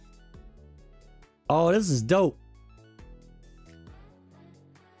 Oh, this is dope.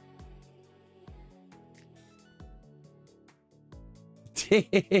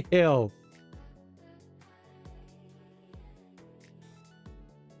 Damn.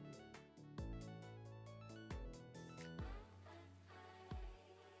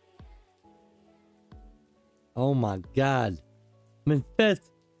 Oh my God. I'm in 5th.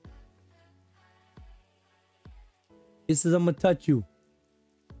 He says I'm gonna touch you.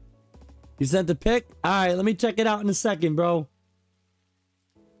 You sent the pic? Alright, let me check it out in a second, bro.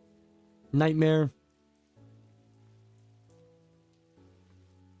 Nightmare.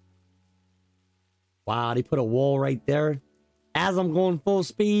 Wow, they put a wall right there. As I'm going full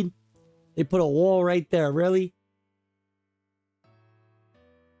speed, they put a wall right there. Really?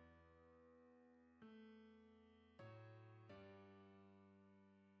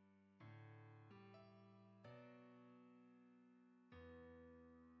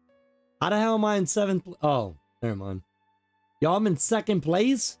 How the hell am I in 7th? Oh, never mind. Y'all, I'm in 2nd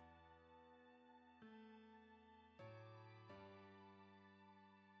place?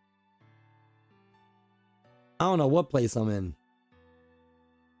 I don't know what place I'm in.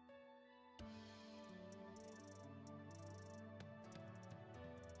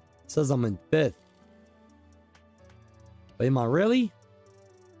 It says I'm in 5th. But am I really?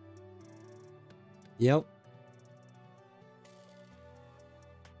 Yep.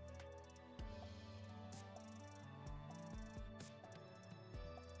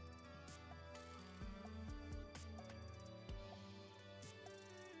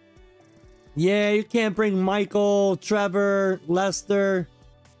 Yeah, you can't bring Michael, Trevor, Lester.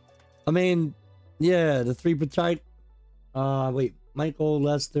 I mean, yeah, the 3 protect. Wait, Michael,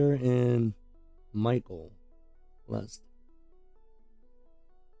 Lester, and Michael, Lester.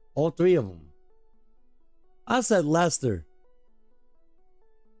 All 3 of them. I said Lester.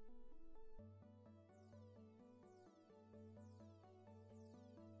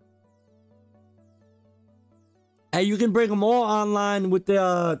 Hey, you can bring them all online with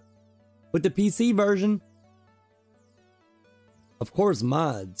the PC version. Of course,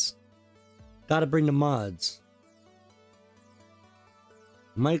 mods. Gotta bring the mods.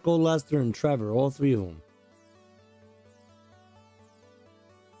 Michael, Lester, and Trevor, all 3 of them.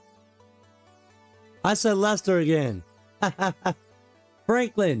 I said Lester again.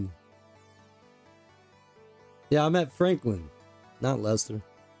 Franklin. Yeah, I meant Franklin, not Lester.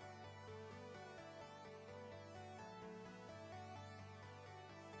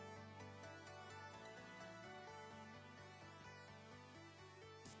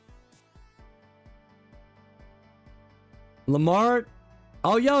 Lamar?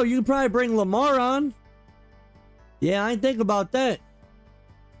 Oh, yo, you can probably bring Lamar on. Yeah, I didn't think about that.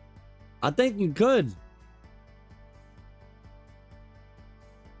 I think you could.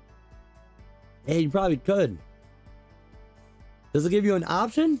 Yeah, you probably could. Does it give you an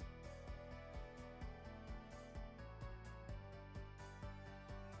option?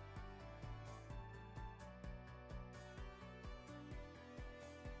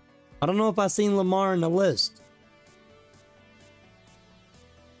 I don't know if I've seen Lamar in the list.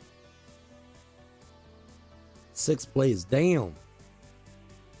 Sixth place, damn.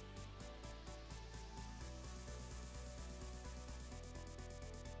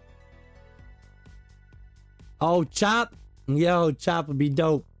 Oh, Chop? Yo, Chop would be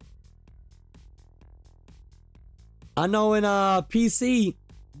dope. I know in PC,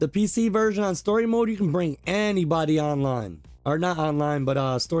 the PC version on story mode, you can bring anybody online. Or not online,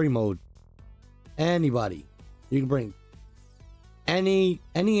 but story mode. Anybody. You can bring any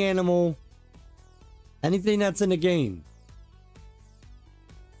animal, anything that's in the game.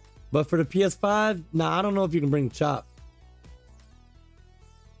 But for the PS5, nah, I don't know if you can bring Chop.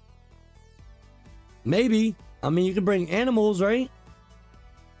 Maybe. I mean, you can bring animals, right?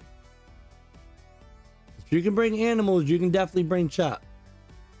 If you can bring animals, you can definitely bring Chop.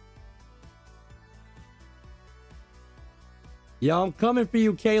 Yo, I'm coming for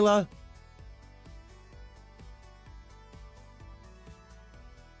you, Kayla.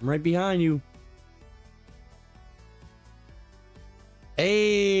 I'm right behind you.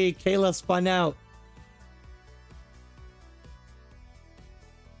 Hey, Kayla spun out.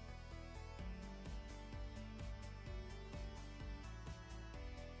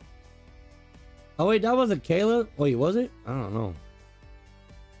 Oh wait, that wasn't Kayla? Wait, was it? I don't know.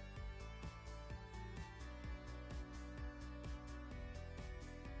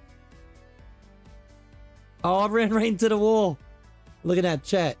 Oh, I ran right into the wall. Look at that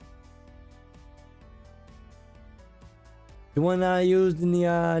chat. The one that I used in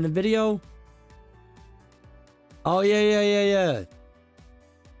the video? Oh yeah. In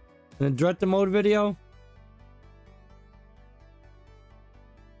the director mode video?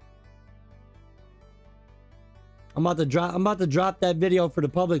 I'm about to drop that video for the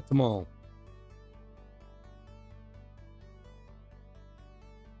public tomorrow.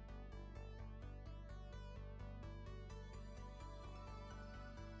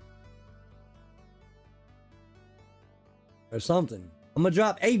 Or something. I'm gonna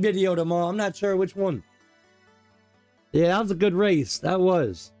drop a video tomorrow. I'm not sure which one. Yeah, that was a good race. That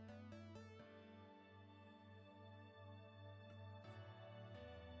was.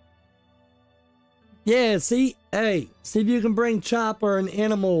 Yeah, see? Hey, see if you can bring Chopper an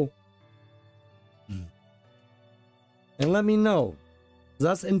animal. And let me know.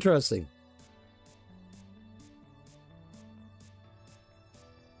 That's interesting.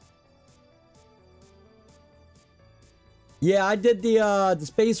 Yeah, I did the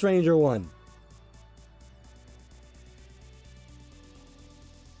Space Ranger one.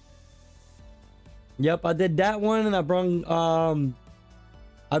 Yep, I did that one, and I brung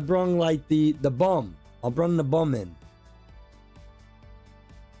like the bum. I brung the bum in.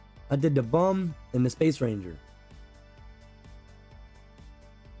 I did the bum and the Space Ranger.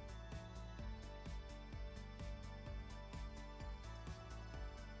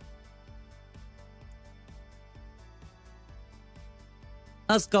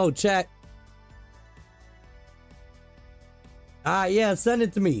 Let's go, chat. Yeah, send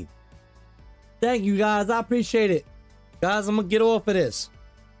it to me. Thank you, guys. I appreciate it. Guys, I'm gonna get off of this.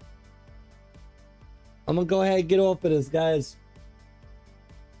 I'm gonna go ahead and get off of this, guys.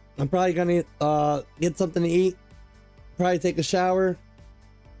 I'm probably gonna get something to eat. Probably take a shower.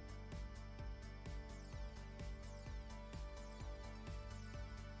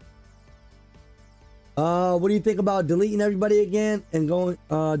 What do you think about deleting everybody again and going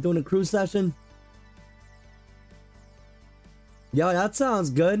doing a crew session? Yo, that sounds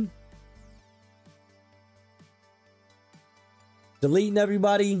good. Deleting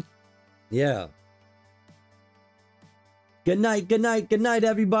everybody. Yeah. Good night,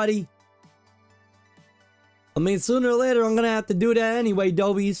 everybody. I mean, sooner or later, I'm gonna have to do that anyway,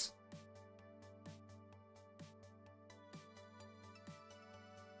 Dobies.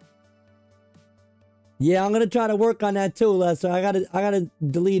 Yeah, I'm gonna try to work on that too, Lester. I gotta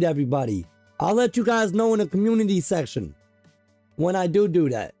delete everybody. I'll let you guys know in the community section when I do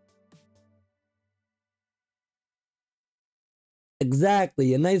that.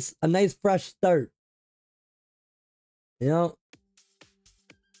 Exactly, a nice fresh start. You know.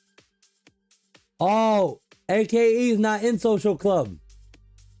 Oh, AKE is not in social club.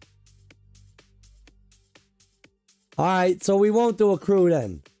 All right, so we won't do a crew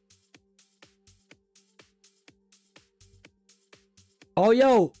then. Oh,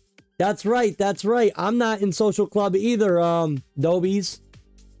 yo, that's right. I'm not in social club either, Dobies.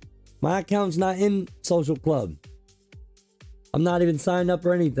 My account's not in social club. I'm not even signed up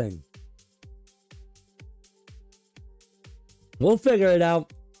or anything. We'll figure it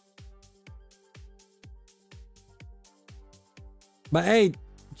out. But hey,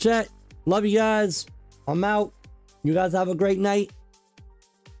 chat, love you guys. I'm out. You guys have a great night.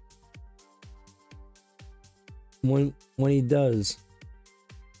 When he does.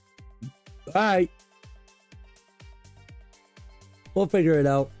 All right. We'll figure it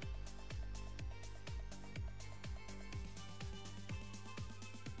out.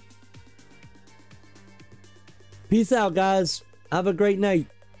 Peace out, guys. Have a great night.